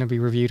how it's going to be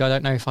reviewed. I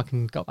don't know if I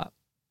can get that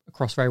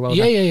across very well.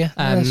 Yeah.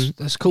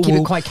 That's cool. Keep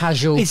it quite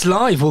casual. It's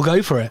live. We'll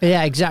go for it.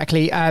 Yeah,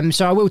 exactly.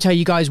 So I will tell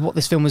you guys what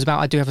this film was about.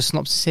 I do have a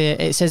synopsis here.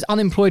 It says,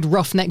 unemployed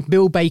roughneck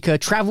Bill Baker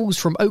travels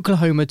from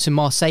Oklahoma to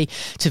Marseille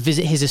to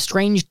visit his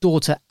estranged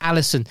daughter,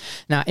 Allison.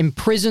 Now,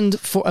 imprisoned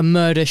for a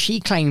murder she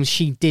claims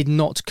she did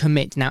not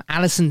commit. Now,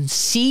 Allison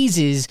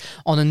seizes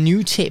on a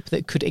new tip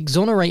that could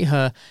exonerate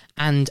her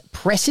and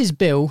presses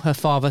Bill, her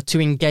father, to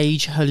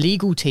engage her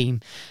legal team.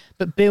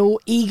 But Bill,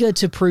 eager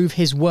to prove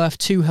his worth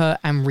to her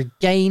and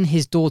regain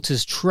his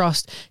daughter's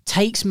trust,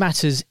 takes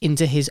matters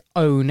into his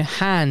own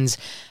hands.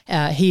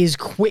 He is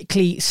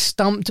quickly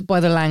stumped by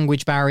the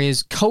language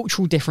barriers,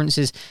 cultural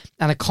differences,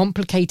 and a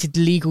complicated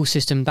legal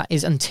system that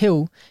is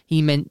until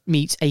he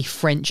meets a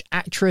French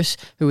actress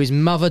who is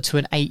mother to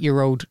an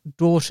 8-year-old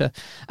daughter.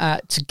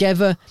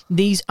 Together,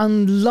 these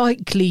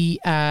unlikely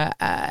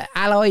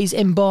allies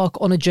embark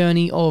on a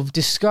journey of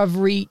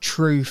discovery,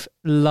 truth,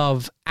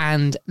 love,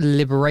 and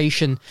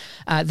liberation.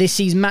 This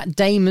sees Matt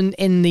Damon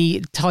in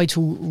the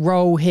title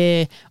role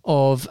here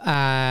of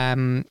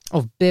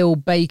Bill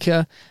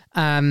Baker.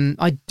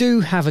 I do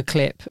have a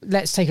clip.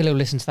 Let's take a little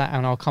listen to that,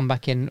 and I'll come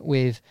back in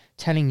with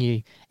telling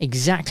you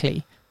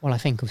exactly what I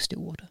think of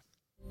Stillwater.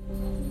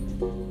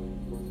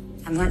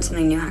 I've learned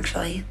something new,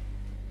 actually.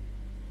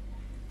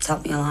 It's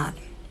helped me a lot.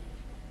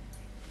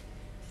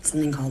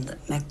 Something called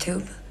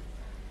Mektub.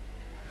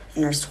 A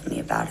nurse told me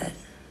about it.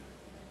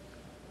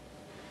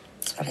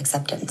 It's about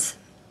acceptance.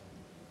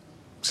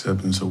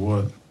 Acceptance of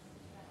what?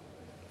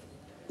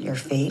 Your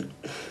fate.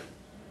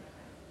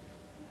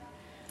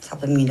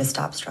 helping me to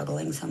stop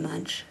struggling so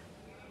much.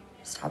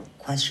 Stop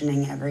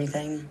questioning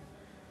everything.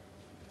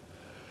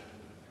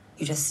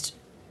 You just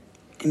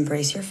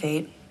embrace your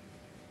fate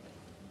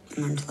and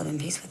learn to live in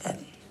peace with it.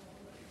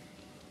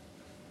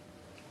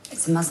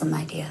 It's a Muslim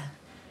idea.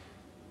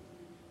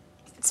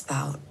 It's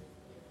about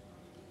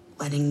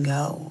letting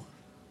go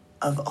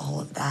of all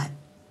of that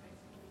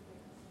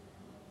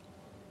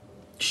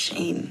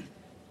shame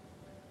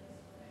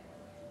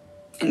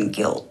and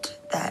guilt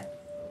that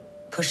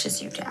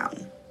pushes you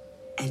down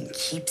and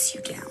keeps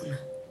you down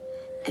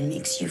and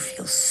makes you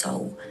feel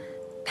so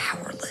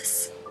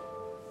powerless.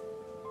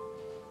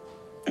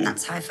 And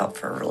that's how I felt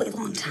for a really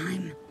long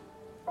time.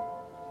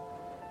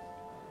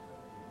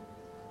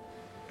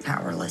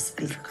 Powerless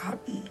and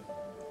forgotten.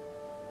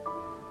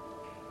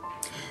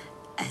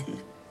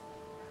 And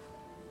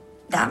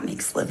that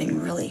makes living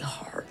really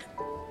hard.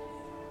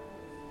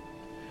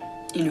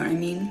 You know what I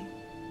mean?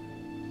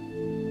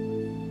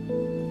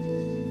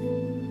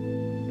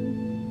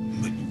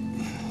 But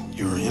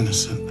you're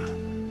innocent.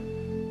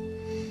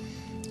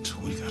 So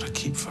we gotta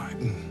keep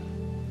fighting.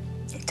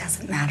 It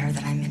doesn't matter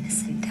that I'm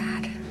innocent,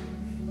 Dad.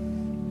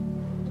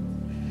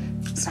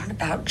 It's not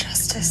about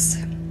justice.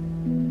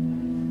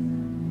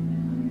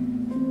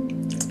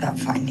 It's about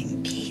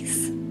finding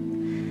peace.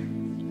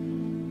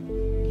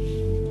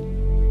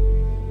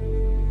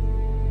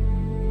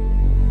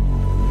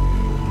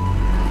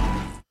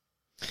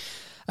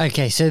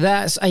 Okay, so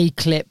that's a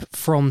clip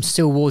from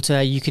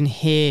Stillwater. You can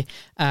hear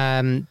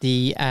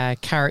the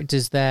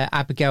characters there.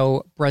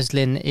 Abigail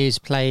Breslin is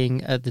playing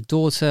the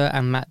daughter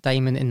and Matt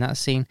Damon in that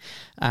scene.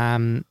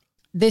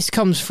 This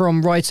comes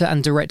from writer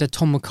and director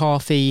Tom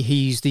McCarthy.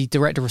 He's the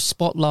director of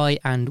Spotlight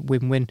and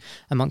Win-Win,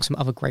 amongst some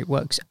other great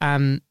works.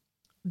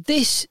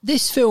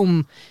 This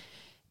film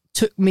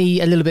took me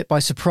a little bit by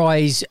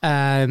surprise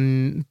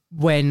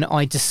when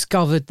I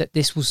discovered that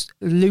this was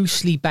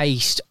loosely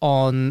based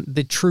on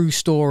the true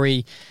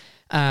story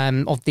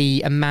of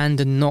the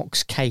Amanda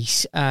Knox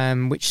case,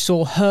 which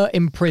saw her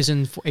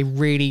imprisoned for a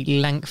really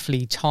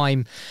lengthy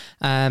time,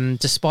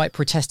 despite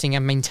protesting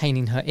and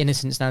maintaining her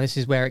innocence. Now, this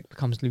is where it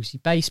becomes loosely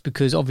based,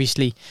 because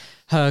obviously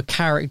her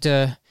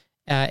character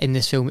in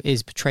this film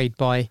is portrayed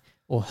by,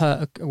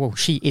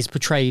 she is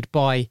portrayed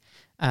by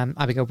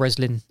Abigail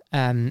Breslin,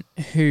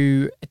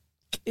 who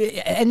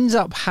ends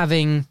up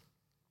having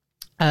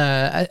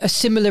a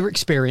similar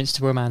experience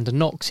to Amanda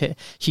Knox.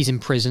 She's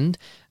imprisoned,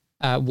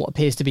 what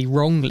appears to be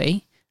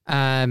wrongly,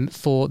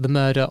 for the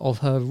murder of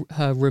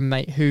her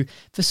roommate, who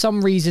for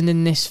some reason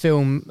in this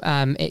film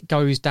it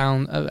goes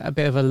down a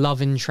bit of a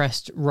love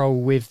interest role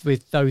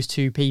with those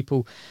two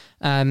people.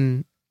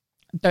 Don't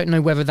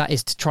know whether that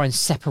is to try and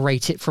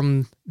separate it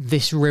from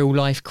this real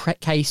life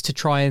case, to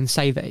try and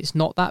say that it's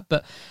not that,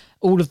 but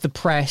all of the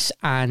press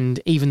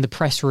and even the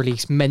press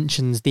release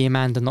mentions the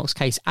Amanda Knox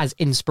case as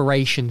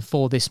inspiration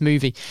for this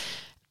movie.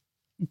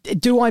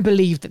 Do I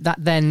believe that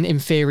then, in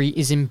theory,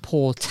 is in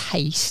poor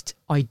taste?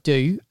 I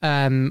do.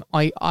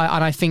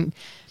 I think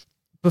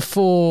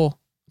before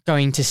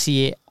going to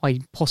see it, I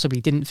possibly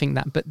didn't think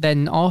that. But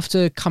then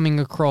after coming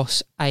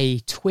across a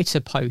Twitter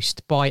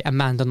post by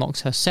Amanda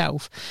Knox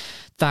herself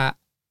that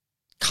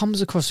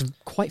comes across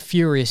quite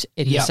furious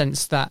in the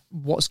sense that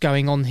what's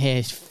going on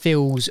here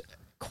feels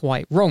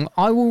quite wrong.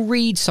 I will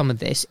read some of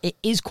this. It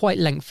is quite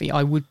lengthy.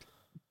 I would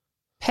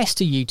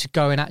pester you to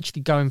go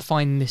and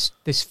find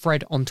this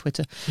thread on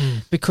Twitter,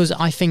 because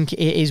I think it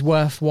is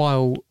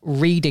worthwhile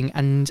reading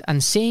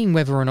and seeing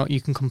whether or not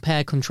you can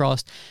compare,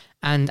 contrast,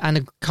 and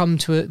come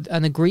to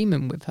an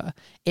agreement with her.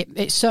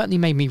 It certainly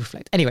made me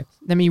reflect. Anyway,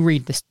 let me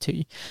read this to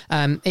you.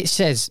 It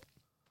says,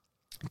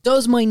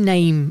 does my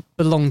name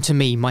belong to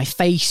me, my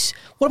face?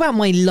 What about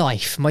my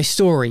life, my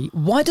story?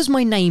 Why does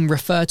my name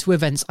refer to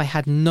events I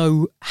had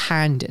no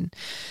hand in?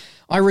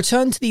 I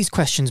return to these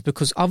questions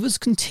because others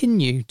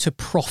continue to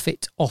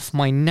profit off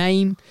my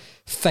name,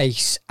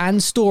 face,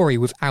 and story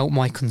without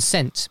my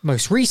consent.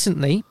 Most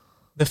recently,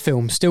 the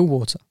film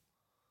Stillwater.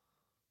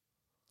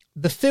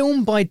 The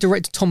film by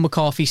director Tom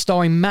McCarthy,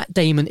 starring Matt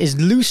Damon, is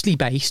loosely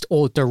based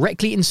or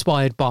directly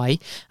inspired by,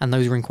 and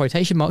those are in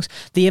quotation marks,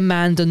 the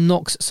Amanda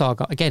Knox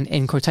saga. Again,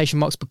 in quotation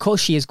marks, because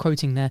she is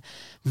quoting there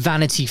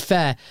Vanity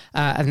Fair,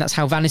 and that's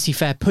how Vanity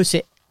Fair put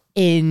it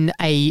in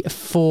a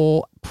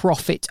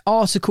for-profit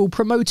article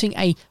promoting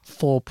a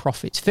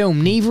for-profit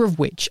film, neither of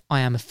which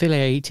I am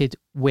affiliated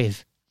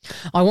with.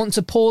 I want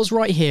to pause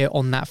right here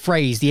on that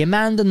phrase, the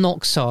Amanda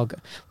Knox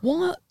saga.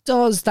 What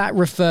does that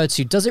refer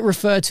to? Does it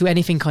refer to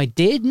anything I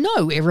did?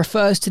 No, it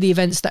refers to the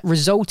events that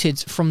resulted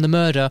from the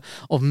murder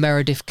of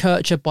Meredith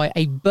Kercher by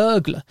a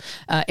burglar.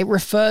 It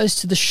refers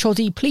to the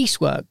shoddy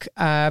police work,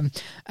 and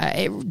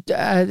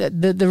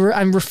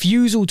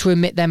refusal to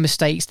admit their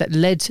mistakes that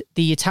led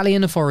the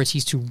Italian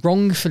authorities to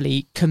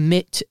wrongfully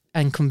commit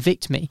and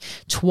convict me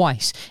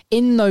twice.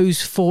 In those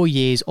 4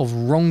 years of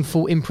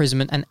wrongful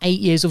imprisonment and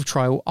 8 years of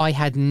trial, I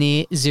had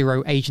near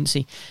zero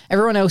agency.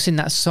 Everyone else in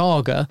that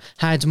saga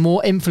had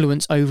more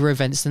influence over over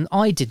events than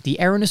I did. The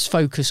erroneous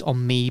focus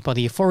on me by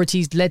the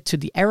authorities led to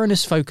the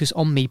erroneous focus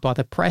on me by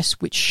the press,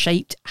 which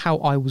shaped how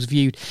I was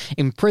viewed.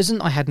 In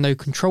prison, I had no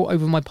control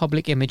over my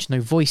public image,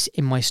 no voice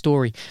in my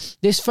story.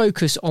 This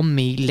focus on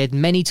me led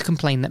many to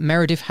complain that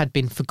Meredith had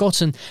been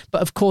forgotten,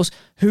 but of course,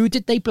 who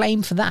did they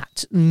blame for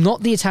that?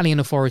 Not the Italian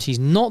authorities,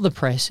 not the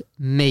press,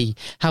 me.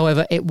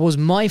 However, it was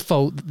my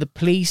fault that the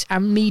police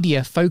and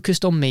media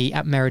focused on me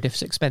at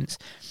Meredith's expense.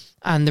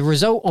 And the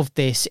result of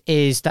this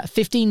is that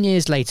 15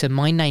 years later,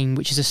 my name,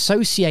 which is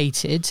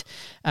associated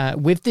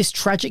with this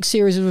tragic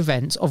series of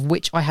events of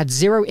which I had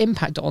zero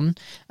impact on,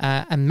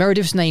 and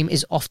Meredith's name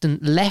is often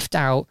left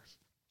out,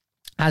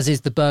 as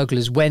is the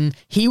burglars. When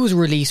he was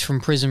released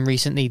from prison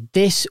recently,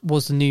 this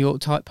was the New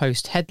York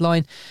Post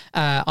headline.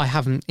 I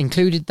haven't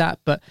included that,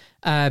 but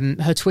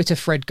her Twitter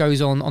thread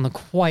goes on a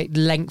quite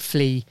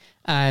lengthy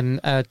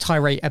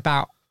tirade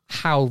about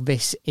how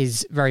this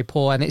is very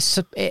poor, and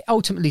it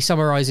ultimately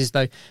summarizes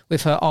though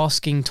with her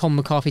asking Tom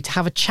McCarthy to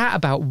have a chat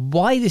about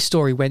why this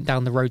story went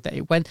down the road that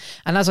it went.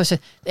 And as I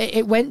said,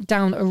 it went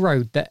down a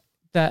road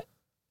that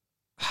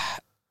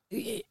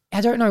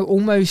I don't know,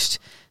 almost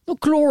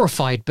not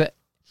glorified, but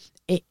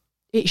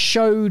it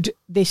showed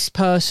this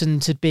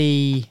person to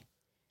be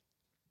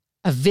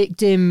a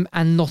victim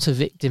and not a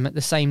victim at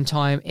the same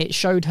time. It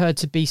showed her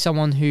to be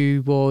someone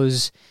who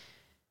was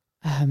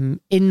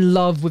in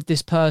love with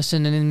this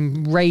person and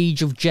in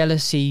rage of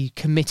jealousy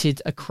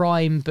committed a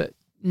crime but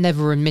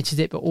never admitted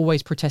it, but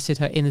always protested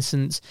her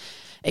innocence,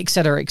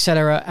 etc.,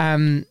 etc.,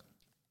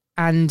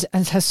 and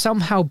has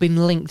somehow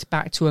been linked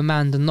back to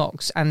Amanda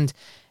Knox, and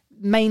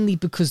mainly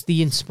because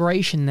the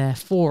inspiration there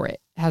for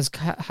it has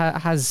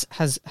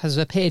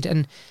appeared.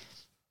 And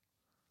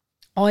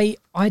I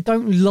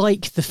don't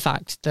like the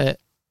fact that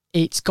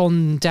it's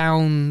gone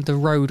down the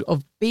road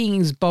of being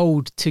as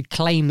bold to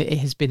claim that it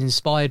has been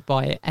inspired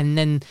by it and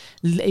then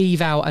leave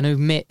out and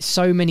omit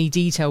so many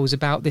details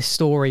about this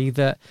story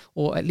that,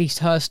 or at least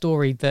her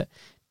story, that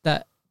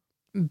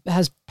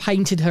has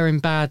painted her in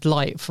bad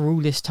light for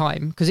all this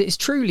time. Because it's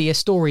truly a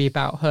story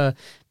about her,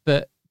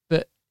 but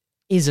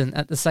isn't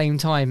at the same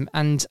time.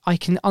 And I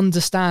can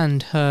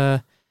understand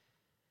her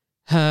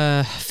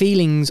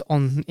feelings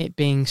on it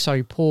being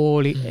so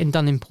poorly and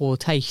done in poor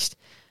taste.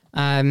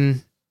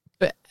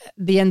 But at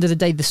the end of the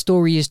day, the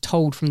story is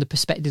told from the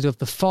perspective of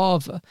the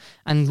father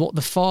and what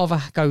the father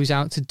goes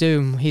out to do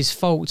and his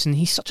faults. And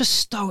he's such a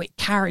stoic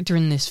character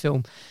in this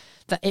film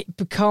that it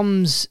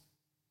becomes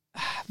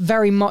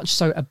very much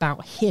so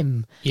about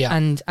him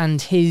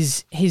and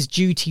his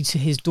duty to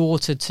his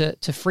daughter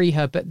to free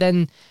her. But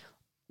then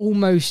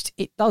almost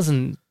it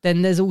doesn't.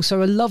 Then there's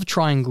also a love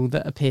triangle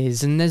that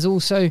appears, and there's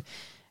also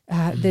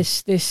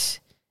this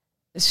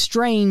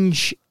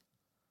strange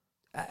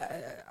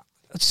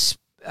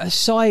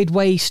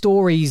sideway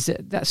stories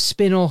that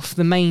spin off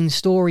the main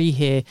story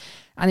here,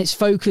 and its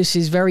focus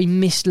is very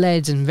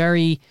misled and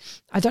very,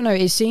 I don't know,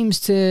 it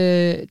seems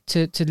to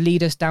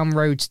lead us down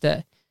roads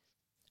that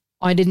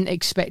I didn't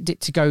expect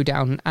it to go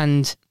down,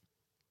 and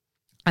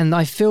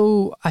I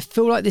feel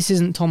like this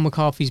isn't Tom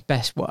McCarthy's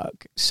best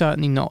work,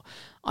 certainly not.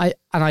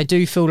 I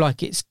do feel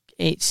like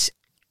it's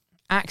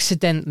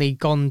accidentally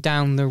gone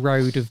down the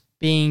road of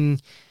being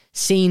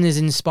seen as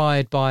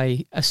inspired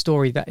by a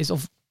story that is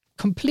of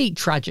complete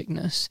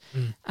tragicness,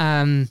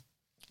 and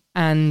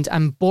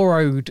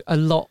borrowed a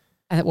lot,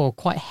 well,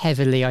 quite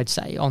heavily, I'd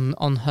say,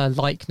 on her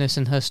likeness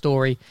and her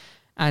story,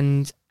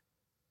 and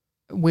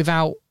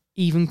without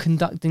even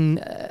conducting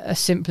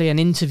simply an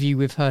interview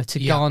with her to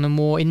garner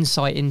more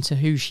insight into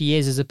who she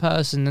is as a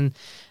person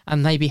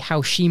and maybe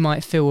how she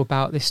might feel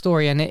about this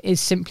story. And it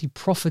is simply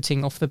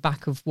profiting off the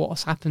back of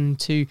what's happened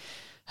to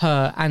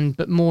her,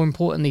 but more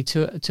importantly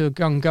to a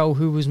young girl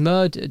who was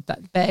murdered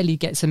that barely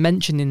gets a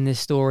mention in this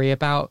story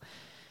about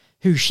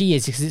who she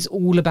is, because it's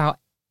all about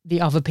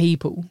the other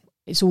people.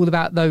 It's all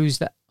about those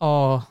that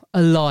are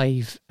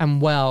alive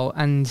and well,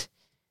 and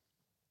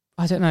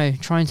I don't know,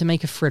 trying to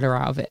make a thriller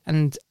out of it,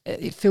 and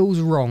it feels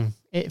wrong.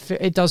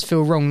 It does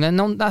feel wrong.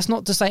 And that's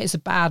not to say it's a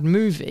bad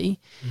movie,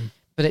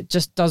 but it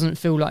just doesn't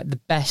feel like the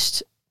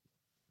best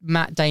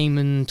Matt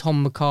Damon,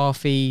 Tom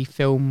McCarthy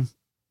film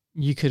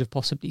you could have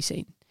possibly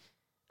seen.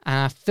 And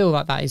I feel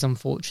like that is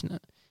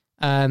unfortunate.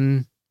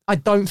 I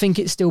don't think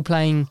it's still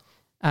playing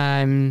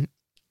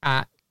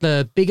at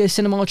the bigger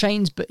cinema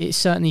chains, but it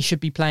certainly should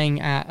be playing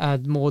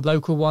at more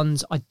local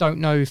ones. I don't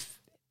know if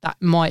that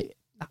might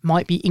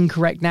be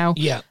incorrect now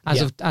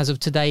as of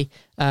today.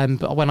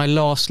 But when I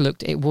last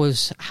looked, it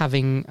was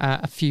having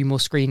a few more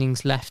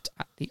screenings left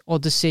at the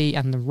Odyssey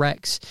and the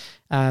Rex.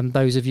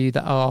 Those of you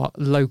that are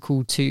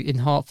local in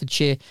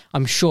Hertfordshire,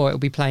 I'm sure it'll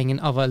be playing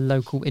in other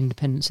local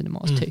independent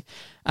cinemas too.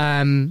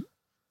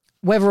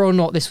 Whether or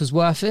not this was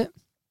worth it,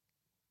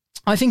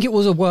 I think it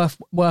was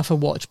worth a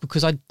watch,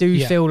 because I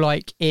do feel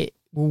like it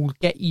will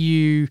get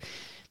you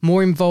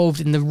more involved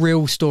in the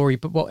real story,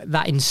 but what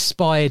that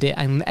inspired it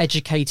and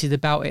educated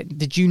about it.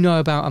 Did you know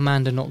about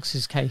Amanda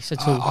Knox's case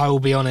at all? I will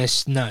be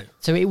honest, no.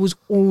 So it was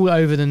all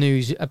over the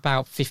news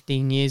about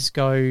 15 years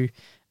ago.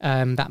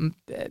 That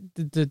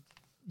the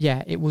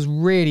it was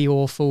really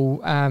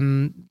awful.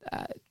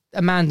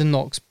 Amanda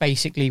Knox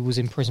basically was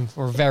in prison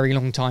for a very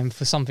long time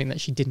for something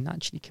that she didn't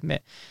actually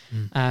commit,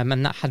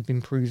 and that had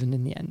been proven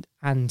in the end.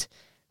 And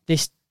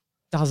this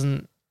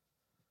doesn't,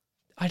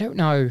 I don't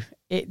know,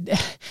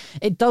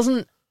 it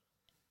doesn't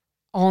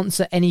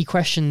answer any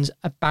questions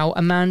about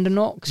Amanda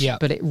Knox,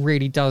 but it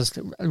really does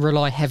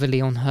rely heavily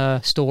on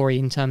her story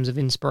in terms of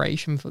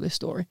inspiration for this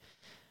story.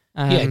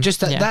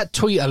 That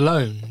tweet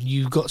alone,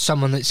 you've got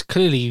someone that's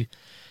clearly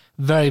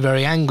very,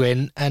 very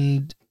angry,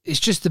 and it's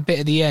just the bit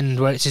at the end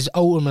where it says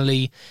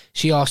ultimately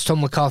she asked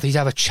Tom McCarthy to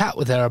have a chat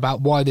with her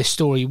about why this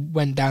story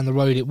went down the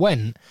road it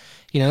went.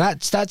 You know,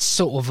 that's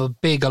sort of a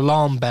big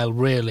alarm bell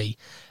really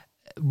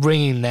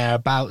ringing there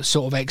about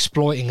sort of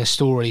exploiting a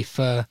story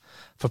for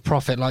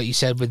profit, like you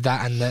said, with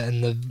that and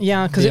the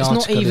because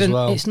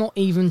it's not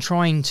even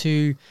trying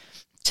to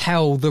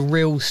tell the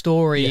real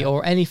story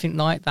or anything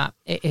like that.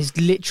 It is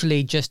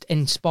literally just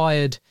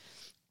inspired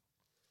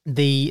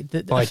by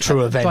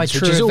true events,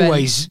 which is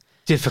always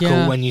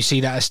difficult when you see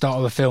that at the start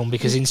of a film,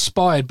 because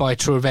inspired by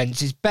true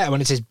events is better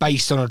when it says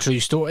based on a true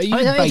story.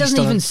 It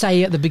doesn't even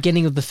say at the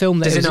beginning of the film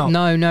that Does it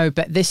not? No,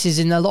 but this is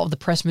in a lot of the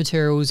press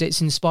materials.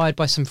 It's inspired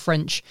by some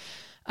French,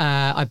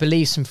 I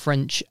believe some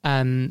French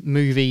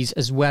movies,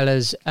 as well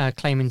as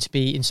claiming to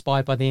be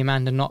inspired by the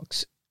Amanda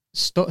Knox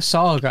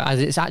saga,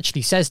 as it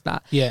actually says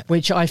that.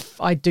 Which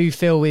I do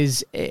feel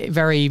is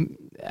very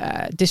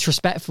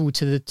disrespectful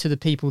to the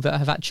people that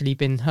have actually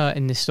been hurt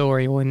in this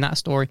story or in that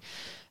story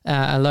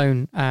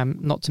alone.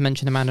 Not to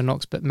mention Amanda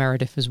Knox, but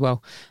Meredith as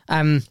well.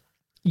 I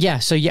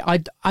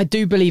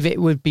do believe it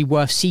would be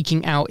worth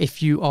seeking out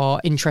if you are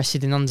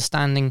interested in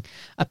understanding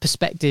a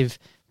perspective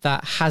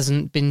that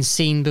hasn't been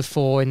seen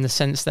before, in the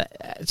sense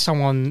that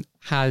someone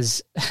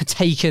has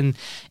taken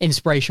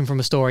inspiration from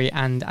a story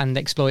and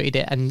exploited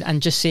it,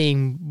 and just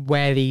seeing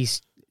where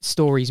these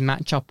stories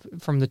match up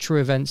from the true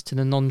events to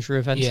the non-true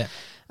events,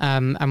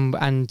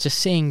 and just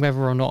seeing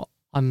whether or not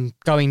I'm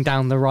going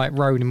down the right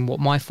road and what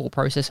my thought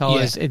process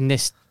is in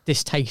this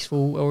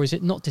distasteful, or is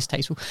it not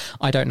distasteful?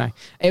 I don't know.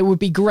 It would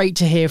be great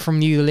to hear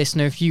from you, the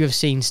listener, if you have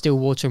seen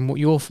Stillwater and what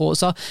your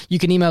thoughts are. You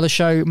can email the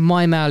show.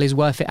 My mail is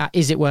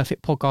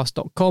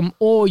worthit@isitworthitpodcast.com,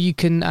 or you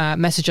can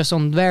message us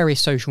on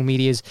various social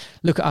medias.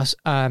 Look at us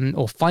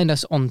or find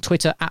us on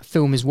Twitter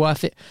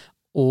 @FilmIsWorthIt,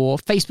 or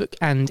Facebook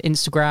and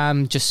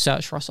Instagram. Just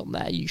search for us on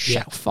there. You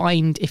shall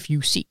find if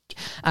you seek.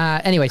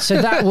 Anyway,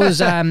 so that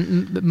was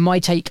my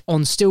take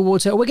on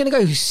Stillwater. We're going to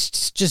go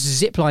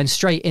just zipline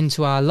straight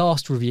into our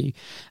last review.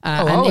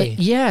 Are we?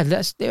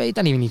 We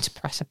don't even need to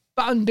press a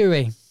button, do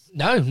we?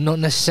 No, not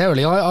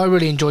necessarily. I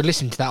really enjoyed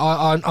listening to that.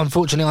 I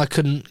unfortunately I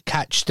couldn't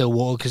catch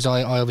Stillwater because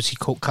I obviously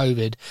caught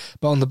COVID.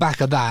 But on the back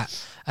of that,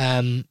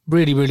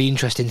 really, really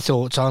interesting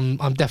thoughts. I'm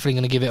definitely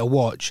going to give it a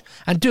watch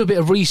and do a bit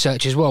of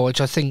research as well,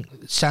 which I think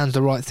sounds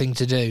the right thing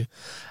to do.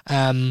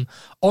 On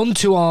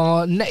to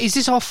our... Is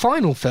this our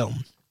final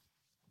film?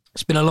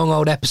 It's been a long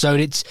old episode.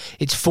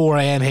 It's 4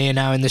 a.m. here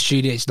now in the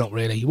studio. It's not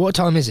really. What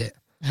time is it?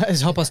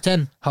 It's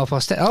 10:30.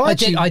 10:30. Oh, I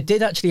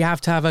did actually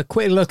have to have a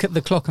quick look at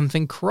the clock and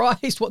think,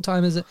 Christ, what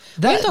time is it?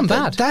 We've done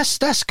bad.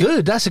 That's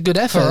good. That's a good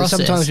effort.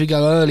 Sometimes we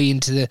go early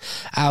into the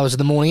hours of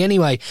the morning.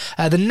 Anyway,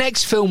 the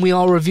next film we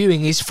are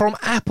reviewing is from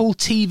Apple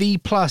TV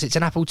Plus. It's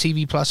an Apple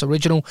TV Plus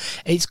original.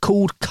 It's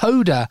called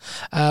Coda.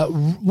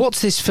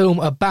 What's this film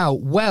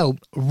about? Well,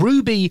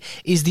 Ruby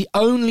is the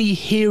only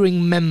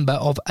hearing member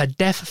of a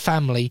deaf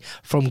family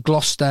from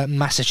Gloucester,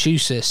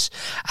 Massachusetts.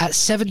 At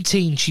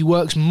 17, she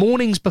works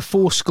mornings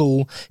before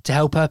school to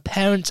help her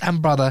parents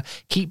and brother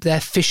keep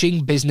their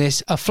fishing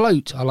business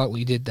afloat. I like what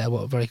you did there.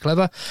 What, very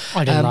clever.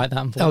 I didn't like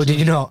that, unfortunately. Oh, did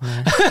you not?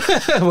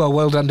 No.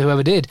 Well done to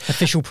whoever did.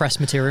 Official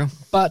press material.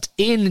 But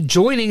in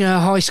joining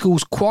her high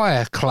school's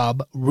choir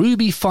club,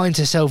 Ruby finds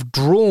herself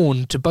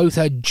drawn to both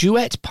her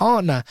duet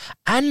partner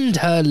and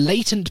her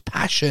latent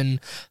passion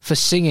for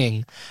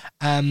singing.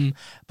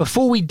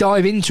 Before we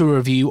dive into a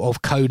review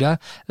of Coda,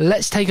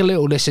 let's take a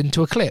little listen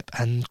to a clip,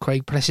 and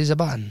Craig presses a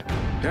button.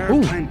 There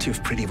are plenty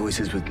of pretty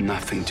voices with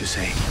nothing to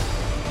say.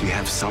 Do you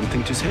have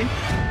something to say?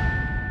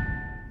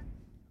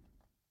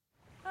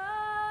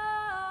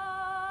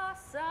 Oh,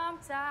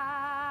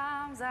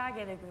 sometimes I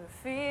get a good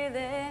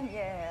feeling,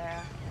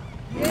 yeah.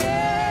 I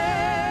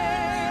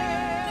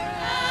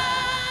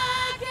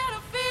get a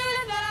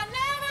feeling that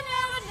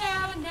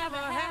I never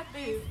had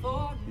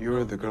before.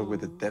 You're the girl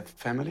with the deaf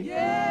family?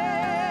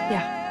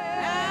 Yeah.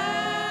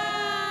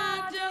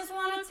 I just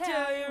want to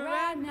tell you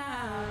right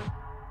now.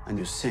 And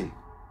you sing.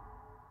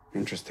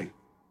 Interesting.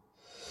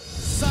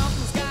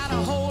 Something's got a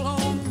hold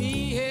on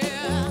me here.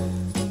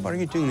 What are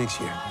you doing next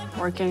year?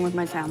 Working with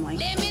my family.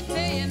 Let me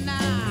tell you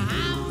now,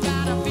 I've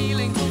got a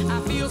feeling, I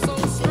feel so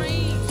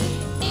strange.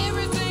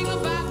 Everything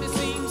about me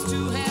seems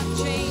to have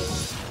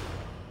changed.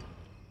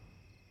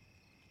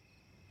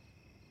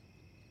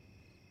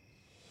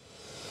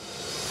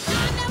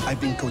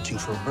 I've been coaching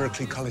for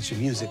Berklee College of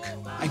Music.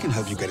 I can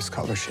help you get a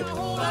scholarship.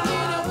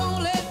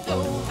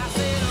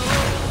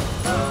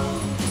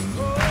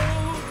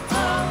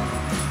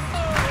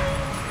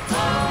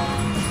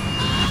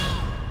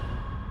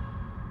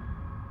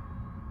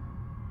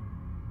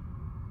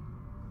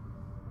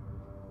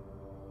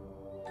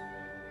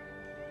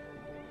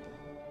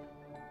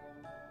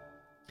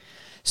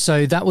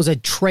 So that was a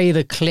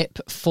trailer clip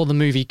for the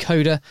movie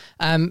Coda.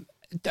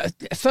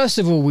 First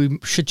of all, we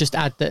should just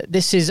add that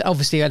this is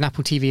obviously an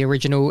Apple TV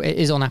original. It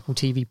is on Apple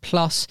TV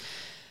Plus.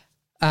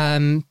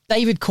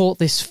 David caught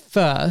this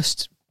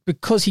first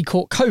because he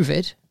caught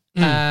COVID.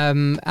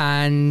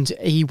 And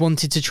he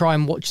wanted to try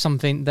and watch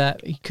something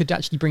that he could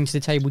actually bring to the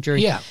table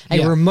during a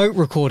remote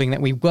recording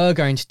that we were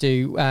going to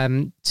do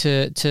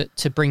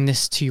to bring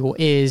this to your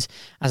ears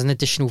as an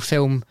additional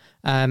film.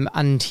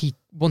 And he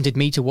wanted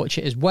me to watch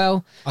it as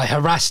well. I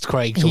harassed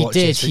Craig to watch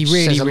it. He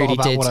really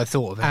did. What I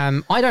thought of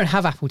it. I don't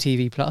have Apple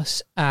TV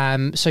Plus,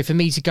 so for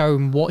me to go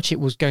and watch it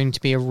was going to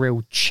be a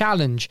real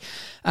challenge.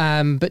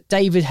 But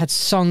David had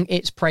sung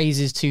its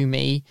praises to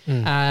me,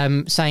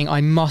 saying I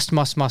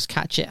must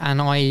catch it,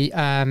 and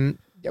I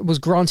was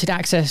granted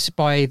access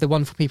by the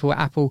wonderful people at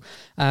Apple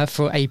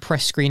for a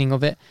press screening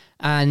of it,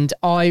 and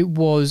I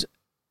was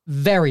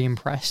very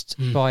impressed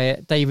by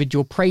it. David,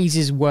 your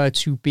praises were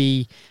to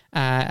be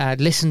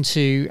listened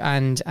to,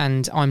 and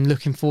I'm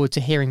looking forward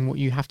to hearing what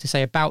you have to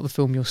say about the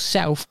film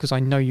yourself, because I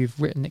know you've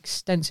written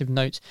extensive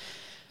notes.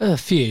 A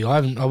few.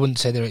 I wouldn't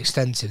say they're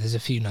extensive. There's a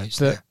few notes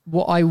there.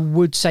 What I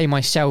would say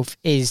myself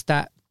is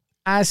that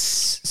as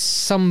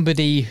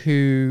somebody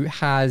who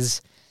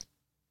has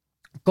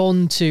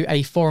gone to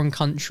a foreign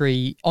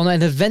country on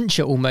an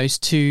adventure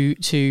almost to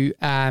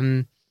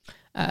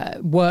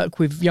work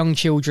with young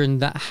children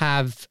that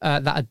have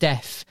that are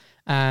deaf.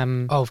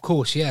 Of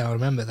course, yeah, I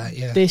remember that.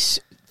 Yeah, this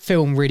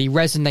film really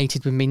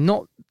resonated with me,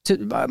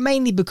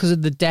 mainly because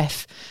of the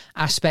deaf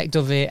aspect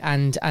of it,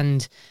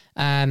 and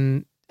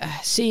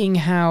seeing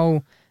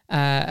how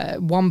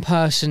one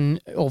person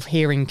of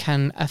hearing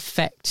can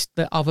affect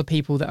the other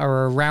people that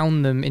are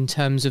around them in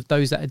terms of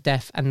those that are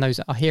deaf and those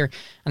that are hearing,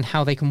 and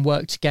how they can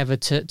work together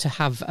to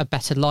have a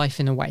better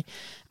life in a way.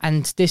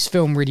 And this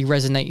film really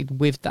resonated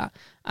with that.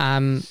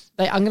 I'm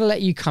going to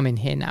let you come in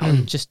here now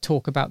and just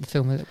talk about the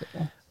film a little bit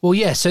more. Well,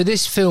 yeah, so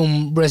this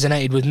film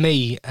resonated with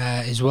me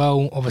as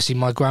well. Obviously,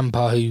 my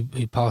grandpa, who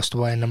passed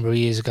away a number of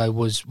years ago,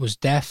 was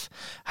deaf.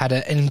 Had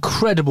an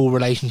incredible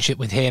relationship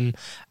with him.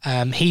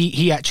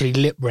 He actually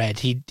lip read.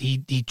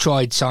 He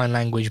tried sign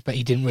language, but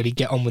he didn't really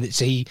get on with it.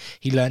 So he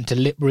learned to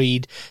lip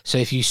read. So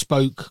if you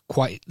spoke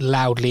quite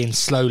loudly and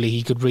slowly,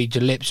 he could read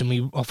your lips, and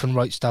we often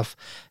wrote stuff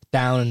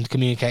down and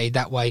communicated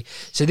that way.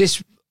 So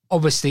this,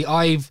 obviously,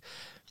 I've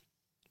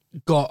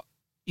got,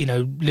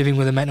 living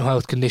with a mental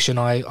health condition,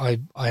 I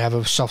have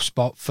a soft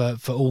spot for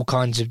all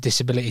kinds of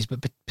disabilities, but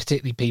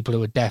particularly people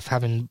who are deaf,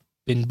 having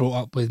been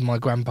brought up with my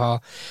grandpa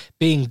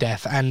being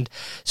deaf. And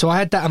so I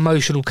had that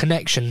emotional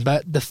connection.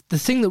 But the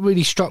thing that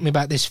really struck me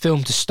about this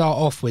film to start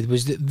off with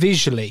was that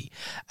visually,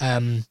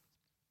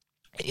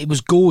 it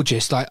was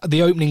gorgeous. Like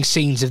the opening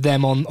scenes of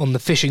them on the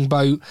fishing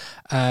boat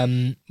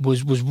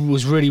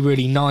was really,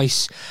 really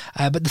nice.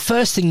 But the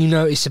first thing you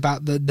notice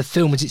about the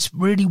film is it's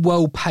really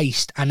well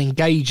paced and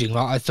engaging.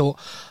 Like I thought,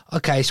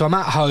 okay, so I'm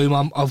at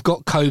home, I've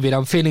got COVID,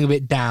 I'm feeling a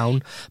bit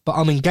down, but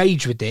I'm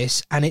engaged with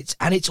this, and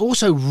it's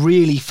also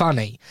really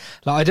funny.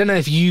 Like I don't know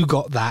if you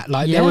got that.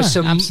 Like there were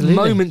some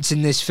moments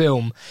in this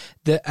film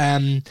that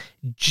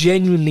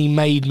genuinely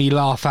made me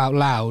laugh out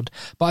loud.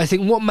 But I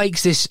think what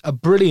makes this a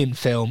brilliant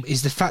film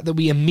is the fact that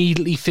we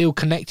immediately feel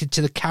connected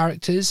to the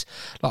characters.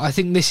 Like I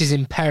think this is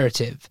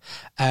imperative.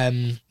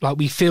 Like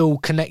we feel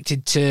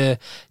connected to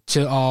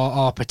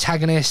our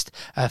protagonist.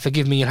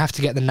 Forgive me, you'll have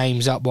to get the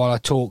names up while I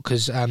talk,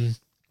 because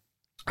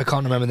I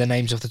can't remember their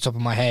names off the top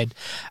of my head.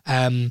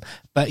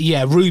 But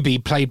yeah, Ruby,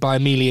 played by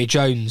Emilia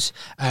Jones,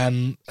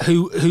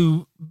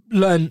 who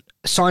learned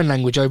sign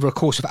language over a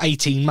course of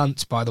 18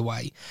 months, by the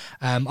way.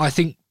 I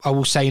think I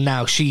will say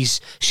now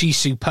she's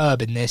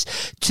superb in this,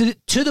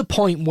 to the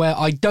point where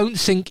I don't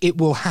think it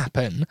will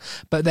happen,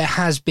 but there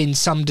has been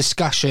some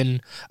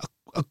discussion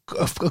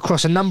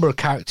across a number of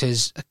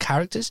categories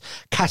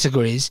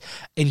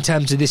in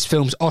terms of this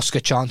film's Oscar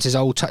chances.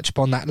 I will touch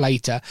upon that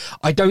later.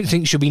 I don't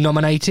think she'll be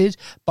nominated,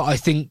 but I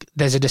think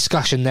there's a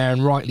discussion there,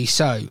 and rightly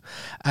so.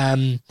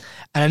 And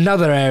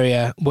another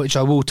area which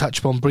I will touch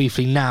upon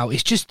briefly now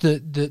is just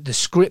the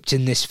script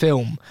in this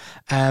film.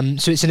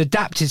 So it's an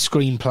adapted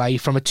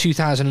screenplay from a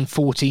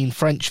 2014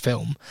 French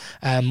film,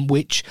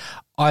 which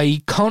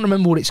I can't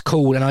remember what it's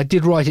called, and I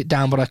did write it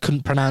down, but I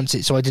couldn't pronounce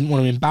it, so I didn't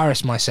want to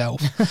embarrass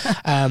myself.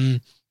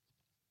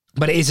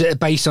 But it is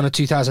based on a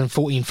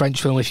 2014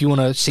 French film. If you want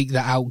to seek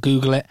that out,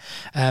 Google it.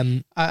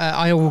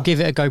 I will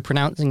give it a go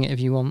pronouncing it if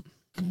you want.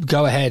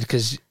 Go ahead,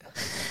 because...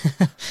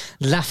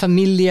 La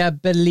Familia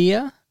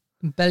Bellier?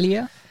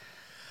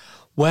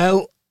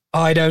 Well,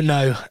 I don't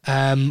know.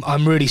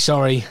 I'm really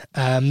sorry.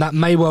 That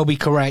may well be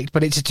correct,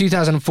 but it's a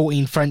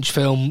 2014 French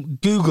film.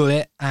 Google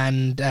it,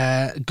 and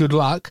good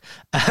luck.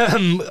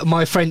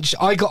 My French,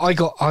 I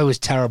was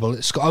terrible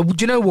at school.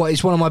 Do you know what?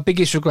 It's one of my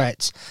biggest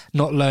regrets,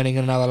 not learning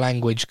another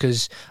language,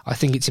 because I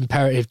think it's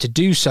imperative to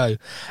do so.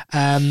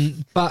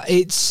 But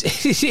I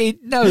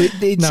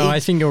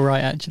think you're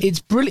right. Actually, it's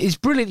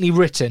brilliantly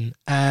written.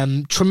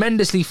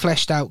 Tremendously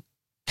fleshed out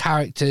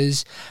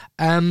characters,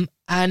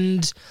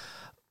 and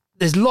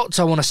there's lots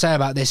I want to say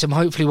about this, and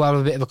hopefully we'll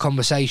have a bit of a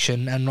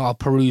conversation, and I'll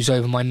peruse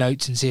over my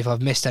notes and see if I've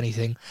missed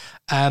anything.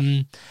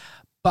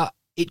 But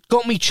it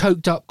got me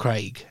choked up,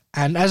 Craig.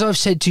 And as I've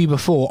said to you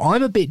before,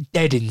 I'm a bit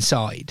dead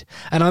inside,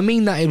 and I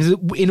mean that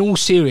in all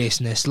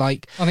seriousness.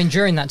 Like, I mean,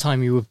 during that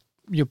time, your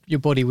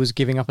body was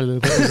giving up a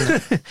little bit,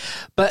 wasn't it?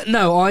 But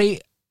no,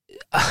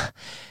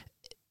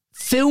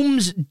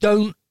 films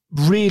don't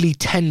really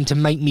tend to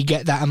make me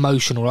get that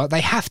emotional. Like,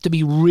 they have to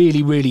be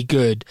really, really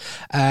good.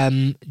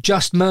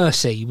 Just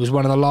Mercy was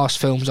one of the last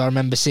films I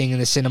remember seeing in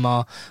the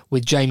cinema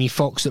with Jamie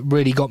Foxx that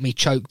really got me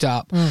choked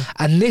up.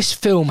 And this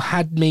film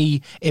had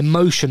me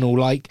emotional.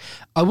 Like,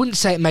 I wouldn't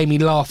say it made me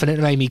laugh and it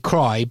made me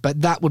cry,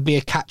 but that would be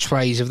a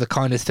catchphrase of the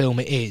kind of film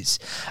it is.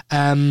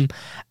 And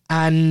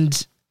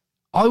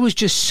I was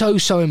just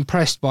so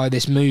impressed by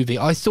this movie.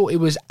 I thought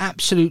it was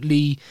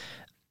absolutely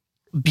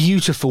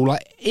beautiful.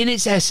 Like, in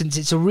its essence,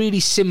 it's a really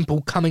simple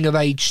coming of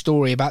age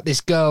story about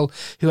this girl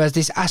who has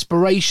this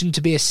aspiration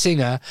to be a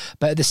singer,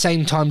 but at the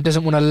same time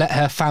doesn't want to let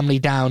her family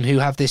down, who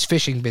have this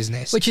fishing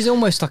business, which is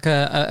almost like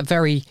a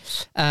very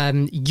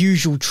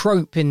usual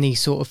trope in these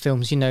sort of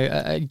films. You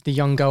know, the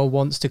young girl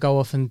wants to go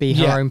off and be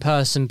her own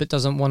person, but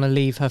doesn't want to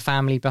leave her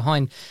family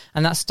behind,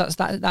 and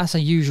that's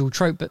a usual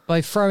trope. But by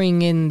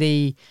throwing in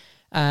the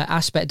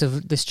aspect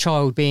of this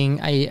child being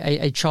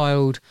a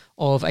child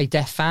of a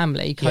deaf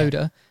family,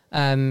 Coda.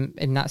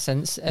 In that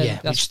sense,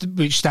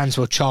 which stands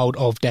for child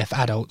of deaf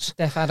adults.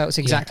 Deaf adults,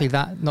 exactly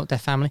that, not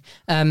deaf family.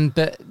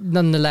 But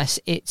nonetheless,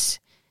 it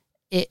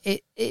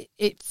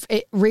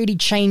really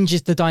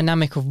changes the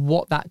dynamic of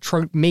what that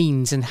trope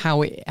means and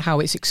how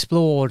it's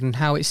explored and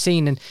how it's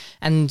seen,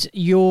 and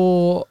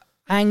your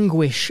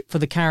anguish for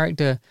the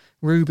character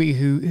Ruby,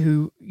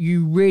 who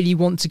you really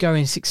want to go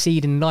and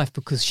succeed in life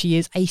because she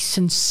is a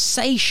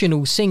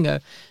sensational singer.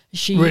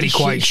 She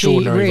quite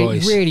extraordinary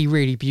voice,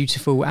 really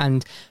beautiful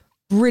and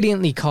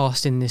brilliantly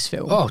cast in this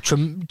film. Oh,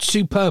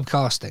 superb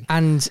casting.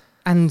 And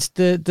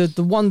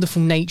the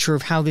wonderful nature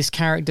of how this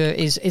character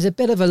is a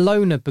bit of a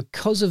loner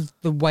because of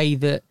the way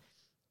that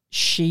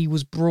she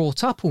was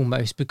brought up,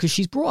 almost, because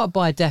she's brought up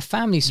by a deaf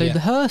family. So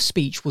her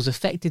speech was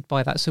affected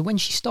by that. So when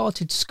she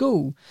started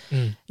school,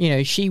 you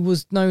know, she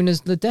was known as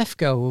the deaf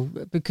girl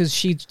because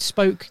she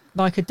spoke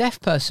like a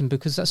deaf person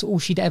because that's all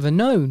she'd ever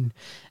known.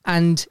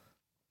 And,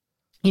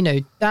 you know,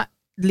 that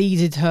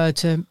leaded her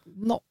to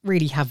not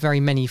really have very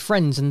many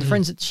friends, and the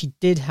friends that she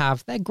did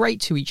have, they're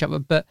great to each other,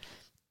 but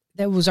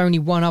there was only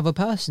one other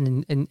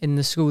person in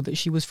the school that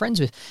she was friends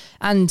with.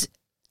 And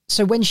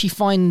so when she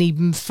finally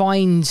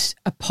finds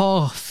a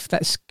path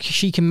that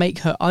she can make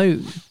her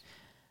own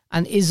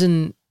and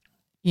isn't,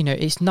 you know,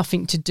 it's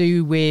nothing to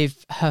do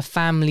with her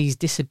family's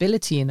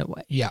disability in a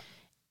way.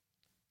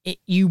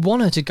 You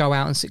want her to go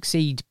out and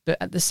succeed, but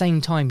at the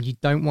same time, you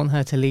don't want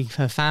her to leave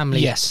her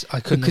family. Yes, I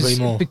couldn't agree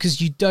more. Because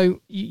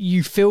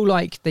you feel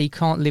like they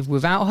can't live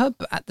without her,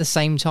 but at the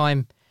same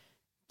time,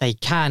 they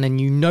can, and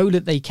you know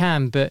that they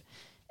can. But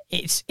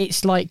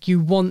it's like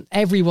you want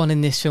everyone in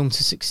this film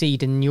to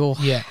succeed, and you're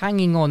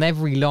hanging on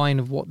every line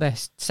of what they're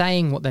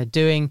saying, what they're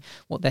doing,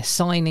 what they're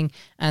signing,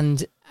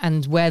 and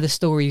where the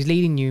story is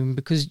leading you,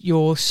 because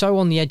you're so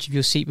on the edge of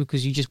your seat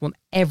because you just want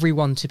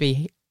everyone to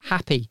be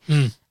happy.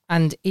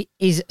 And it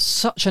is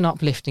such an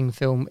uplifting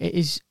film. It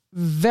is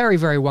very,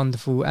 very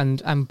wonderful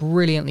and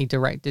brilliantly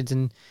directed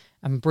and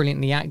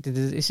brilliantly acted.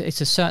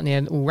 It's certainly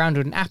an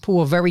all-rounder. And Apple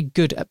are very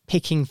good at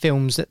picking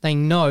films that they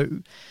know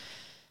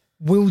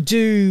will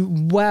do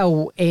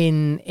well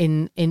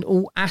in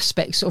all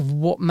aspects of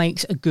what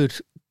makes a good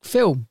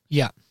film.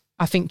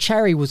 I think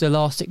Cherry was the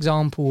last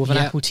example of an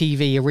Apple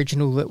TV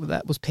original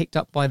that was picked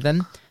up by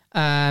them.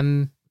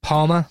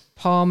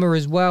 Palmer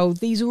as well.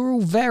 These are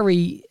all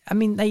very, I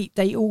mean,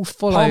 they all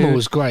follow. Palmer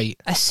was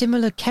great. A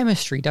similar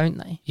chemistry, don't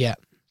they? Yeah.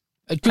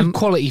 A good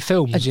quality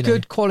films, you know.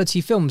 Good quality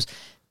films.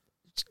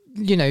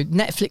 You know,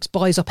 Netflix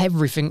buys up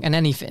everything and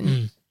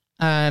anything.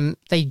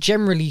 They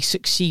generally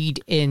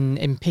succeed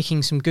in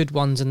picking some good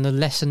ones, and the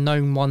lesser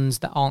known ones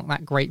that aren't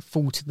that great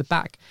fall to the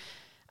back.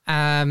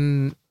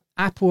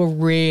 Apple are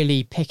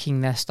really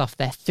picking their stuff.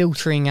 They're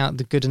filtering out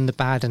the good and the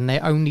bad, and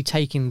they're only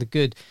taking the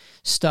good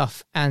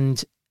stuff.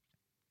 And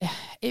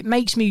it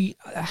makes me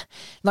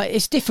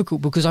it's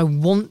difficult because I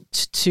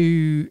want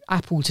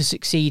Apple to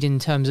succeed in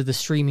terms of the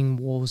streaming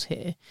wars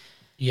here.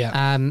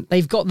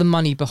 They've got the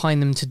money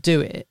behind them to do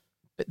it,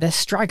 but they're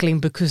struggling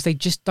because they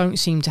just don't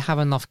seem to have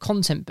enough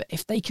content. But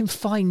if they can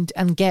find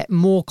and get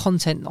more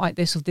content like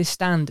this of this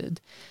standard,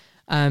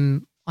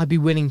 I'd be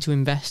willing to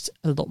invest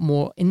a lot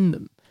more in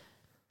them.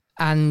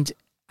 And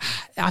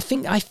I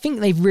think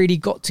they've really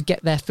got to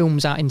get their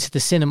films out into the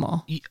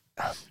cinema.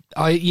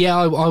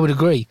 I would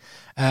agree.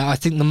 I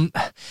think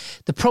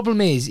the problem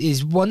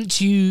is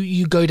once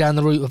you go down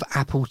the route of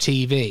Apple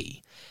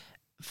TV,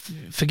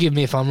 forgive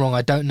me if I'm wrong,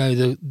 I don't know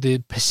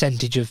the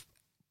percentage of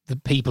the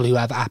people who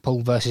have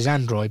Apple versus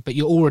Android, but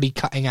you're already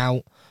cutting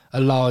out a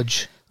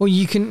large... Well,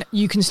 you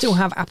can still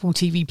have Apple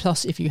TV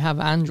Plus if you have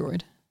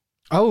Android.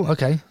 Oh,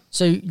 okay.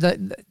 So that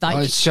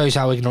it shows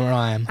how ignorant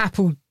I am.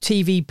 Apple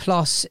TV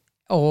Plus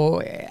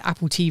or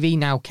Apple TV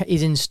now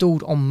is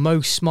installed on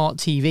most smart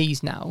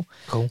TVs now.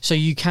 Cool. So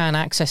you can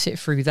access it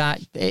through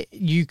that.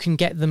 You can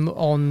get them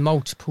on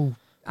multiple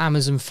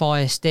Amazon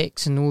Fire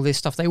Sticks and all this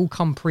stuff. They all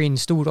come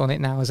pre-installed on it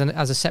now as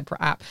a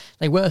separate app.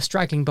 They were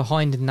straggling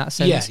behind in that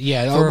sense.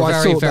 Yeah. For a I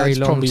very, thought very that's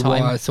long probably time.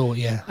 what I thought.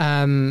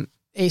 Yeah.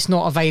 It's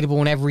not available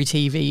on every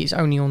TV. It's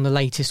only on the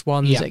latest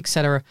ones,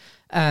 etc.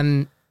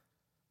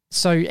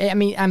 So I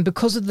mean, and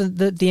because of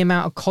the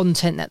amount of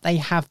content that they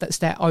have that's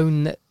their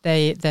own, that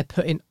they're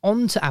putting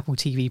onto Apple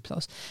TV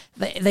Plus,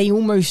 they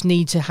almost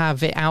need to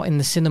have it out in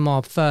the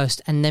cinema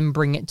first and then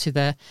bring it to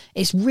their.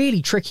 It's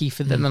really tricky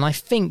for them, and I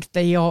think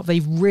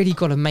they've really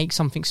got to make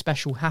something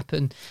special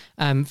happen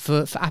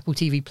for Apple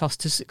TV Plus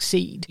to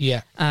succeed.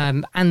 Yeah.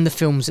 And the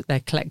films that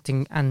they're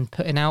collecting and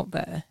putting out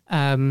there.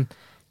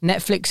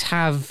 Netflix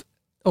have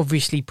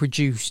obviously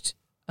produced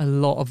a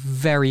lot of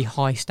very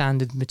high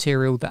standard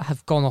material that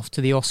have gone off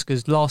to the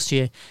Oscars last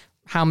year.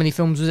 How many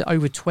films was it?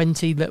 Over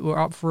 20 that were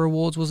up for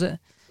awards, was it?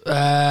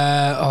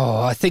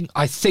 I think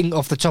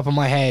off the top of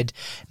my head,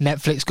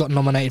 Netflix got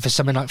nominated for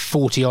something like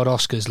 40 odd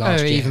Oscars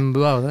last year. Even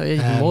more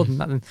than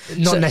that.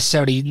 Not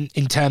necessarily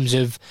in terms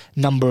of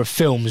number of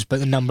films, but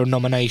the number of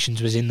nominations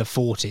was in the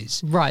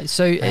 40s. Right.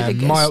 So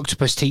My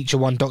Octopus Teacher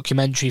won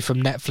documentary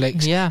from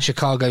Netflix. Yeah.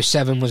 Chicago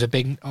 7 was a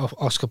big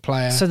Oscar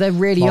player. So they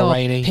really Ma are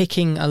Rainey.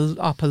 picking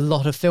up a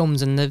lot of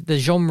films, and the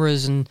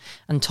genres and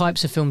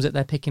types of films that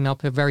they're picking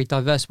up are very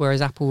diverse.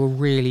 Whereas Apple will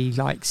really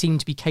seem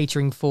to be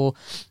catering for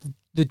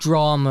the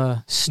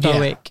drama,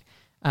 stoic,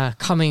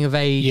 coming of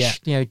age,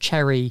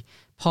 Cherry,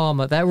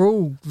 Palmer. They're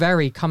all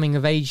very coming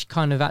of age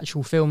kind of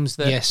actual films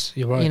that, yes,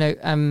 you're right.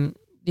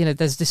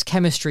 There's this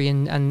chemistry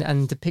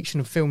and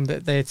depiction of film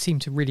that they seem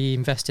to really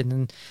invest in,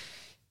 and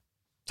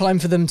time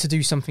for them to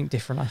do something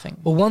different, I think.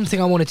 Well, one thing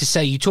I wanted to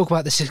say, you talk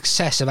about the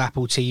success of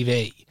Apple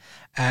TV,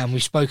 and we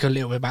spoke a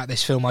little bit about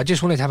this film. I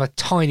just wanted to have a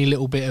tiny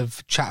little bit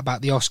of chat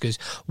about the Oscars.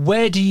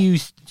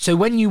 So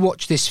when you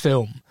watch this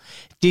film,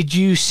 did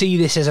you see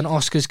this as an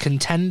Oscars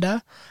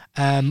contender?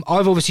 I've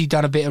obviously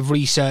done a bit of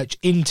research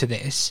into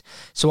this,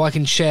 so I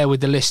can share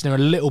with the listener a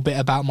little bit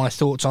about my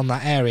thoughts on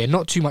that area.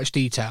 Not too much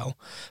detail,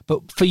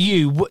 but for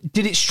you,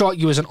 did it strike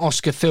you as an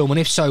Oscar film? And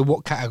if so,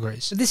 what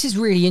categories? This is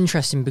really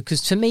interesting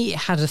because to me, it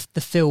had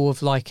the feel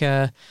of like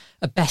a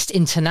best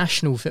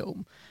international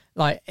film.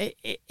 Like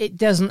it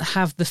doesn't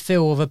have the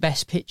feel of a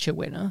best picture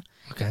winner.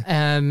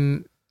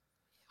 Okay.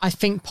 I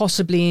think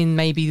possibly in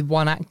maybe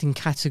one acting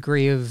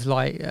category of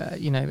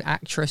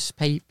actress,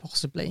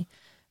 possibly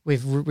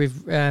with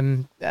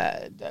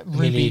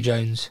Amelia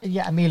Jones.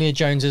 Yeah, Amelia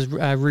Jones as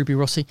Ruby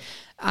Rossi,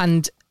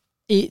 and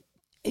I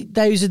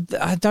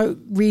don't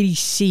really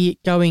see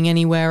it going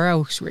anywhere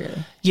else,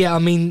 really. Yeah, I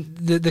mean,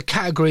 the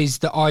categories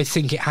that I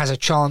think it has a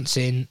chance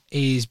in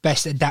is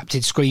Best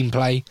Adapted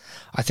Screenplay.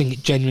 I think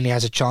it genuinely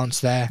has a chance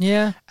there.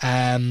 Yeah.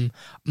 Marlee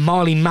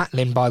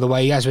Matlin, by the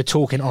way, as we're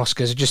talking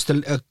Oscars, just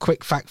a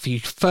quick fact for you.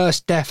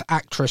 First deaf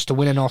actress to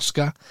win an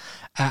Oscar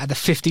at the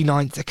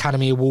 59th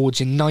Academy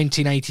Awards in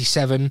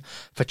 1987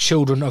 for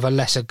Children of a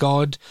Lesser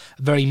God.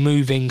 A very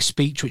moving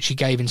speech which she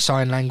gave in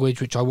sign language,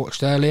 which I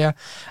watched earlier.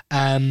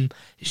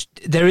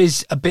 There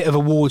is a bit of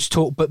awards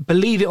talk, but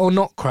believe it or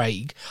not,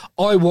 Craig,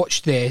 I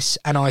watched this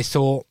and I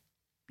thought,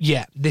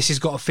 yeah, this has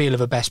got a feel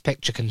of a Best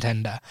Picture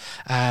contender.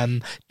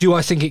 Do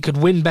I think it could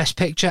win Best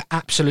Picture?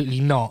 Absolutely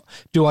not.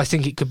 Do I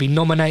think it could be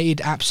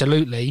nominated?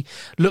 Absolutely.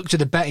 Looked at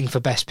the betting for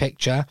Best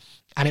Picture,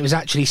 and it was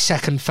actually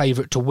second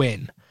favourite to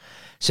win.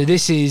 So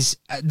this is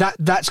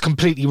that's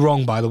completely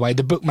wrong, by the way.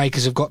 The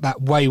bookmakers have got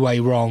that way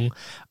wrong.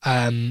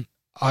 I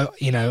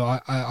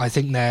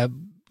think they're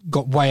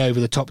got way over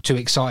the top, too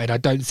excited. I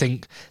don't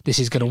think this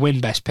is going to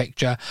win Best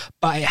Picture,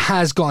 but it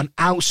has got an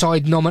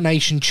outside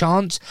nomination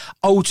chance.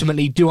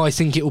 Ultimately, do I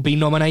think it will be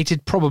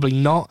nominated? Probably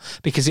not,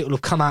 because it will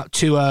have come out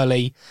too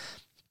early.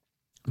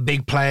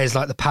 Big players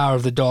like The Power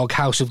of the Dog,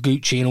 House of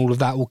Gucci and all of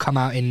that will come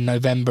out in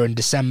November and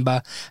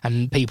December,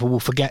 and people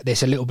will forget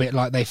this a little bit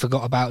like they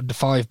forgot about The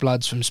Five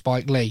Bloods from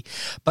Spike Lee.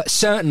 But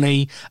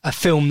certainly a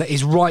film that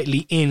is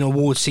rightly in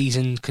award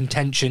season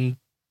contention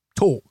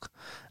talk.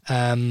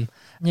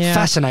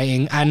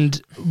 Fascinating,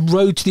 and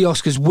Road to the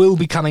Oscars will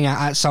be coming out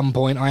at some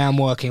point. I am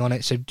working on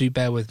it, so do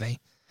bear with me.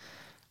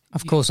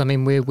 Of course, I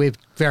mean we're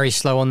very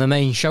slow on the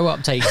main show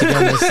uptake, to be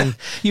honest. And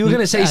you were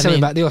going to say something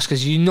about the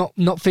Oscars. Are you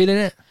not feeling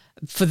it?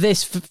 For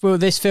this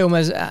film,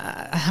 as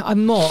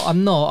I'm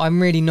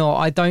really not.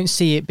 I don't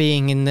see it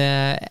being in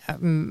the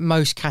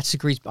most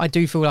categories. I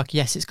do feel like,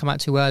 yes, it's come out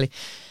too early.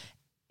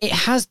 It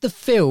has the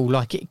feel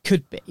like it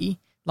could be,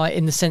 like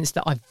in the sense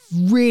that I've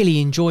really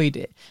enjoyed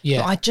it.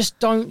 Yeah. But I just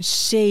don't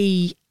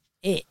see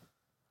it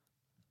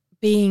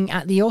being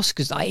at the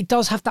Oscars. Like, it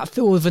does have that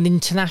feel of an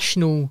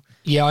international.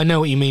 Yeah, I know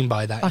what you mean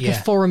by that. Like a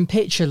foreign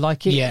picture,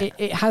 like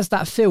it has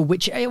that feel,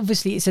 which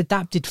obviously it's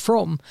adapted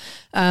from,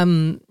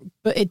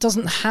 but it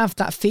doesn't have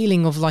that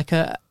feeling of like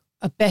a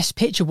a best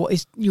picture, what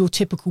is your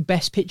typical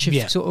best picture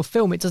sort of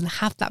film. It doesn't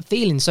have that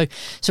feeling. So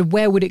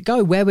where would it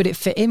go? Where would it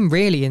fit in,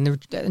 really?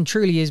 And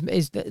truly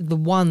is the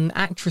one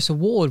actress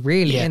award,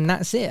 really, and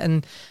that's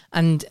it.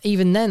 And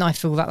even then, I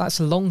feel that's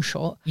a long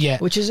shot,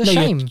 which is a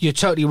shame. You're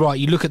totally right.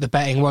 You look at the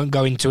betting, won't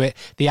go into it.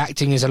 The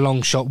acting is a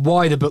long shot.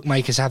 Why the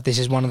bookmakers have this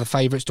as one of the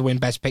favourites to win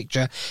Best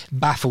Picture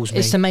baffles me.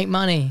 It's to make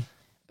money.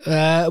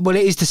 Well,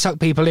 it is to suck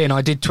people in.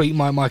 I did tweet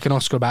Mike and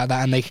Oscar about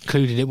that, and they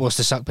concluded it was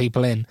to suck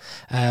people in.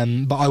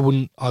 But I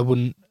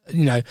wouldn't.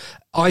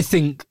 I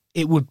think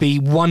it would be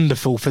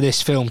wonderful for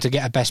this film to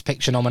get a Best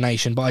Picture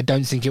nomination, but I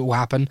don't think it will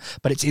happen.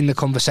 But it's in the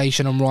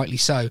conversation, and rightly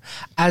so.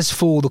 As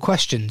for the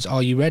questions,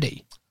 are you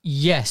ready?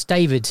 Yes,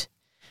 David.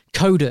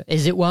 Coda,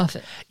 is it worth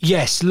it?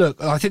 Yes,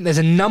 look, I think there's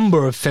a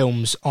number of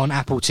films on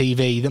Apple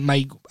TV that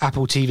make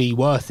Apple TV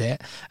worth it.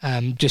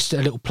 Just a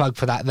little plug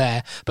for that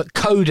there. But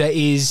Coda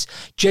is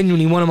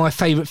genuinely one of my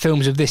favourite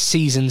films of this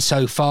season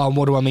so far. And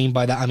what do I mean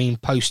by that? I mean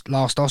post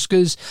last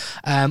Oscars.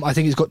 I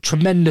think it's got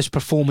tremendous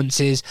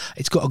performances.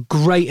 It's got a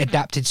great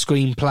adapted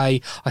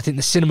screenplay. I think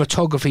the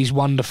cinematography is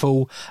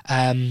wonderful.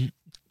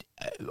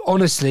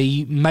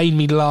 Honestly, made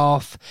me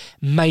laugh,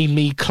 made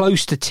me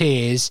close to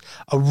tears.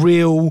 A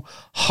real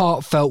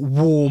heartfelt,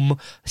 warm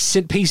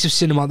piece of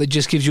cinema that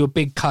just gives you a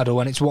big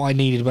cuddle, and it's what I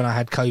needed when I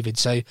had COVID.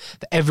 So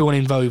for everyone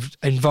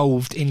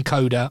involved in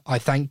Coda, I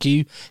thank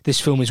you. This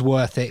film is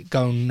worth it.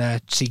 Go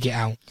and seek it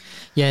out.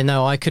 Yeah,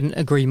 no, I couldn't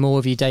agree more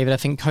with you, David. I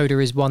think Coda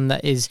is one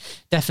that is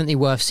definitely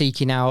worth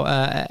seeking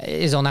out. It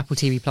is on Apple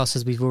TV Plus,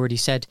 as we've already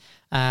said.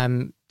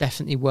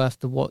 Definitely worth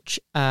the watch.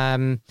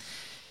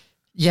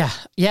 Yeah,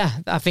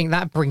 I think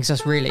that brings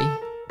us really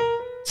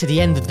to the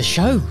end of the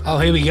show. Oh,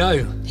 here we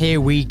go. Here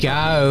we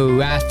go.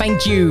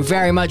 Thank you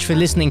very much for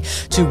listening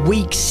to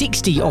week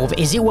 60 of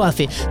Is It Worth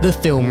It? The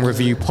Film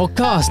Review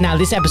Podcast. Now,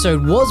 this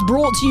episode was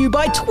brought to you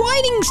by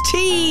Twinings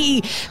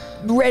Tea,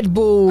 Red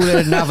Bull,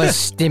 and other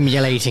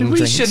stimulating we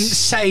drinks. Shouldn't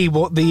say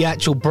what the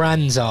actual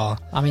brands are.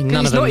 I mean,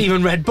 none of them. It's not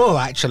even Red Bull,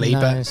 actually.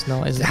 No, but it's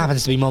not, is it? It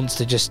happens to be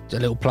Monster, just a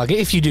little plug.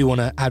 If you do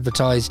want to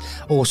advertise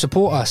or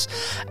support us.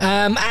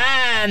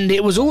 And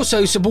it was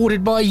also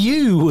supported by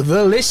you,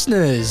 the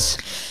listeners.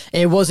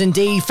 It was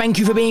indeed. Thank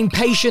you for being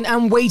patient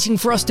and waiting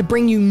for us to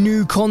bring you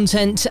new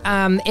content.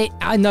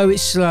 I know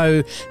it's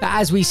slow, but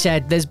as we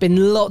said, there's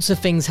been lots of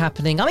things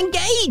happening. I'm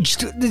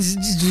engaged.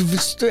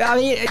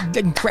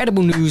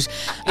 Incredible news.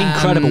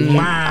 Incredible.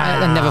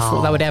 Wow. I never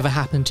thought that would ever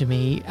happen to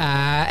me.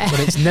 But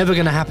it's never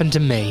going to happen to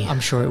me. I'm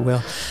sure it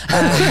will.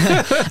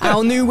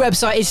 Our new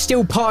website is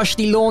still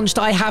partially launched.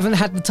 I haven't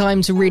had the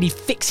time to really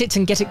fix it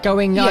and get it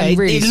going. Yeah, I'm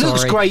really sorry. It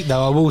looks great,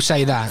 though. I will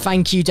say that.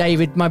 Thank you,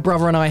 David. My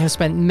brother and I have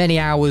spent many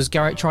hours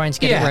trying to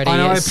get it ready.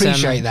 I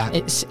appreciate that.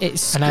 It's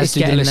and as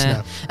did the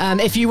listener.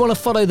 If you want to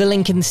follow the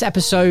link in this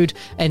episode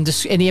and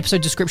in the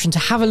episode description to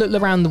have a look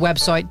around the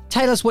website,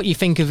 tell us what you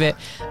think of it.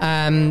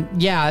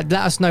 Let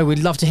us know. We'd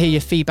love to hear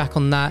your feedback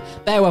on that.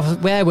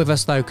 Bear with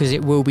us though, because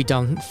it will be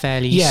done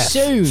fairly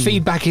soon.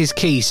 Feedback is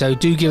key, so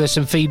do give us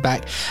some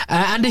feedback.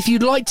 And if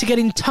you'd like to get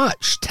in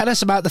touch, tell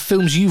us about the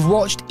films you've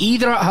watched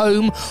either at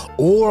home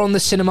or on the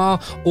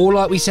cinema, or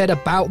like we said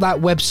about that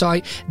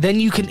website. Then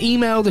you can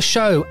email the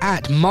show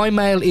at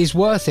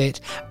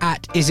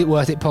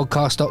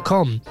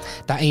mymail.isworthit@isitworthitpodcast.com.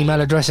 That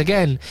email address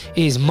again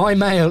is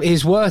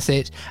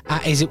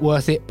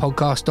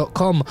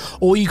mymail.isworthit@isitworthitpodcast.com.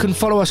 Or you can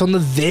follow us on the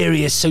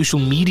various social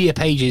media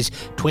pages: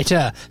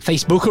 Twitter,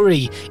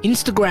 Facebookery,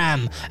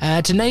 Instagram,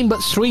 to name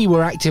but 3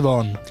 we're active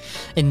on.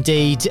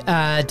 Indeed.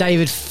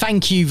 David,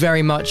 thank you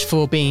very much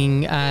for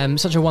being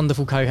such a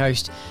wonderful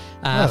co-host.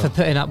 For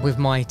putting up with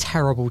my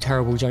terrible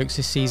jokes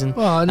this season.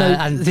 Well, no,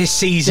 and this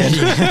season.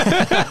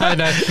 I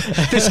know.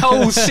 This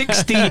whole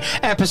 60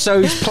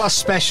 episodes plus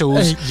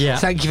specials.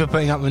 Thank you for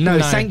putting up with them.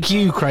 No, thank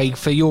you, Craig,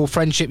 for your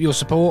friendship, your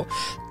support.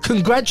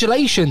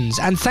 Congratulations,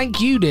 and thank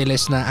you, dear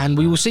listener, and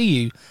we will see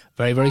you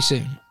very, very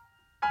soon.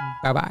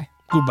 Bye-bye.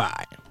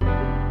 Goodbye.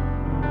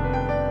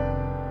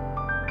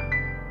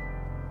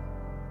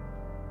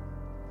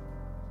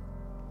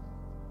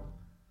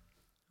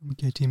 I'm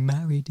getting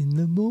married in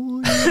the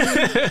morning.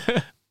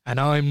 And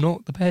I'm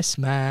not the best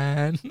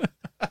man.